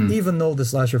point. Even though the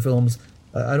slasher films,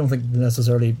 I don't think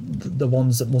necessarily the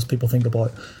ones that most people think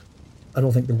about, I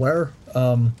don't think they were.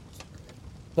 So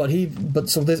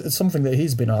it's something that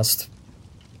he's been asked,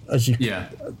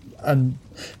 and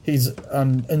he's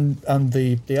and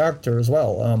the actor as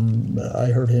well. I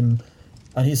heard him,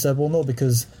 and he said, well, no,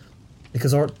 because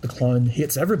Art the Clown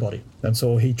hates everybody, and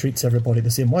so he treats everybody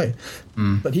the same way.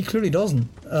 But he clearly doesn't.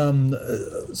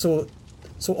 So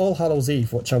All Hallows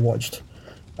Eve, which I watched.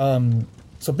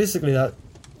 So basically that.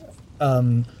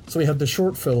 So we had the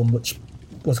short film, which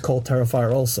was called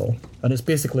Terrifier also, and it's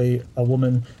basically a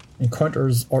woman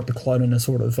encounters Art the Clown in a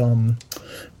sort of,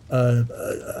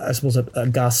 I suppose, a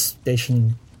gas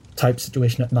station type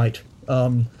situation at night.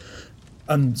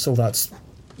 And so that's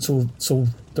so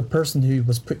the person who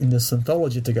was putting this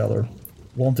anthology together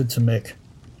wanted to make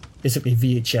basically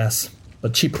VHS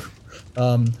but cheaper,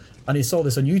 and he saw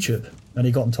this on YouTube and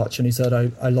he got in touch and he said,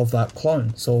 I love that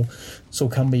clown, so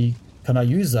can I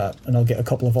use that, and I'll get a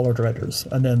couple of other directors.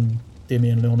 And then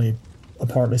Damien Leone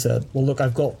apparently said, well, look,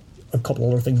 I've got a couple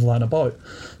other things lying about,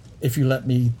 if you let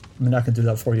me, I mean, I can do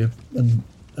that for you, and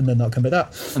then that can be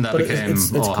that. And that became it's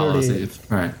clearly,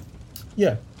 right.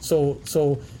 Yeah. So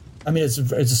I mean,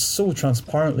 it's so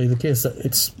transparently the case that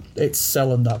it's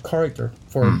selling that character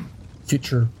for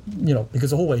future, because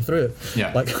the whole way through it.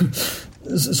 Yeah. Like,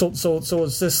 so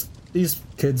it's this. These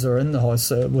kids are in the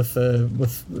house with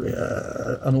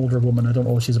an older woman. I don't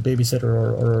know if she's a babysitter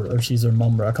or she's their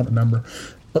mum, or I can't remember.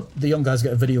 But the young guy's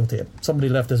got a videotape. Somebody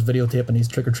left this videotape in his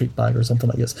trick-or-treat bag or something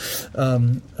like this.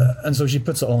 And so she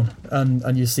puts it on,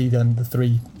 and you see then the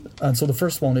three. And so the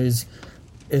first one is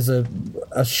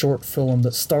a short film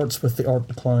that starts with the Art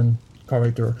the Clown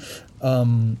character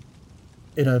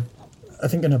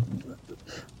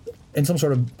in some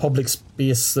sort of public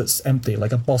space that's empty,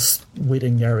 like a bus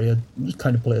waiting area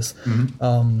kind of place.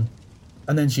 And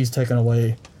then she's taken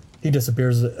away. He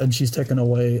disappears, and she's taken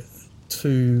away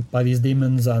by these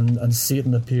demons, and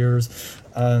Satan appears,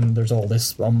 and there's all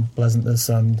this unpleasantness,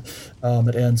 and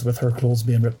it ends with her clothes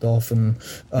being ripped off, and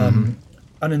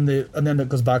then it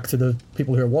goes back to the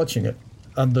people who are watching it,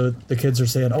 and the kids are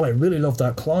saying, "Oh, I really love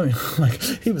that clown. Like,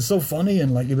 he was so funny,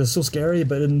 and like he was so scary,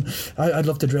 but I'd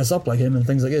love to dress up like him," and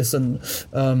things like this. And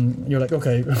you're like,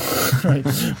 okay, right,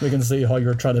 we can see how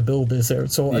you're trying to build this here.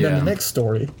 So, and then the next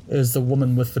story is the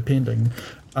woman with the painting,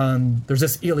 and there's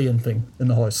this alien thing in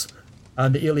the house.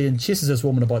 And the alien chases this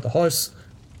woman about the house,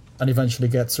 and eventually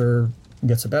gets the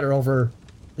better of her.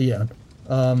 The end.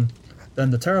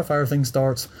 Then the Terrifier thing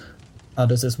starts, and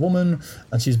there's this woman,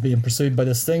 and she's being pursued by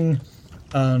this thing,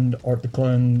 and Art the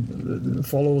Clown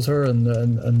follows her, and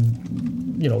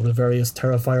the various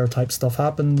Terrifier type stuff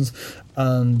happens,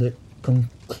 and it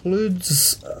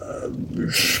concludes.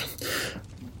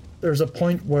 There's a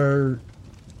point where,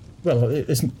 well,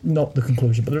 it's not the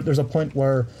conclusion, but there's a point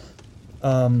where.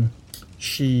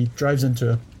 She drives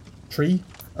into a tree,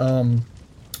 and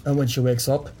when she wakes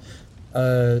up,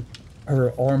 her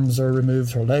arms are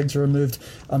removed, her legs are removed,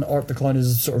 and Art the Clown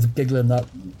is sort of giggling that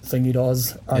thing he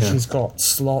does, and she's got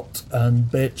slut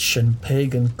and bitch and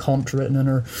pig and cunt written in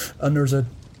her, and there's a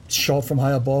shot from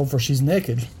high above where she's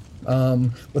naked,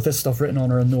 with this stuff written on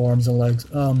her and no arms and legs,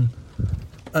 and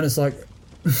it's like,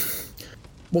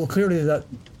 well, clearly that,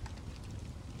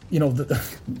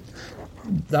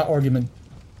 that argument,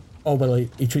 oh, well,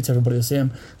 he treats everybody the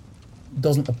same,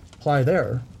 doesn't apply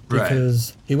there,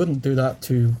 because he wouldn't do that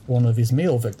to one of his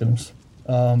male victims.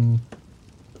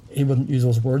 He wouldn't use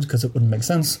those words because it wouldn't make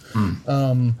sense.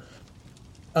 And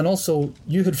also,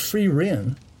 you had free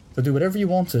reign to do whatever you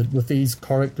wanted with these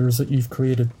characters that you've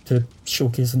created to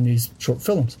showcase in these short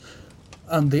films.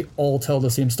 And they all tell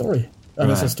the same story. And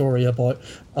it's a story about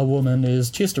a woman is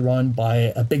chased around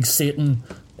by a big Satan,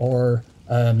 or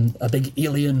a big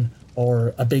alien,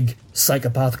 or a big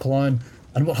psychopath clown,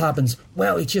 and what happens?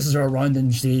 Well, he chases her around,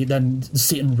 and then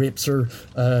Satan rapes her,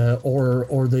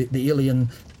 or the alien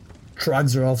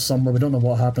drags her off somewhere. We don't know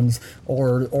what happens,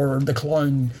 or the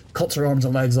clown cuts her arms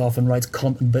and legs off and writes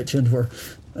cunt and bitch into her.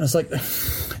 And it's like,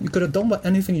 you could have done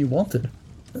anything you wanted,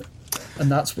 and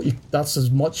that's as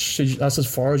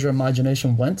far as your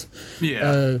imagination went.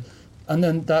 Yeah. And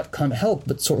then that can't help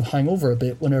but sort of hang over a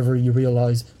bit whenever you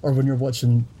realise, or when you're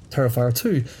watching Terrifier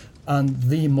 2, and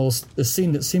the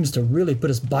scene that seems to really put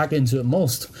us back into it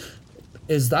most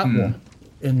is that one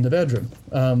in the bedroom.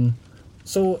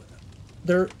 So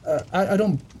there, I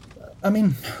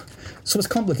mean, so it's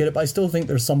complicated, but I still think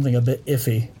there's something a bit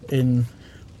iffy in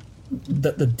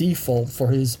the default for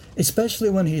his, especially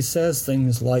when he says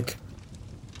things like,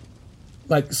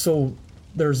 so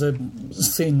there's a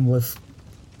scene with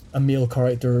a male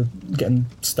character getting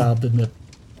stabbed in the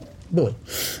willy,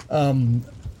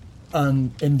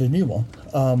 and in the new one,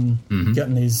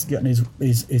 getting his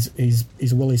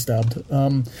willy stabbed,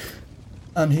 and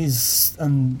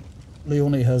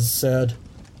Leone has said,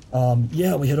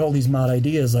 yeah, we had all these mad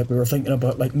ideas, like we were thinking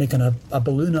about like making a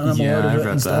balloon animal out of it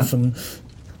and stuff, and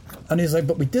he's like,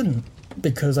 but we didn't,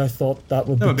 because I thought that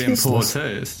would be in poor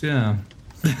taste. Yeah.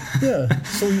 Yeah.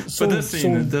 So but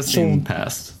this scene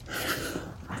passed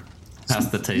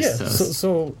the taste test.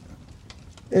 So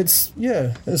it's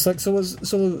like so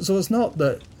it's not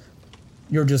that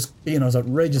you're just being as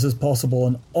outrageous as possible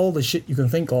and all the shit you can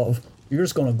think of you're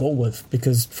just going to go with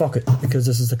because fuck it, because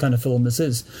this is the kind of film this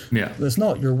is. Yeah. It's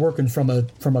not. You're working from a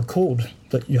code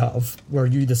that you have where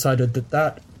you decided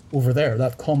that over there,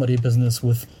 that comedy business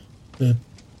with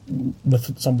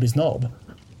somebody's knob.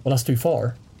 Well, that's too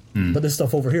far. But this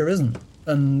stuff over here isn't.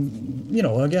 And, you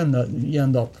know, again, you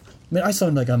end up... I mean, I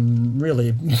sound like I'm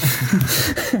really...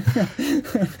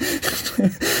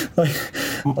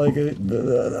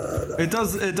 It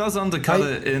does undercut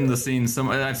it in the scene.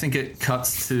 I think it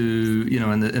cuts to, you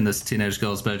know, in this teenage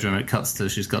girl's bedroom, it cuts to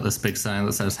she's got this big sign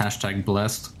that says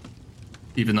 #blessed.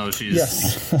 Even though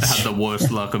she's had the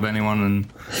worst luck of anyone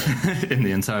in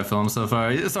the entire film so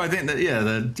far. So I think that,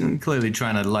 they're clearly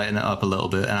trying to lighten it up a little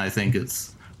bit, and I think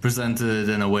it's presented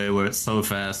in a way where it's so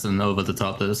fast and over the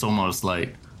top that it's almost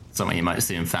like something you might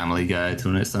see in Family Guy to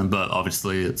an extent, but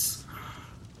obviously it's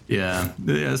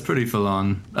it's pretty full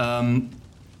on. And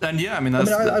I mean,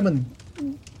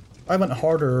 I went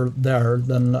harder there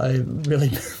than I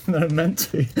really meant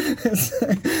to.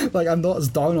 Like, I'm not as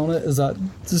down on it as that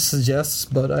suggests,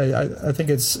 but I think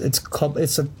it's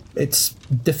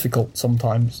difficult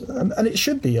sometimes, and it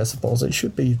should be. I suppose it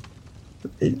should be.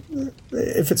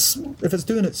 If it's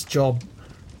doing its job,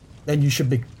 then you should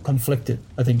be conflicted.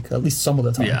 I think at least some of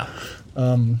the time. Yeah.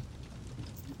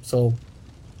 So,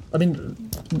 I mean.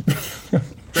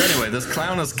 But anyway, this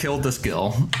clown has killed this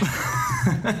girl.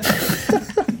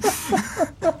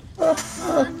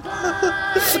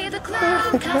 By the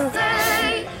Clown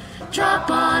Cafe, drop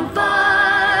on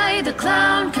by the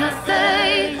Clown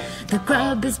Cafe. The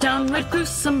grub is downright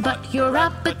gruesome, but your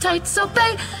appetites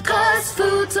obey. 'Cause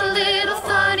food's a little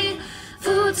funny,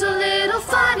 food's a little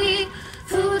funny,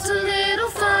 food's a little